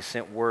hiding, and they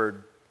sent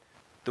word,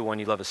 the one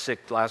you love is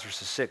sick.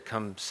 Lazarus is sick.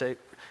 Come save.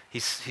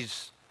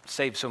 He's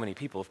saved so many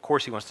people. Of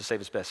course he wants to save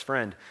his best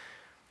friend.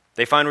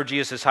 They find where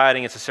Jesus is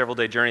hiding. It's a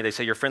several-day journey. They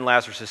say, your friend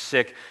Lazarus is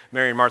sick.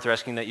 Mary and Martha are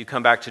asking that you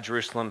come back to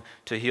Jerusalem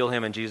to heal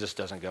him, and Jesus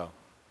doesn't go.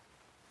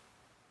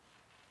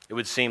 It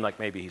would seem like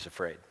maybe he's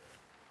afraid.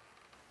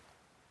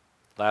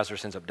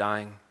 Lazarus ends up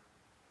dying.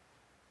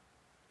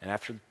 And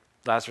after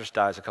Lazarus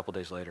dies a couple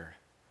days later,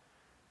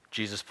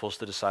 Jesus pulls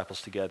the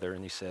disciples together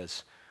and he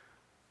says,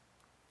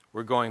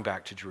 we're going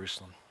back to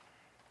Jerusalem.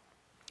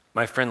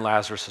 My friend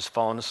Lazarus has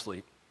fallen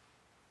asleep.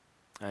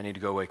 I need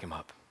to go wake him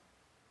up.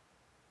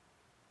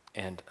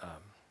 And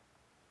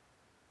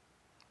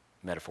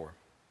metaphor.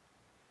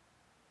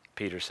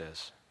 Peter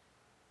says,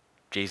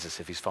 Jesus,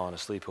 if he's fallen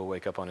asleep, he'll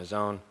wake up on his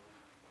own.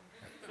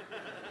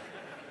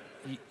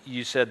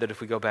 You said that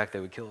if we go back,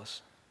 they would kill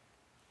us.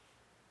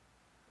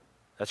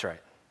 That's right.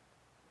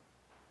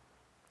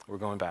 We're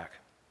going back.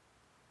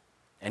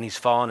 And he's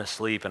fallen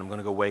asleep, and I'm going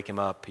to go wake him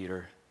up,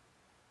 Peter.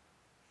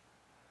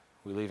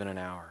 We leave in an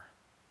hour.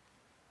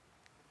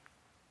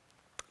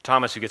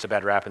 Thomas, who gets a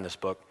bad rap in this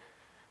book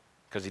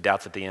because he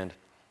doubts at the end,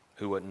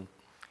 who wouldn't?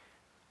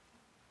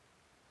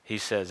 He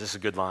says, this is a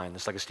good line.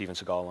 This is like a Steven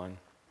Seagal line.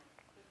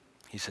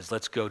 He says,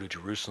 let's go to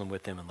Jerusalem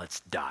with him and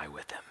let's die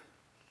with him.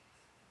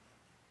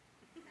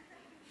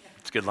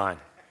 It's a good line.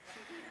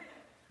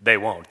 They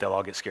won't. They'll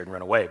all get scared and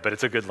run away, but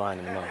it's a good line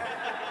in the moment.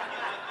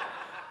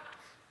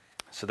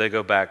 So they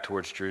go back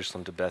towards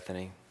Jerusalem to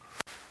Bethany.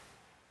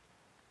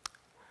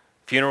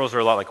 Funerals are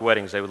a lot like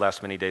weddings. They would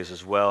last many days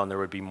as well, and there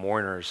would be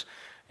mourners.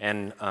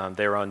 And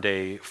they were on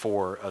day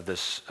 4 of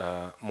this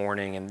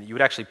mourning. And you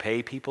would actually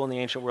pay people in the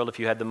ancient world, if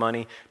you had the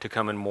money, to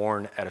come and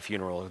mourn at a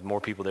funeral. The more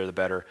people there, the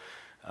better.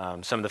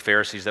 Some of the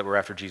Pharisees that were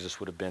after Jesus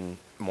would have been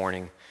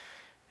mourning.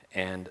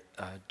 And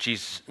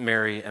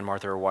Mary and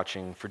Martha are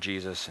watching for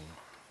Jesus.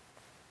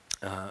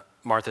 And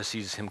Martha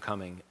sees him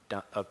coming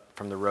up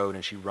from the road,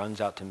 and she runs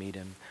out to meet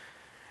him.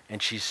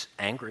 And she's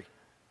angry.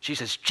 She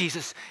says,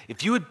 Jesus,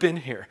 if you had been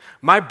here,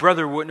 my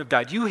brother wouldn't have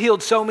died. You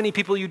healed so many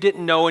people you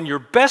didn't know, and your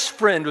best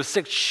friend was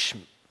sick. Shh,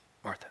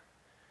 Martha.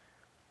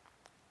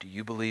 Do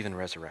you believe in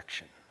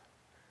resurrection?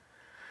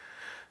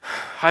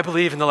 I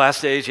believe in the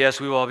last days.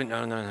 Yes, we will all be.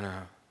 No.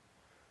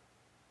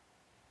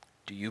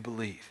 Do you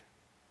believe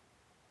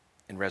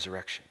in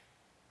resurrection?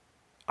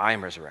 I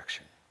am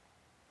resurrection.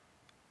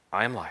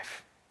 I am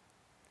life.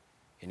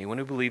 Anyone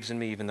who believes in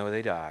me, even though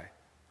they die,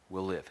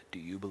 will live. Do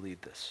you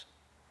believe this?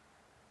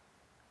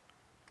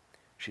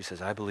 She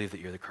says, I believe that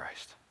you're the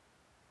Christ.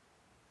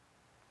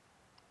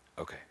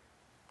 Okay.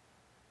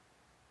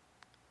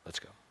 Let's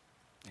go.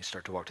 They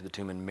start to walk to the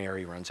tomb, and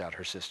Mary runs out,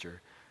 her sister.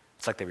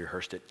 It's like they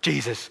rehearsed it.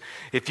 Jesus,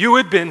 if you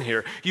had been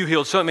here, you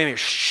healed so many.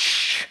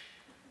 Shh.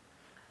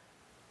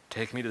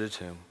 Take me to the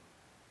tomb.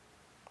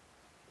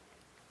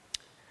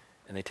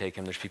 And they take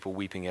him. There's people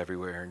weeping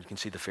everywhere. And you can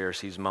see the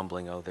Pharisees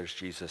mumbling, oh, there's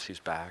Jesus. He's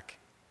back.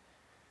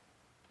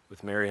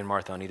 With Mary and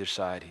Martha on either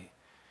side, he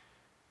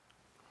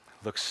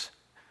looks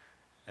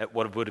at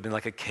what would have been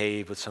like a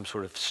cave with some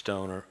sort of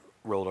stone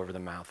rolled over the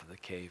mouth of the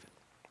cave.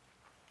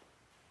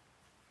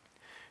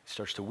 He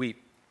starts to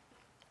weep.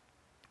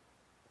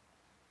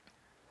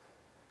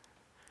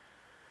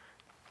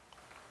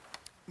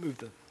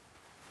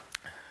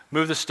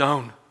 Move the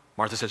stone.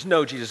 Martha says,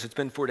 no, Jesus, it's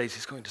been 4 days.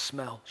 He's going to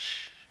smell.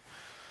 Shh.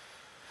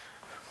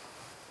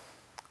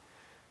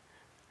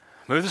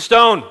 Move the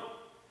stone.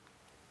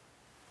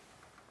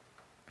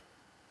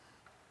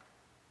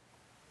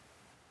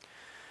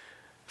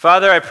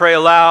 Father, I pray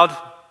aloud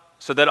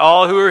so that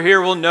all who are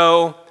here will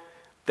know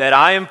that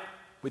I am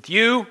with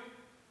you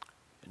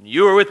and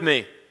you are with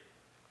me.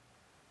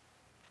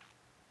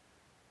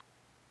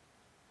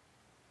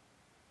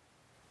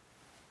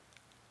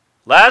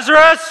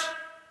 Lazarus,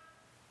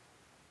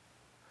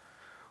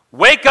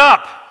 wake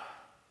up.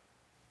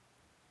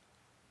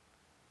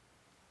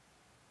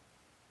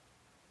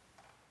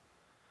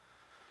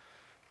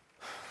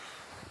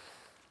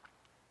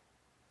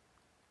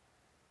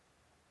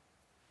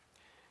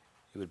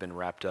 He would have been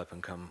wrapped up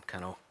and come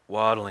kind of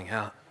waddling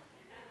out.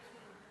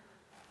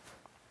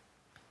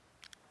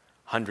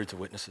 Hundreds of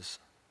witnesses.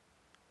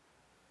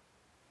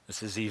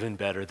 This is even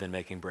better than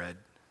making bread.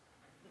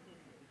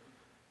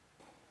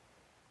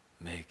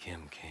 Make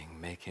him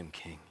king, make him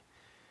king.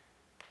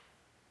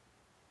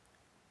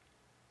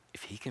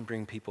 If he can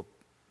bring people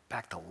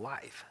back to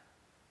life,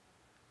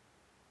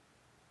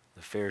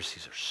 the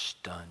Pharisees are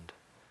stunned.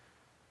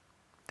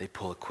 They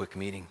pull a quick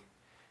meeting.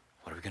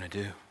 What are we going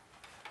to do?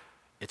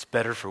 It's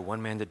better for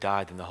one man to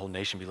die than the whole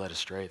nation be led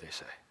astray, they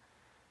say.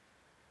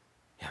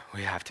 Yeah,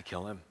 we have to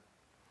kill him.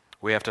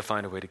 We have to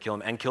find a way to kill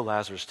him and kill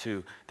Lazarus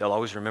too. They'll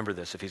always remember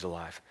this if he's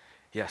alive.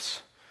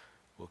 Yes,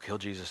 we'll kill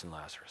Jesus and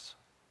Lazarus.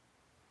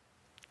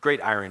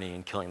 Great irony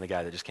in killing the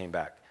guy that just came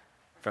back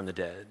from the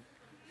dead.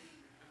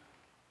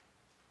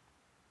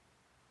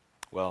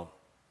 Well,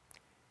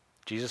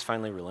 Jesus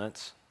finally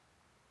relents.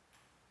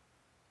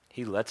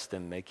 He lets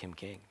them make him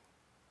king.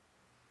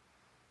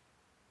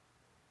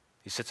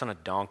 sits on a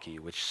donkey,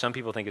 which some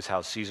people think is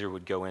how Caesar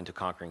would go into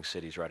conquering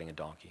cities, riding a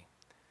donkey.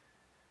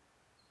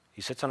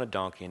 He sits on a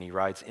donkey and he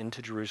rides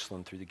into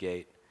Jerusalem through the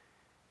gate,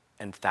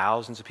 and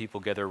thousands of people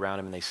gather around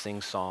him and they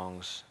sing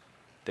songs.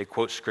 They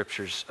quote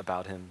scriptures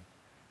about him.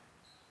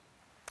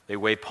 They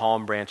wave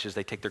palm branches.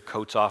 They take their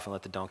coats off and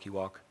let the donkey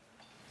walk.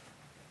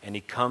 And he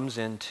comes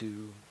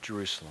into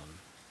Jerusalem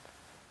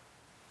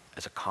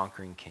as a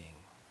conquering king.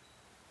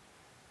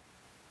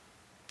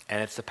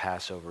 And it's the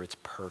Passover. It's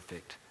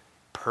perfect.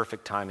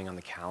 Perfect timing on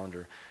the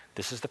calendar.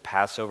 This is the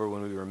Passover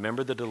when we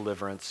remember the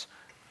deliverance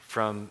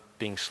from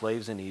being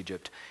slaves in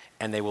Egypt.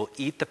 And they will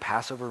eat the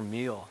Passover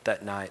meal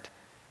that night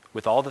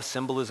with all the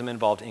symbolism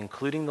involved,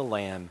 including the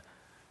lamb.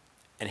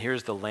 And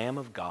here's the Lamb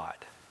of God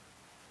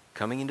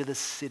coming into the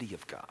city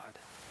of God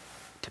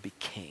to be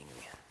king.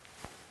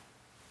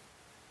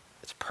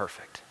 It's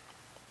perfect.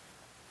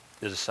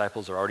 The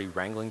disciples are already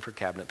wrangling for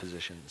cabinet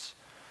positions,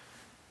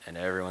 and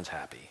everyone's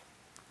happy.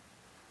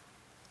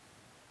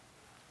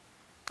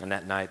 And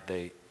that night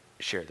they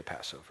share the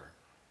Passover.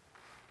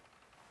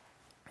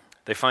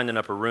 They find an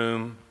upper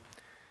room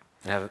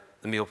and have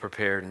the meal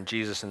prepared, and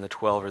Jesus and the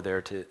 12 are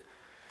there to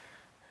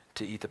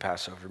eat the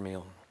Passover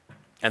meal.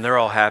 And they're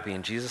all happy,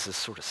 and Jesus is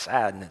sort of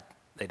sad, and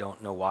they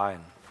don't know why.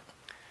 And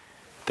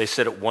they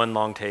sit at one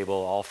long table,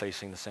 all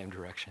facing the same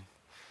direction.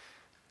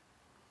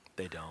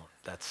 They don't.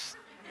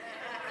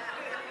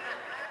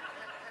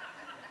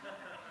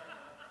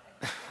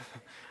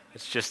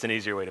 It's just an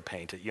easier way to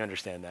paint it. You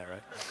understand that,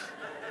 right?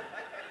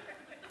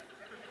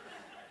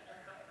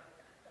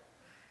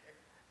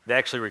 They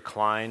actually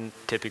recline,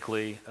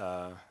 typically.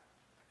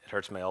 It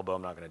hurts my elbow.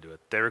 I'm not going to do it.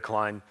 They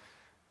recline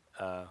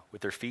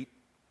with their feet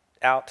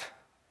out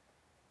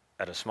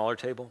at a smaller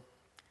table.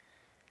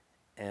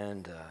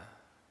 And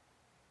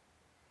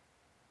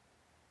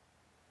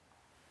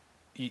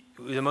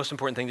the most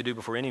important thing to do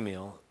before any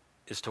meal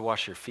is to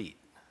wash your feet,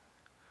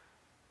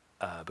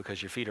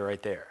 because your feet are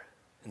right there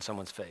in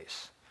someone's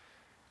face.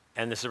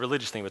 And this is a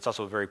religious thing, but it's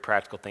also a very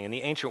practical thing. In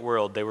the ancient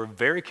world, they were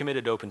very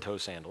committed to open-toe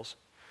sandals.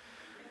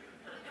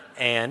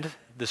 And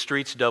the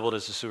streets doubled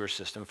as a sewer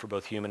system for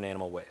both human and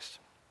animal waste.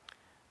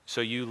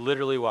 So you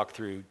literally walk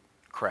through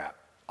crap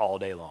all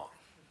day long.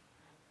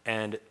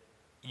 And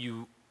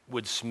you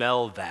would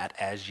smell that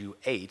as you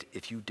ate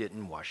if you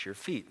didn't wash your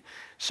feet.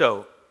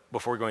 So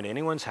before going to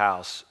anyone's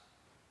house,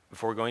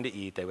 before going to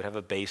eat, they would have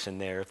a basin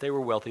there. If they were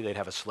wealthy, they'd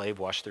have a slave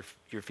wash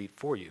your feet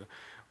for you.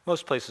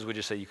 Most places would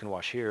just say you can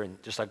wash here,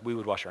 and just like we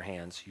would wash our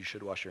hands, you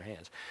should wash your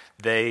hands.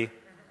 They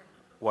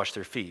wash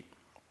their feet.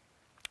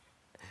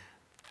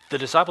 The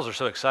disciples are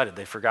so excited,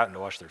 they've forgotten to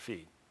wash their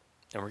feet.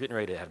 And we're getting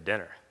ready to have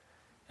dinner.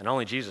 And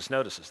only Jesus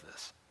notices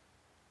this.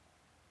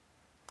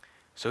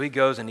 So he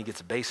goes and he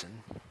gets a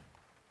basin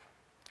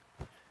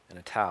and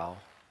a towel,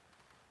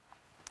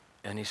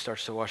 and he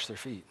starts to wash their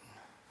feet.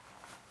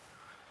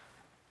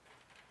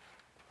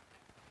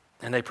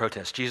 And they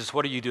protest, Jesus,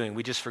 what are you doing?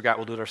 We just forgot,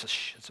 we'll do it ourselves.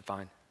 Shh, it's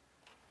fine.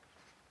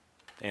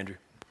 Andrew.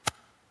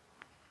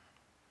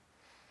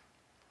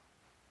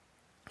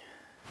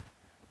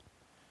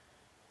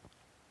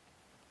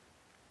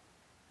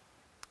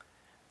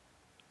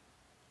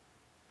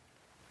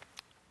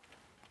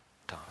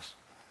 Thomas.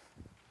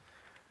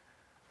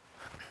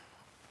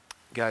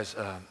 Guys,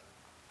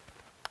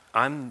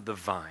 I'm the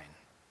vine,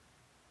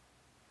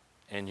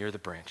 and you're the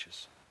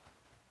branches.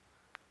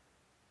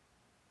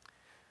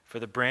 For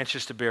the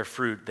branches to bear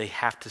fruit, they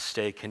have to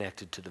stay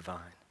connected to the vine.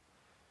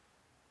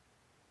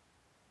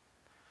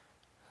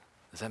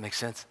 Does that make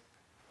sense?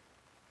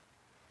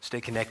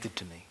 Stay connected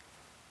to me.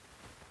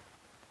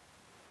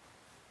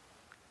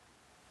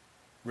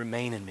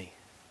 Remain in me.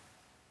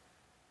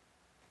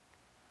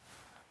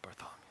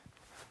 Bartholomew.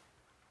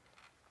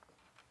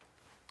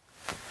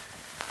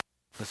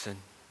 Listen,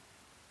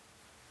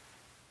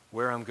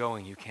 where I'm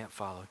going, you can't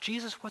follow.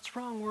 Jesus, what's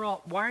wrong?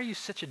 Why are you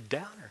such a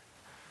downer?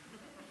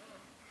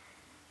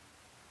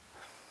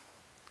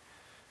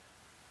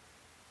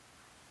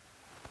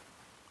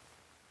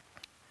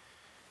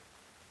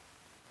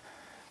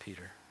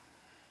 Peter.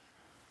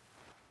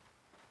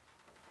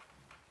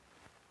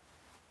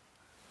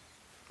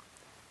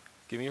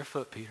 Give me your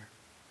foot, Peter.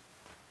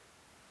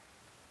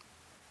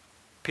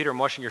 Peter, I'm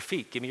washing your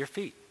feet. Give me your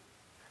feet.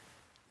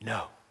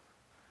 No.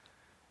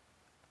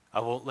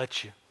 I won't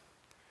let you.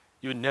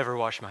 You would never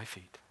wash my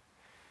feet.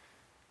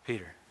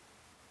 Peter,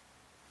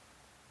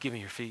 give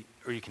me your feet,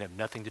 or you can have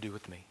nothing to do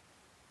with me.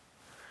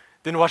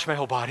 Then wash my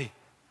whole body.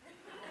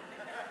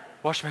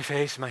 Wash my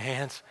face, my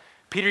hands.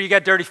 Peter, you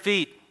got dirty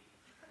feet.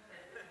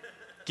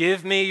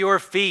 Give me your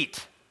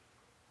feet.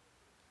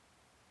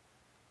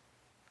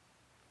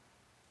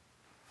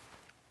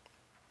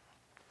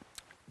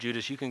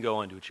 Judas, you can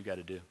go and do what you got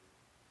to do.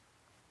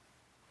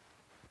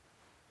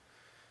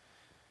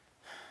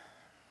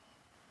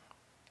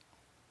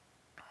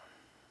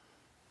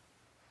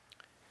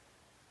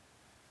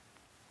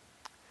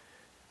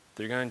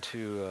 They're going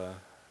to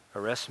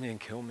arrest me and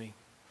kill me.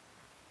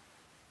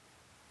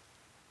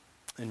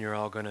 And you're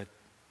all going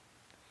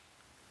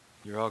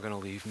to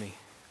leave me.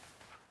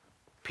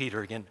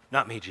 Peter again,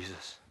 not me,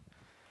 Jesus.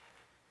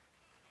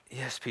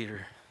 Yes,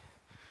 Peter.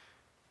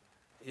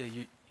 Yeah,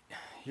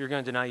 you're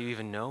going to deny you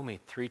even know me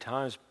 3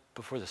 times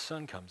before the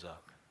sun comes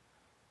up.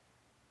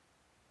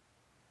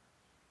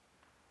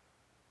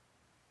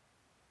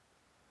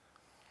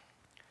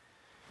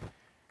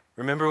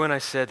 Remember when I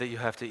said that you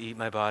have to eat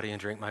my body and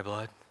drink my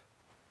blood?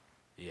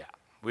 Yeah,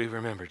 we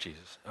remember,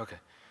 Jesus. Okay.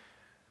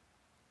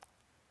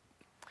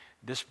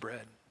 This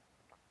bread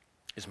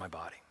is my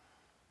body.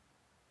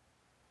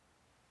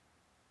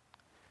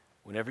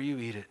 Whenever you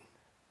eat it,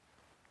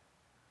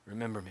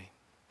 remember me.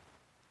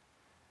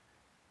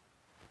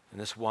 And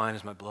this wine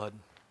is my blood.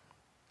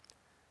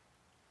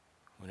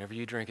 Whenever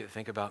you drink it,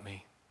 think about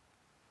me.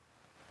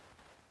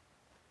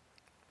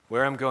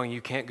 Where I'm going,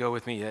 you can't go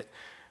with me yet.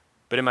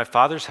 But in my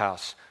Father's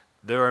house,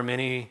 there are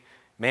many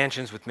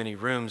mansions with many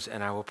rooms,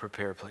 and I will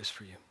prepare a place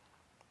for you.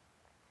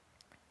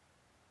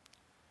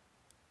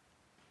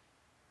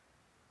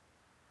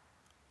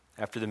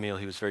 After the meal,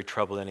 he was very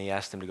troubled, and he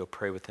asked them to go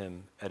pray with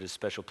him at his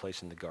special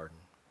place in the garden.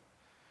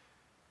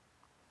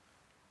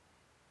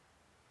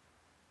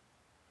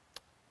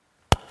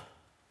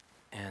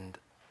 And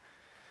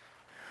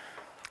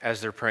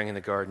as they're praying in the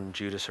garden,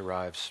 Judas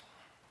arrives,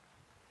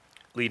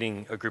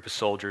 leading a group of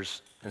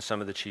soldiers and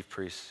some of the chief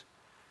priests.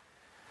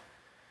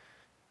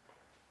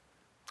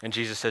 And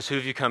Jesus says, "Who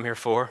have you come here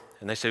for?"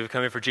 And they say, "We've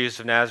come here for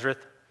Jesus of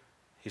Nazareth."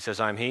 He says,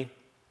 "I'm he."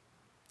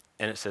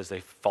 And it says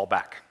they fall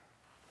back.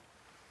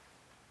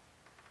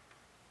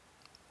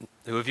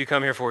 "Who have you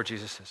come here for?"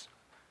 Jesus says.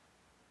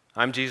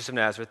 "I'm Jesus of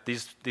Nazareth.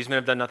 These men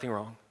have done nothing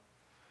wrong."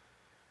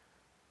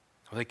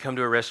 Well, they come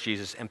to arrest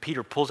Jesus, and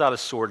Peter pulls out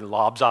his sword and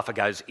lobs off a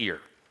guy's ear.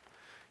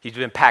 He's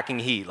been packing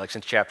heat like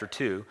since chapter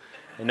 2,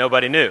 and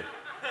nobody knew.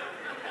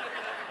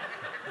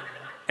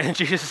 And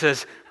Jesus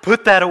says,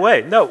 "Put that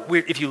away." No,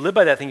 if you live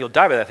by that thing, you'll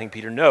die by that thing,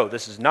 Peter. No,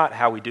 this is not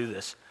how we do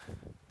this.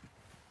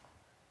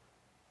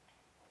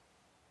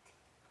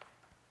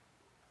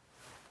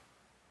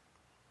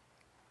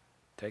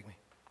 Take me.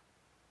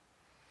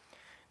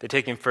 They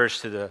take him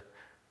first to the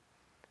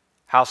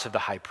house of the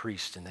high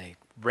priest, and they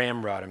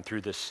ramrod him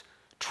through this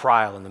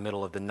trial in the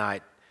middle of the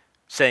night,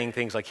 saying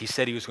things like he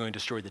said he was going to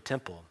destroy the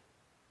temple.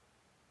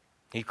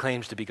 He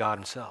claims to be God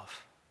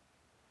himself.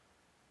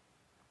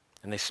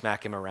 And they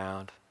smack him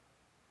around.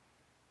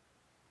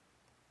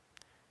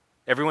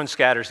 Everyone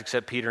scatters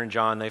except Peter and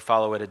John. They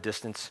follow at a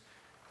distance.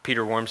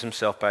 Peter warms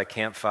himself by a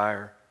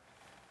campfire.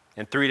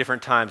 And 3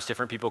 different times,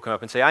 different people come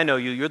up and say, "I know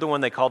you. You're the one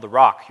they called the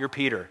Rock. You're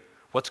Peter.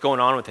 What's going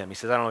on with him?" He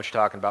says, "I don't know what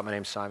you're talking about. My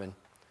name's Simon."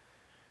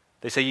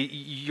 They say,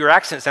 "Your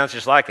accent sounds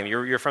just like him.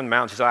 You're from the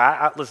mountains." He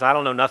says, "Listen, I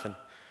don't know nothing.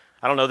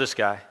 I don't know this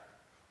guy."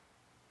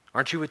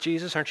 "Aren't you with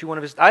Jesus? Aren't you one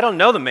of his?" "I don't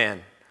know the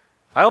man.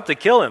 I hope they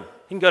kill him.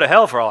 He can go to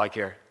hell for all I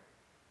care."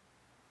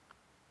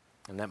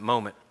 In that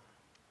moment,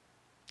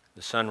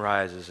 the sun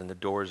rises and the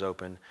doors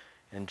open,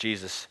 and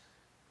Jesus,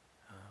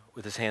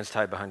 with his hands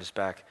tied behind his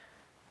back,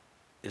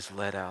 is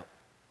led out.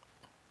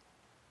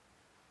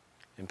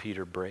 And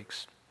Peter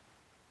breaks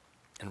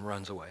and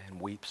runs away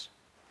and weeps.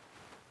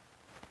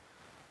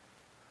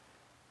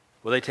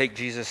 Well, they take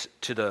Jesus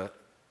to the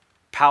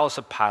palace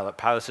of Pilate.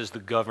 Pilate is the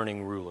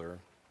governing ruler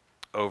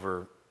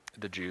over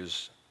the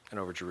Jews and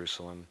over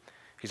Jerusalem.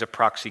 He's a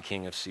proxy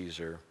king of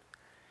Caesar.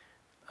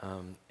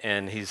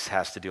 And he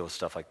has to deal with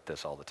stuff like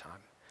this all the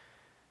time.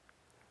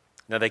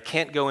 Now, they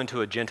can't go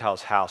into a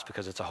Gentile's house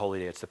because it's a holy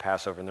day. It's the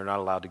Passover, and they're not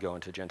allowed to go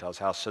into a Gentile's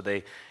house. So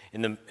they,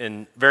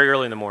 very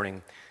early in the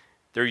morning,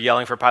 they're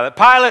yelling for Pilate,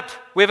 "Pilate,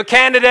 we have a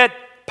candidate!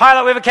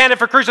 Pilate, we have a candidate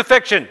for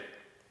crucifixion!"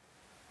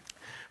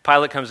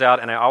 Pilate comes out,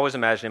 and I always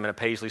imagine him in a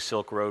paisley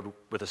silk robe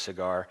with a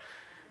cigar.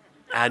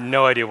 I had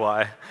no idea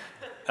why,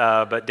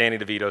 but Danny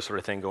DeVito sort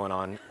of thing going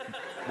on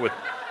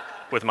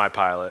with my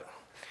Pilate.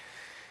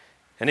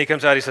 And he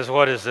comes out, he says,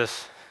 "What is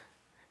this?"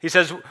 He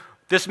says,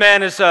 this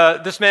man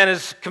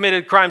has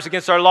committed crimes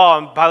against our law."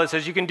 And Pilate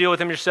says, "You can deal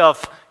with him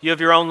yourself. You have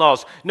your own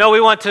laws." "No,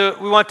 we want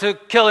to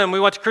kill him. We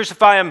want to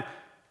crucify him.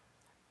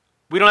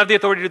 We don't have the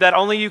authority to do that.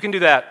 Only you can do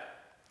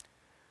that."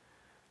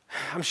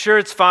 "I'm sure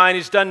it's fine.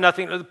 He's done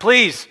nothing."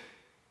 "Please."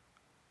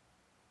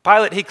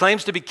 Pilate, he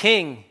claims to be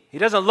king. He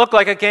doesn't look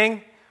like a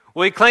king.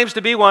 Well, he claims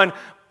to be one.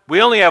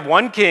 We only have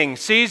one king,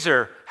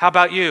 Caesar. How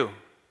about you?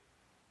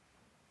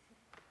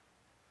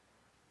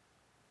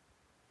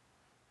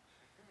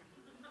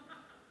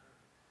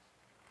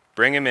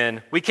 Bring him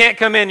in. "We can't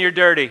come in, you're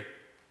dirty."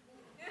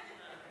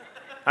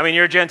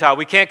 You're a Gentile.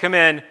 "We can't come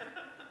in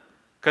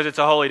because it's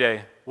a holy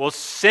day." "Well,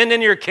 send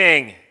in your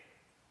king."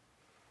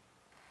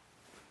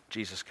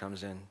 Jesus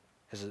comes in,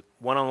 has a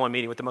one-on-one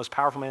meeting with the most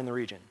powerful man in the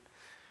region.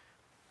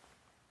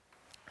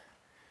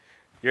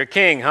 "You're a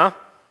king, huh?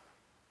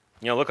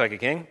 You don't look like a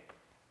king."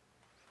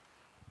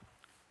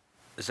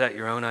 "Is that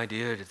your own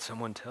idea? Did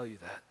someone tell you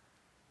that?"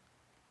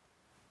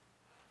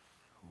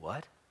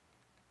 "What?"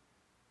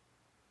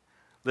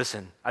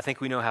 "Listen, I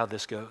think we know how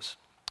this goes,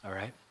 all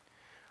right?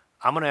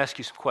 I'm going to ask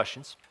you some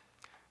questions.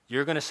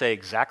 You're going to say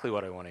exactly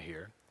what I want to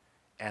hear,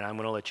 and I'm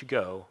going to let you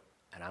go,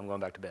 and I'm going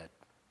back to bed.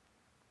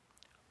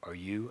 Are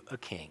you a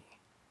king?"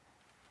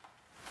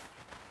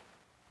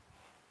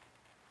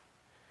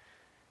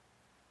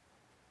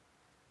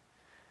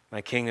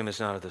 My kingdom is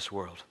not of this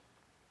world.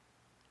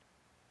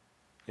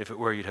 If it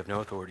were, you'd have no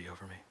authority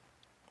over me.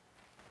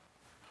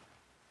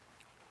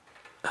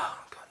 Oh,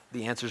 God.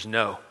 The answer is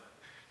no.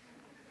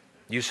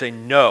 You say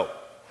no.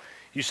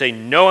 You say,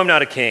 no, I'm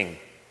not a king.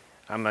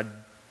 I'm a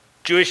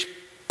Jewish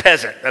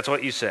peasant. That's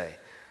what you say.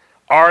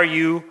 Are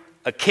you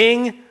a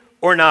king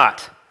or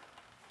not?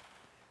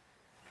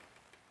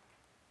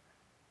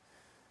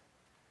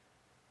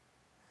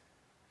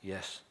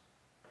 Yes.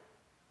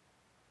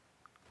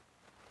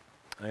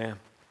 I am.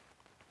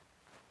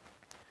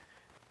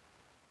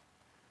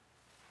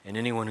 And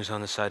anyone who's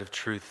on the side of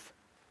truth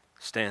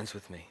stands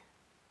with me.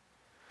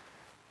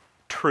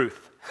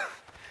 Truth.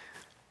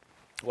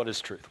 What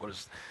is truth?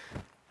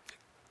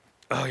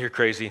 Oh, you're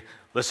crazy.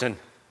 Listen,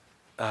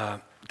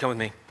 come with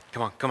me.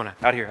 Come on,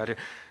 out here.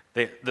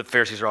 The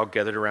Pharisees are all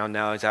gathered around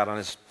now. He's out on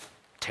his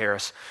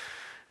terrace.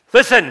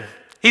 Listen,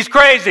 he's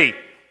crazy.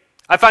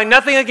 I find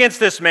nothing against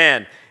this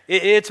man.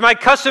 It's my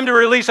custom to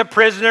release a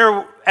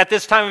prisoner at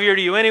this time of year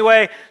to you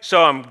anyway,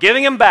 so I'm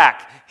giving him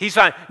back. He's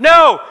fine.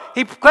 No,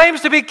 he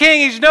claims to be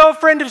king. He's no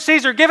friend of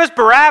Caesar. Give us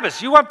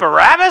Barabbas. You want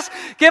Barabbas?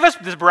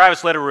 This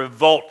Barabbas led a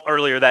revolt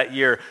earlier that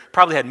year.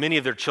 Probably had many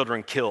of their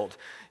children killed.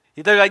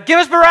 They're like, give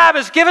us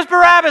Barabbas. Give us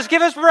Barabbas.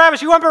 Give us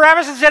Barabbas. You want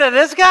Barabbas instead of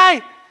this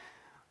guy?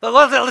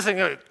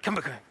 Listen, come.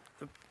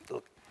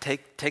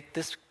 Take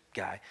this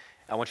guy.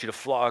 I want you to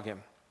flog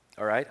him,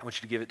 all right? I want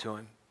you to give it to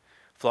him.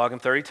 Flog him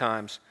 30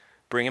 times.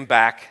 Bring him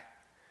back,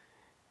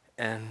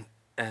 and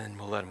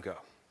we'll let him go.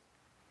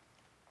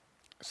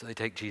 So they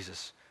take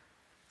Jesus.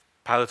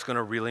 Pilate's going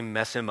to really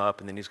mess him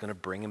up, and then he's going to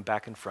bring him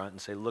back in front and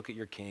say, look at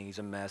your king, he's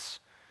a mess.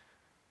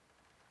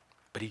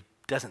 But he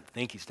doesn't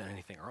think he's done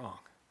anything wrong.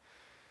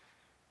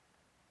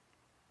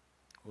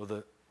 Well,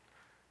 the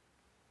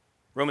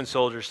Roman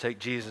soldiers take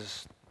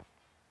Jesus,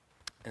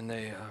 and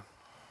they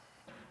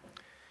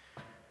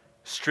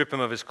strip him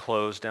of his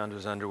clothes down to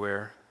his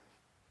underwear,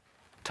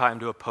 tie him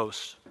to a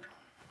post,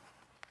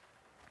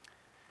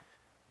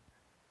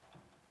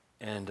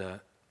 and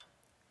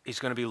he's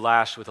going to be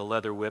lashed with a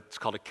leather whip. It's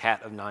called a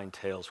cat of nine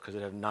tails because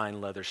it had 9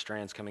 leather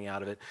strands coming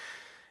out of it.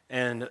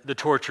 And the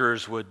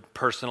torturers would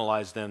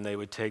personalize them. They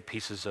would take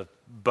pieces of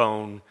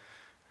bone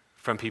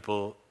from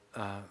people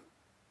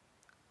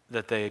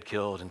that they had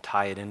killed and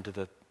tie it into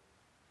the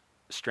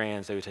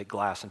strands. They would take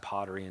glass and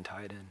pottery and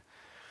tie it in.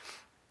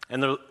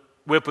 And the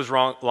whip was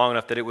long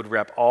enough that it would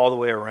wrap all the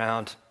way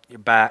around the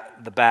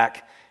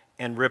back,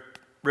 and rip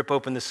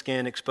open the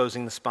skin,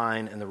 exposing the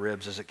spine and the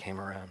ribs as it came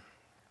around.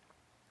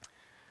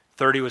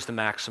 30 was the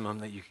maximum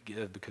that you could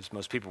give because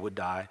most people would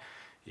die.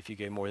 If you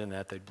gave more than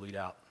that, they'd bleed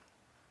out.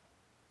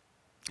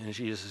 And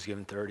Jesus is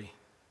given 30.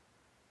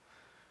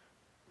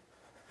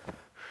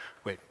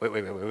 Wait.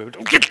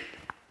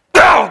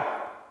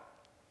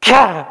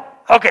 Oh!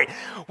 Okay,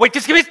 wait,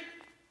 just give me...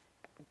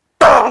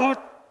 Oh!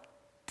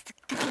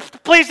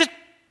 Please, just...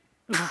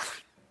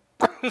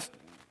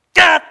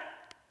 God!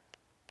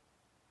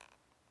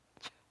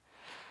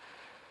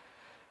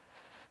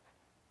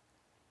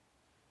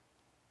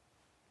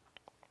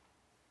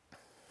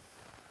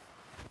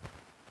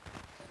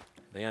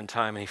 They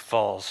untie him and he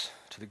falls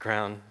to the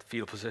ground,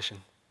 fetal position.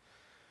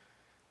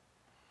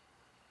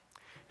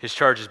 His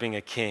charge is being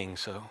a king,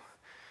 so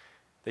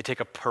they take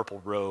a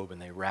purple robe and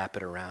they wrap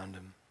it around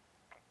him.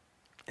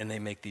 And they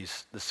make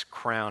this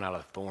crown out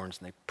of thorns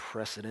and they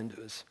press it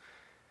into his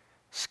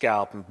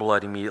scalp, and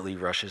blood immediately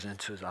rushes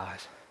into his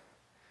eyes.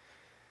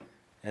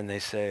 And they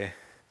say,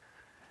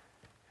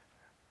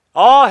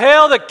 "All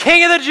hail the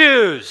King of the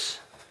Jews!"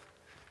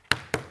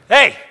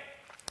 Hey!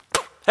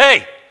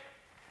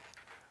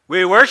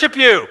 We worship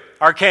you,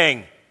 our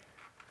king.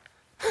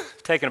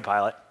 Taking a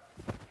Pilate.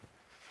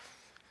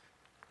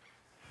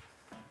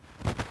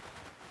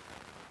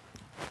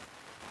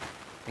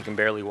 He can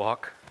barely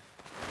walk.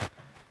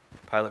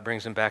 Pilate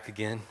brings him back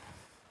again.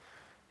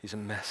 He's a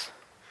mess.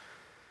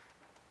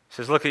 He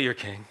says, "Look at your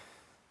king.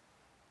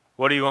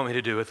 What do you want me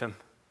to do with him?"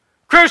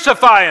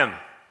 "Crucify him!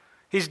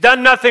 He's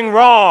done nothing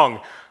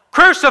wrong.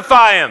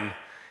 Crucify him!"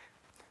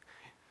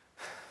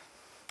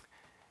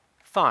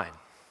 Fine.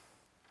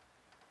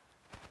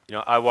 You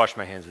know, I wash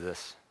my hands of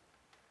this.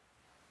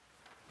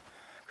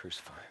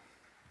 Crucify him.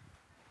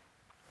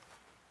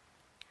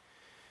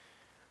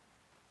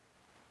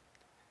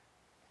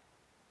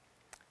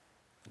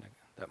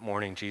 That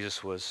morning,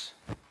 Jesus was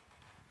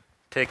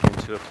taken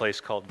to a place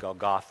called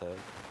Golgotha.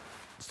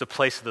 It's the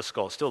place of the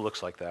skull. It still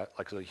looks like that,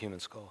 like a human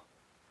skull.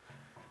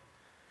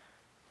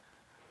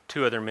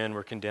 2 other men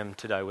were condemned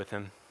to die with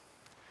him.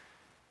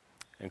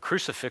 And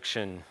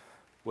crucifixion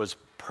was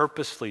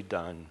purposely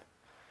done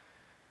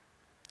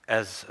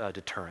as a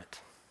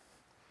deterrent.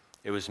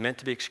 It was meant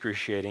to be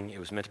excruciating. It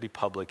was meant to be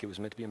public. It was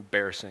meant to be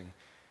embarrassing.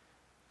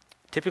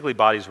 Typically,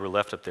 bodies were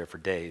left up there for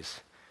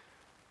days,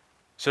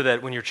 so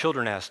that when your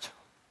children asked,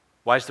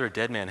 "Why is there a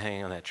dead man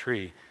hanging on that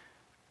tree?"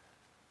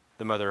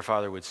 the mother or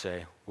father would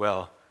say,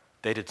 "Well,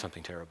 they did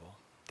something terrible.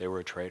 They were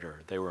a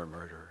traitor. They were a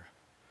murderer.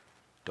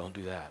 Don't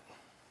do that."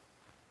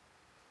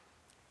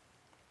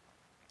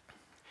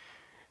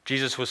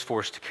 Jesus was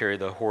forced to carry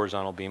the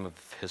horizontal beam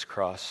of his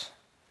cross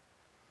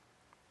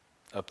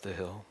up the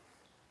hill.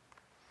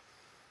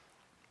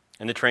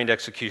 And the trained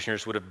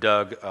executioners would have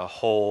dug a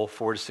hole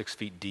 4 to 6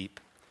 feet deep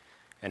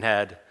and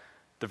had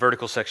the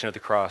vertical section of the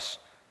cross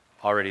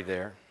already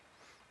there.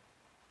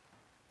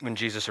 When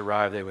Jesus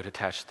arrived, they would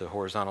attach the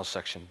horizontal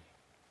section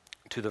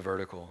to the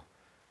vertical.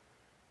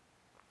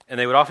 And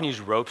they would often use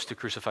ropes to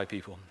crucify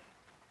people.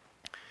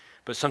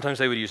 But sometimes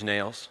they would use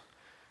nails.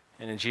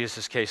 And in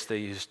Jesus' case, they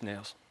used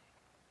nails.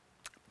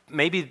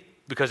 Maybe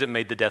because it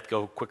made the death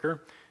go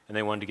quicker, and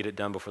they wanted to get it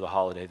done before the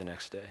holiday the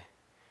next day.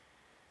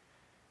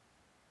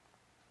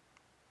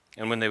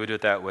 And when they would do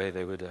it that way,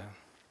 they would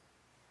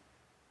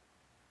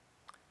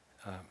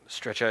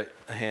stretch out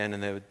a hand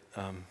and they would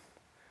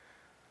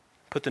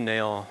put the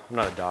nail, I'm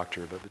not a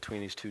doctor, but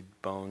between these two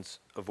bones,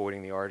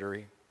 avoiding the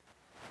artery.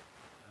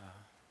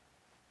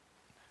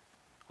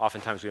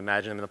 Oftentimes we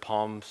imagine him in the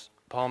palm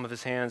of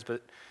his hands,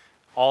 but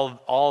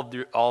all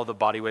the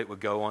body weight would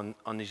go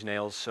on these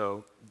nails,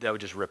 so that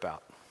would just rip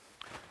out.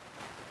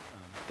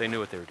 They knew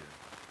what they were doing.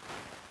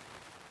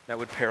 That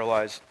would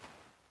paralyze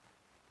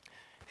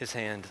his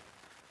hand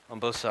on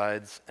both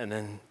sides, and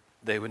then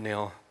they would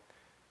nail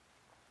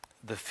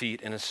the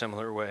feet in a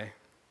similar way.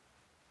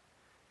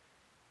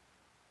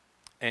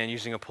 And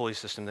using a pulley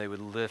system, they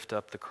would lift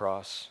up the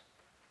cross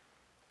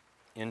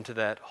into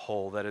that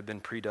hole that had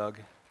been pre-dug.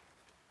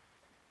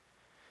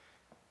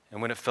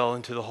 And when it fell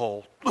into the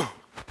hole,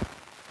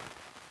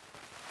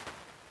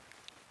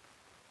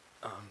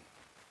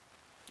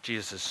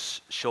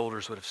 Jesus'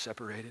 shoulders would have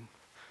separated.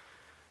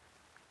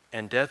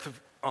 And death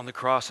on the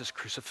cross is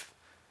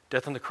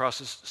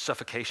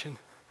suffocation.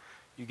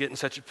 You get in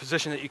such a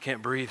position that you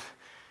can't breathe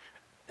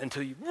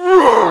until you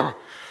the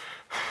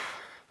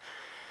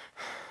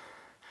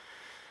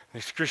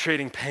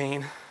excruciating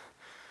pain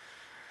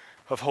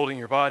of holding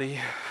your body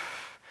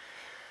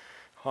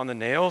on the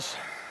nails.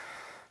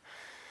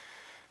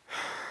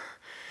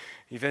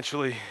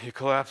 Eventually, you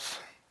collapse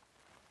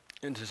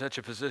into such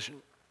a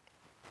position.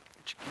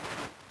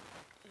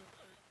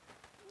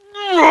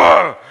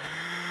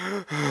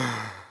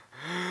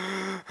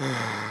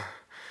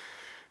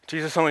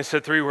 Jesus only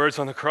said 3 words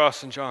on the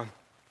cross in John.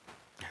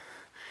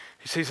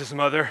 He sees his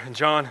mother and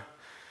John.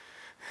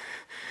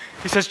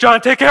 He says,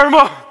 "John, take care of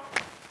Mom."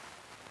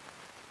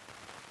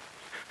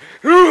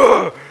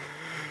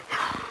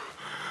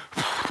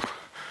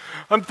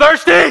 I'm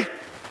thirsty.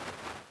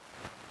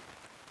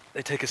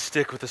 They take a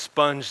stick with a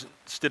sponge.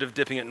 Instead of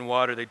dipping it in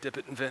water, they dip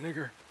it in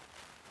vinegar.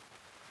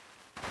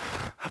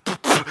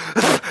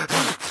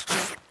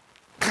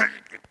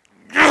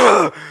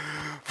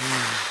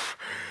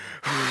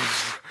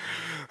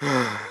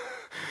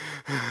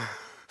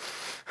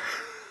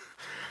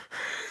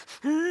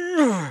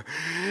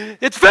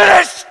 It's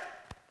finished!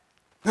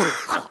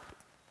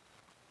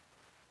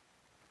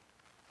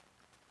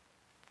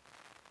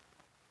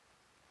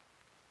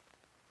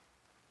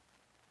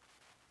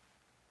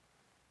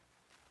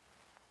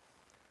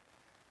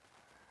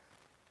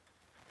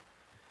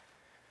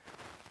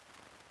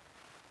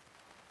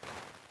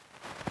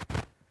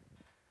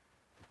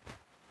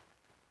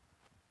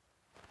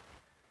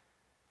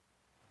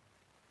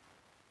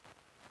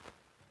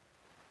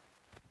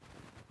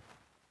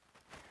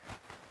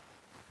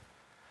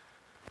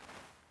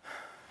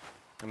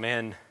 A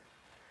man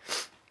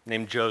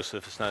named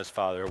Joseph, it's not his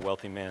father, a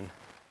wealthy man,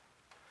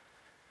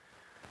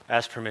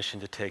 asked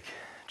permission to take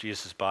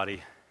Jesus'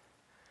 body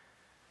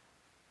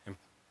and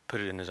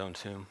put it in his own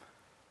tomb.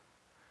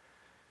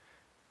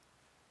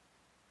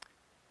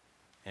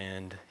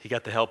 And he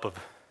got the help of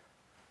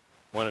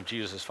one of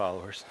Jesus'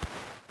 followers,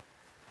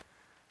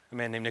 a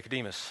man named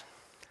Nicodemus.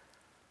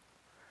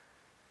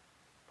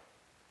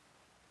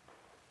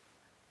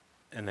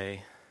 And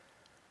they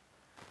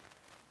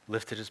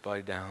lifted his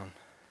body down,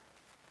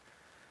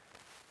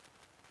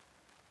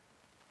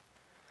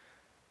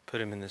 put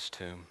him in this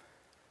tomb,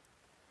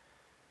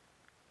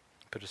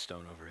 put a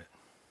stone over it.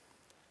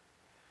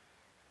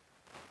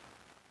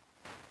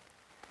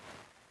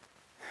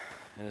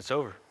 And it's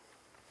over.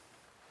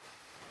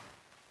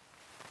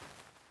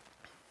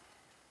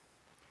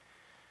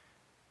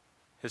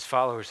 His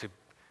followers had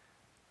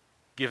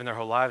given their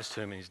whole lives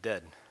to him, and he's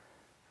dead.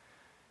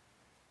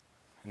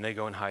 And they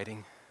go in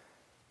hiding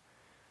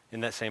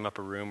in that same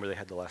upper room where they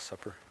had the Last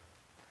Supper.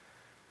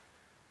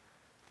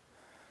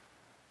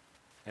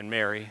 And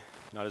Mary,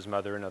 not his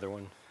mother, another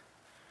one,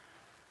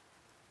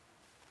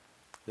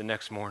 the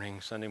next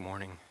morning, Sunday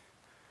morning,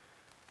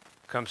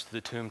 comes to the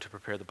tomb to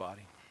prepare the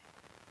body.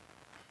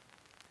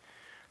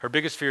 Her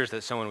biggest fear is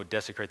that someone would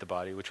desecrate the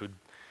body, which would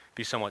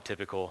be somewhat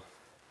typical,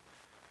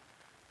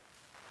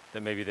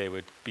 that maybe they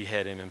would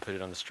behead him and put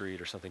it on the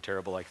street or something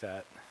terrible like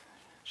that.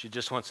 She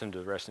just wants him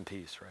to rest in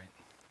peace, right?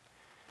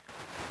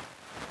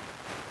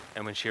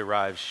 And when she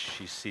arrives,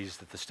 she sees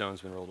that the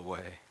stone's been rolled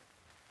away,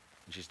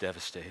 and she's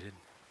devastated.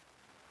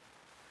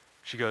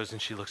 She goes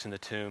and she looks in the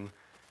tomb,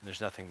 and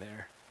there's nothing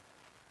there.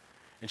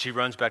 And she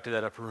runs back to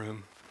that upper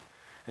room,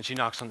 and she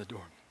knocks on the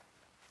door.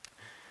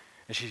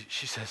 And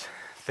she says,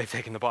 "They've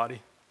taken the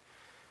body."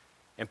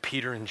 And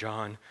Peter and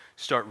John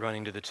start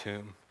running to the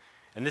tomb.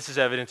 And this is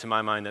evidence in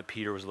my mind that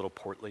Peter was a little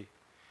portly.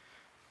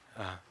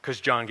 because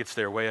John gets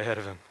there way ahead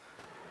of him.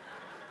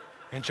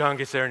 And John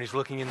gets there and he's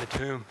looking in the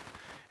tomb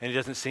and he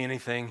doesn't see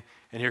anything.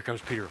 And here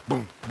comes Peter,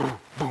 boom, boom,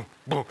 boom,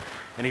 boom.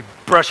 And he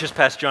brushes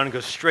past John and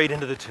goes straight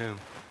into the tomb.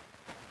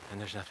 And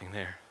there's nothing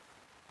there.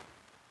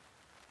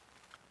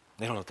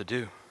 They don't know what to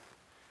do.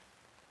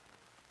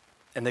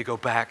 And they go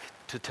back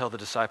to tell the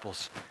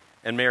disciples.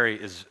 And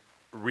Mary is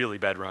a really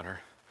bad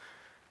runner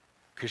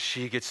because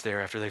she gets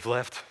there after they've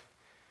left.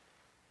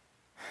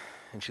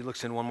 And she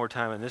looks in one more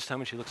time. And this time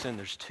when she looks in,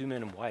 there's two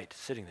men in white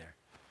sitting there.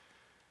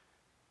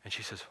 And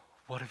she says,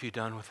 "What have you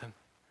done with him?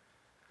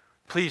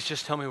 Please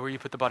just tell me where you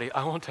put the body.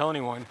 I won't tell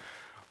anyone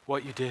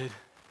what you did.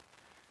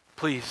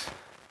 Please."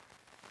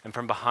 And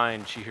from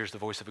behind, she hears the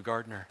voice of a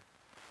gardener.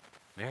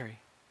 "Mary,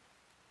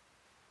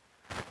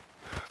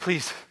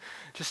 please,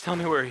 just tell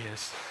me where he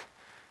is."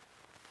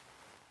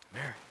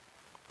 "Mary,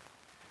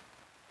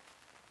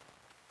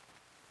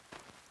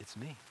 it's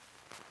me."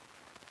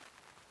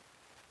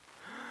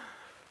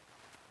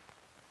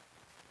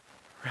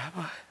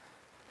 "Rabbi."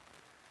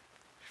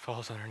 She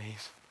falls on her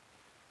knees.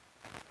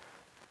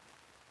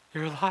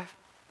 "You're alive?"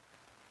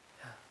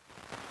 "Yeah."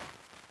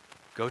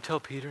 "Go tell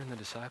Peter and the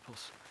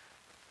disciples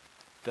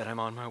that I'm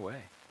on my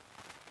way."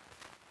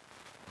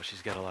 Well,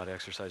 she's got a lot of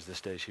exercise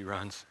this day. She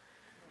runs.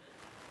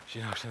 She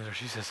knocks on the door.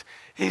 She says,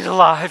 "He's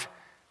alive."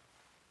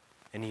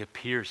 And he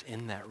appears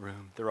in that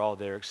room. They're all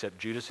there except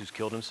Judas, who's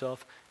killed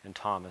himself, and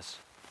Thomas.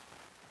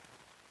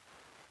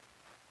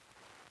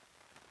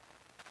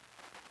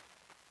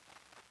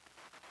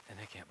 And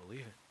they can't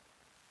believe it.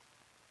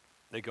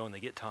 They go and they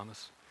get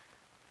Thomas.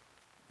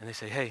 And they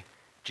say, "Hey,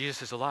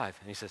 Jesus is alive."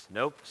 And he says,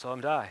 "Nope, saw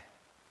him die."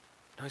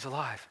 "No, he's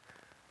alive."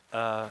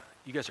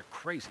 You guys are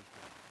crazy.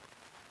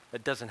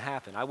 That doesn't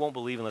happen. I won't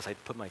believe unless I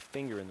put my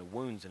finger in the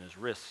wounds in his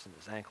wrists and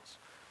his ankles.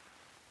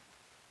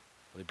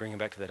 Well, they bring him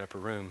back to that upper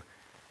room,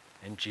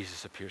 and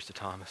Jesus appears to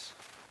Thomas.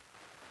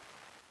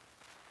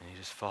 And he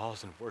just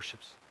falls and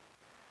worships.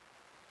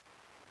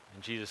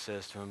 And Jesus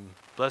says to him,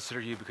 "Blessed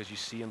are you because you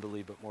see and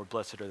believe, but more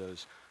blessed are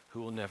those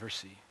who will never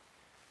see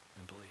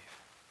and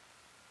believe."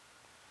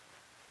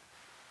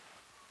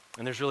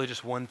 And there's really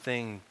just one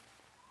thing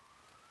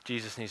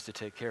Jesus needs to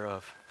take care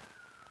of.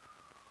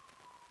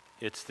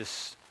 It's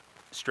this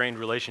strained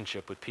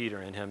relationship with Peter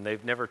and him.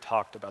 They've never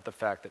talked about the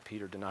fact that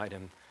Peter denied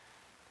him.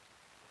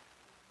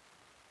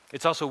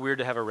 It's also weird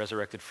to have a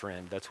resurrected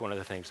friend. That's one of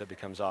the things that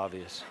becomes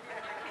obvious.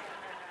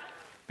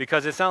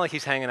 Because it's not like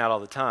he's hanging out all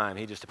the time.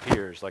 He just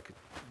appears like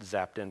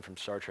zapped in from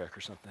Star Trek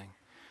or something.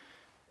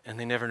 And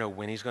they never know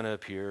when he's going to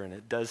appear, and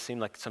it does seem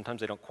like sometimes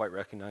they don't quite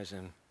recognize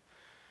him.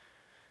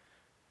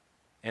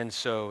 And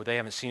so they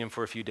haven't seen him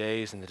for a few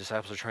days, and the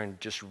disciples are trying,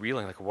 just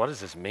reeling, like, what does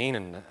this mean,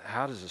 and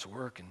how does this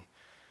work?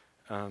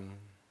 And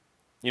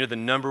the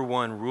number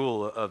one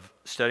rule of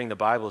studying the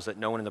Bible is that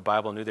no one in the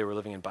Bible knew they were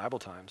living in Bible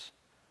times.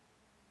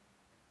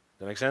 Does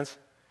that make sense?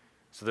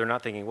 So they're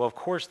not thinking, well, of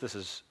course this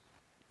is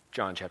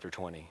John chapter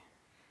 20.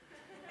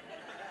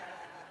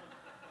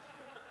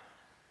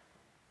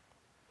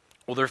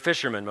 Well, they're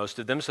fishermen, most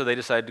of them, so they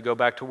decided to go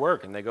back to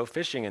work, and they go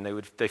fishing, and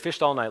they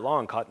fished all night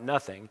long, caught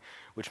nothing,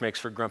 which makes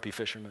for grumpy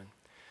fishermen.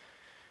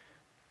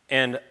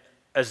 And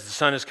as the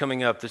sun is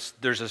coming up,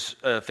 there's a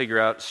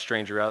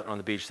stranger out on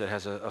the beach that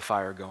has a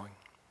fire going.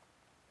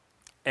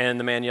 And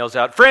the man yells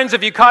out, "Friends,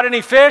 have you caught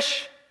any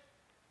fish?"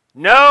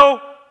 "No."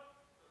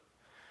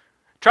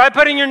 "Try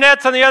putting your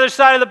nets on the other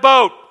side of the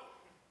boat."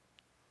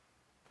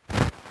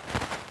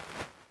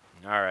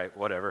 All right,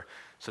 whatever.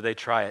 So they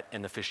try it,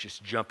 and the fish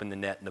just jump in the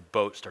net, and the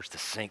boat starts to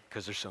sink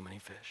because there's so many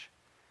fish.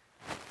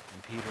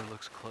 And Peter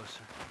looks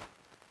closer,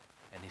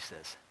 and he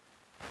says,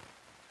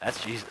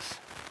 "That's Jesus."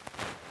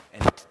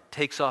 And he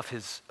takes off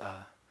his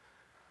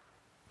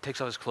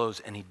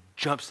clothes, and he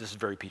jumps, this is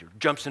very Peter,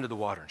 jumps into the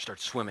water and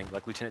starts swimming,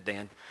 like Lieutenant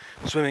Dan,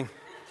 swimming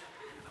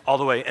all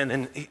the way. And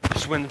then he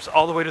swims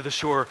all the way to the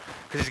shore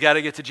because he's got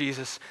to get to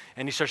Jesus.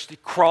 And he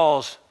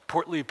crawls,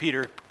 portly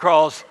Peter,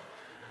 crawls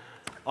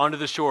onto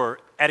the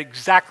shore at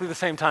exactly the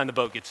same time the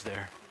boat gets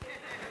there.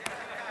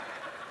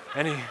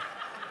 And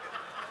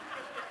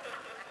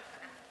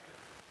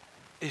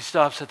he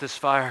stops at this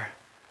fire.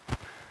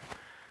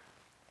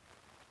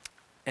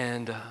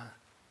 And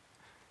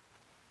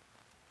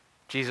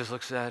Jesus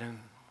looks at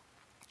him,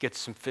 gets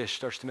some fish,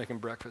 starts to make him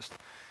breakfast.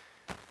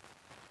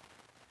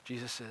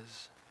 Jesus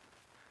says,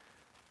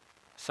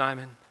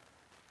 "Simon,"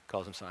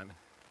 calls him Simon,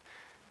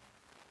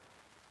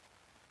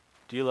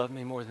 "do you love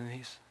me more than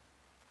these?"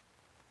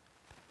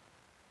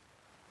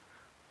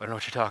 "I don't know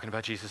what you're talking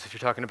about, Jesus. If you're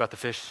talking about the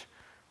fish,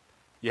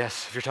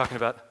 yes. If you're talking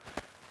about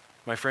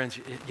my friends,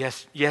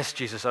 yes,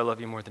 Jesus, I love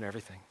you more than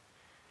everything."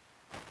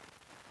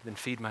 "Then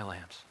feed my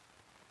lambs."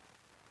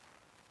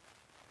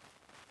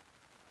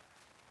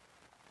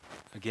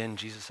 Again,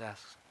 Jesus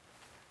asks,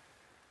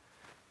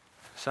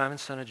 "Simon,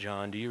 son of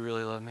John, do you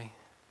really love me?"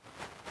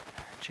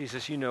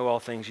 "Jesus, you know all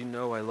things. You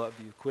know I love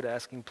you. Quit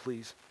asking,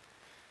 please."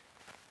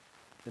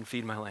 "Then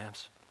feed my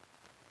lambs."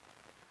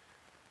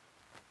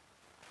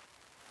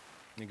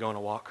 And you go on a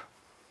walk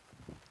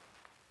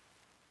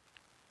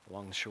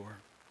along the shore.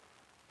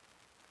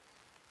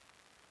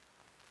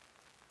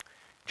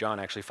 John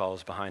actually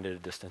follows behind at a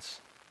distance.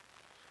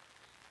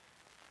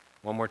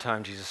 One more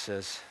time, Jesus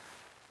says,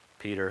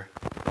 Peter,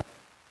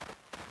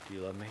 do you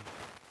love me?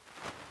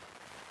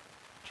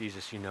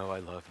 Jesus, you know I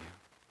love you.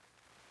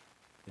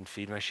 Then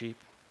feed my sheep.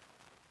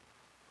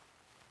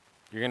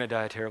 You're going to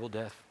die a terrible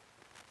death.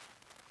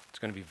 It's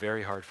going to be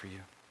very hard for you.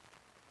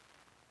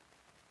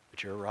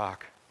 But you're a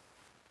rock.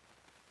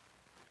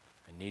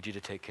 I need you to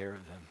take care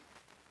of them.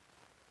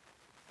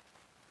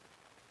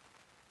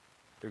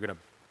 They're going to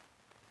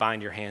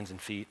bind your hands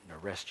and feet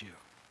and arrest you,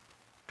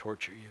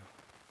 torture you.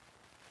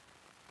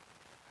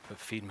 But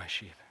feed my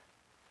sheep.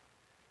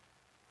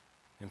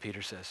 And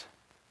Peter says,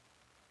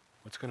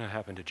 what's going to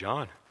happen to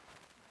John?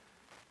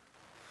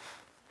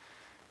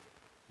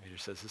 Peter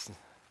says,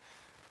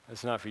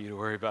 that's not for you to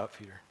worry about,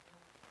 Peter.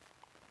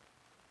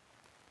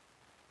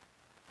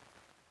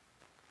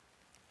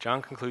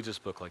 John concludes his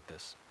book like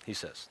this. He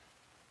says,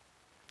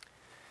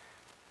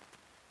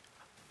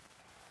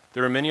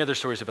 there are many other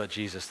stories about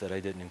Jesus that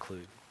I didn't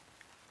include.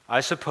 I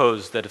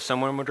suppose that if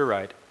someone were to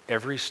write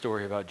every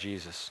story about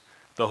Jesus,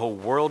 the whole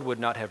world would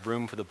not have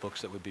room for the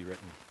books that would be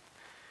written.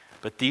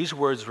 But these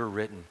words were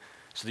written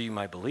so that you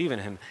might believe in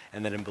him,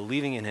 and that in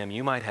believing in him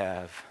you might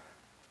have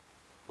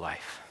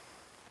life.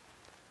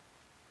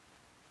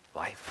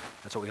 Life.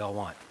 That's what we all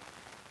want.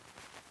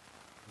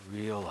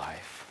 Real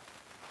life.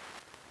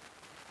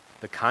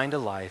 The kind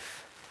of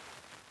life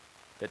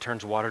that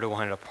turns water to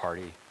wine at a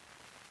party.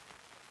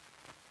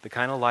 The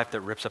kind of life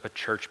that rips up a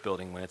church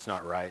building when it's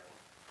not right.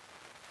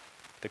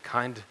 The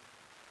kind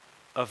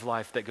of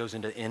life that goes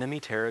into enemy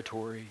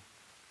territory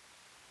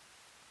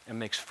and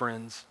makes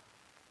friends.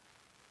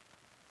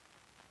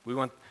 We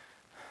want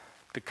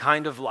the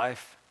kind of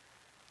life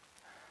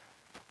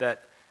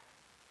that,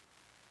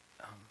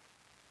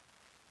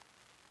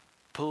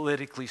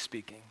 politically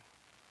speaking,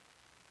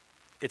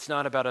 it's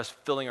not about us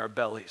filling our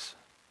bellies,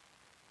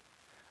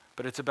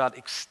 but it's about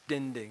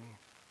extending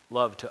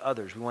love to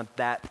others. We want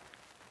that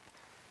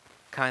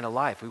kind of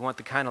life. We want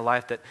the kind of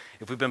life that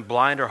if we've been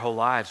blind our whole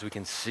lives, we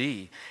can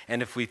see.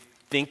 And if we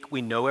think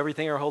we know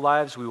everything our whole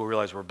lives, we will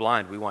realize we're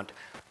blind. We want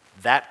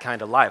that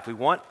kind of life. We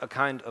want a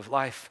kind of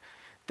life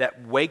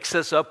that wakes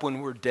us up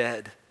when we're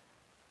dead.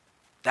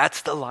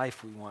 That's the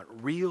life we want,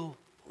 real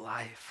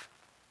life.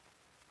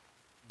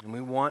 And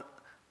we want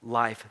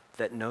life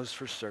that knows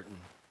for certain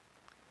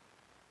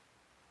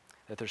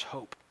that there's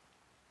hope.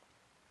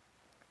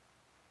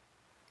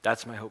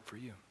 That's my hope for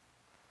you.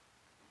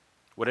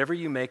 Whatever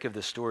you make of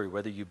this story,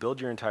 whether you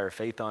build your entire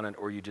faith on it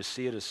or you just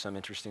see it as some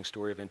interesting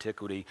story of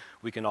antiquity,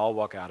 we can all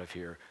walk out of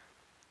here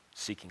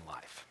seeking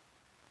life.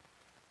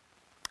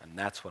 And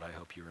that's what I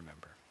hope you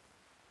remember.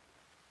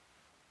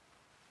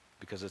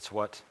 Because it's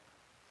what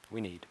we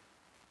need,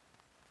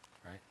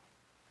 right?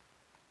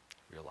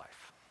 Real life.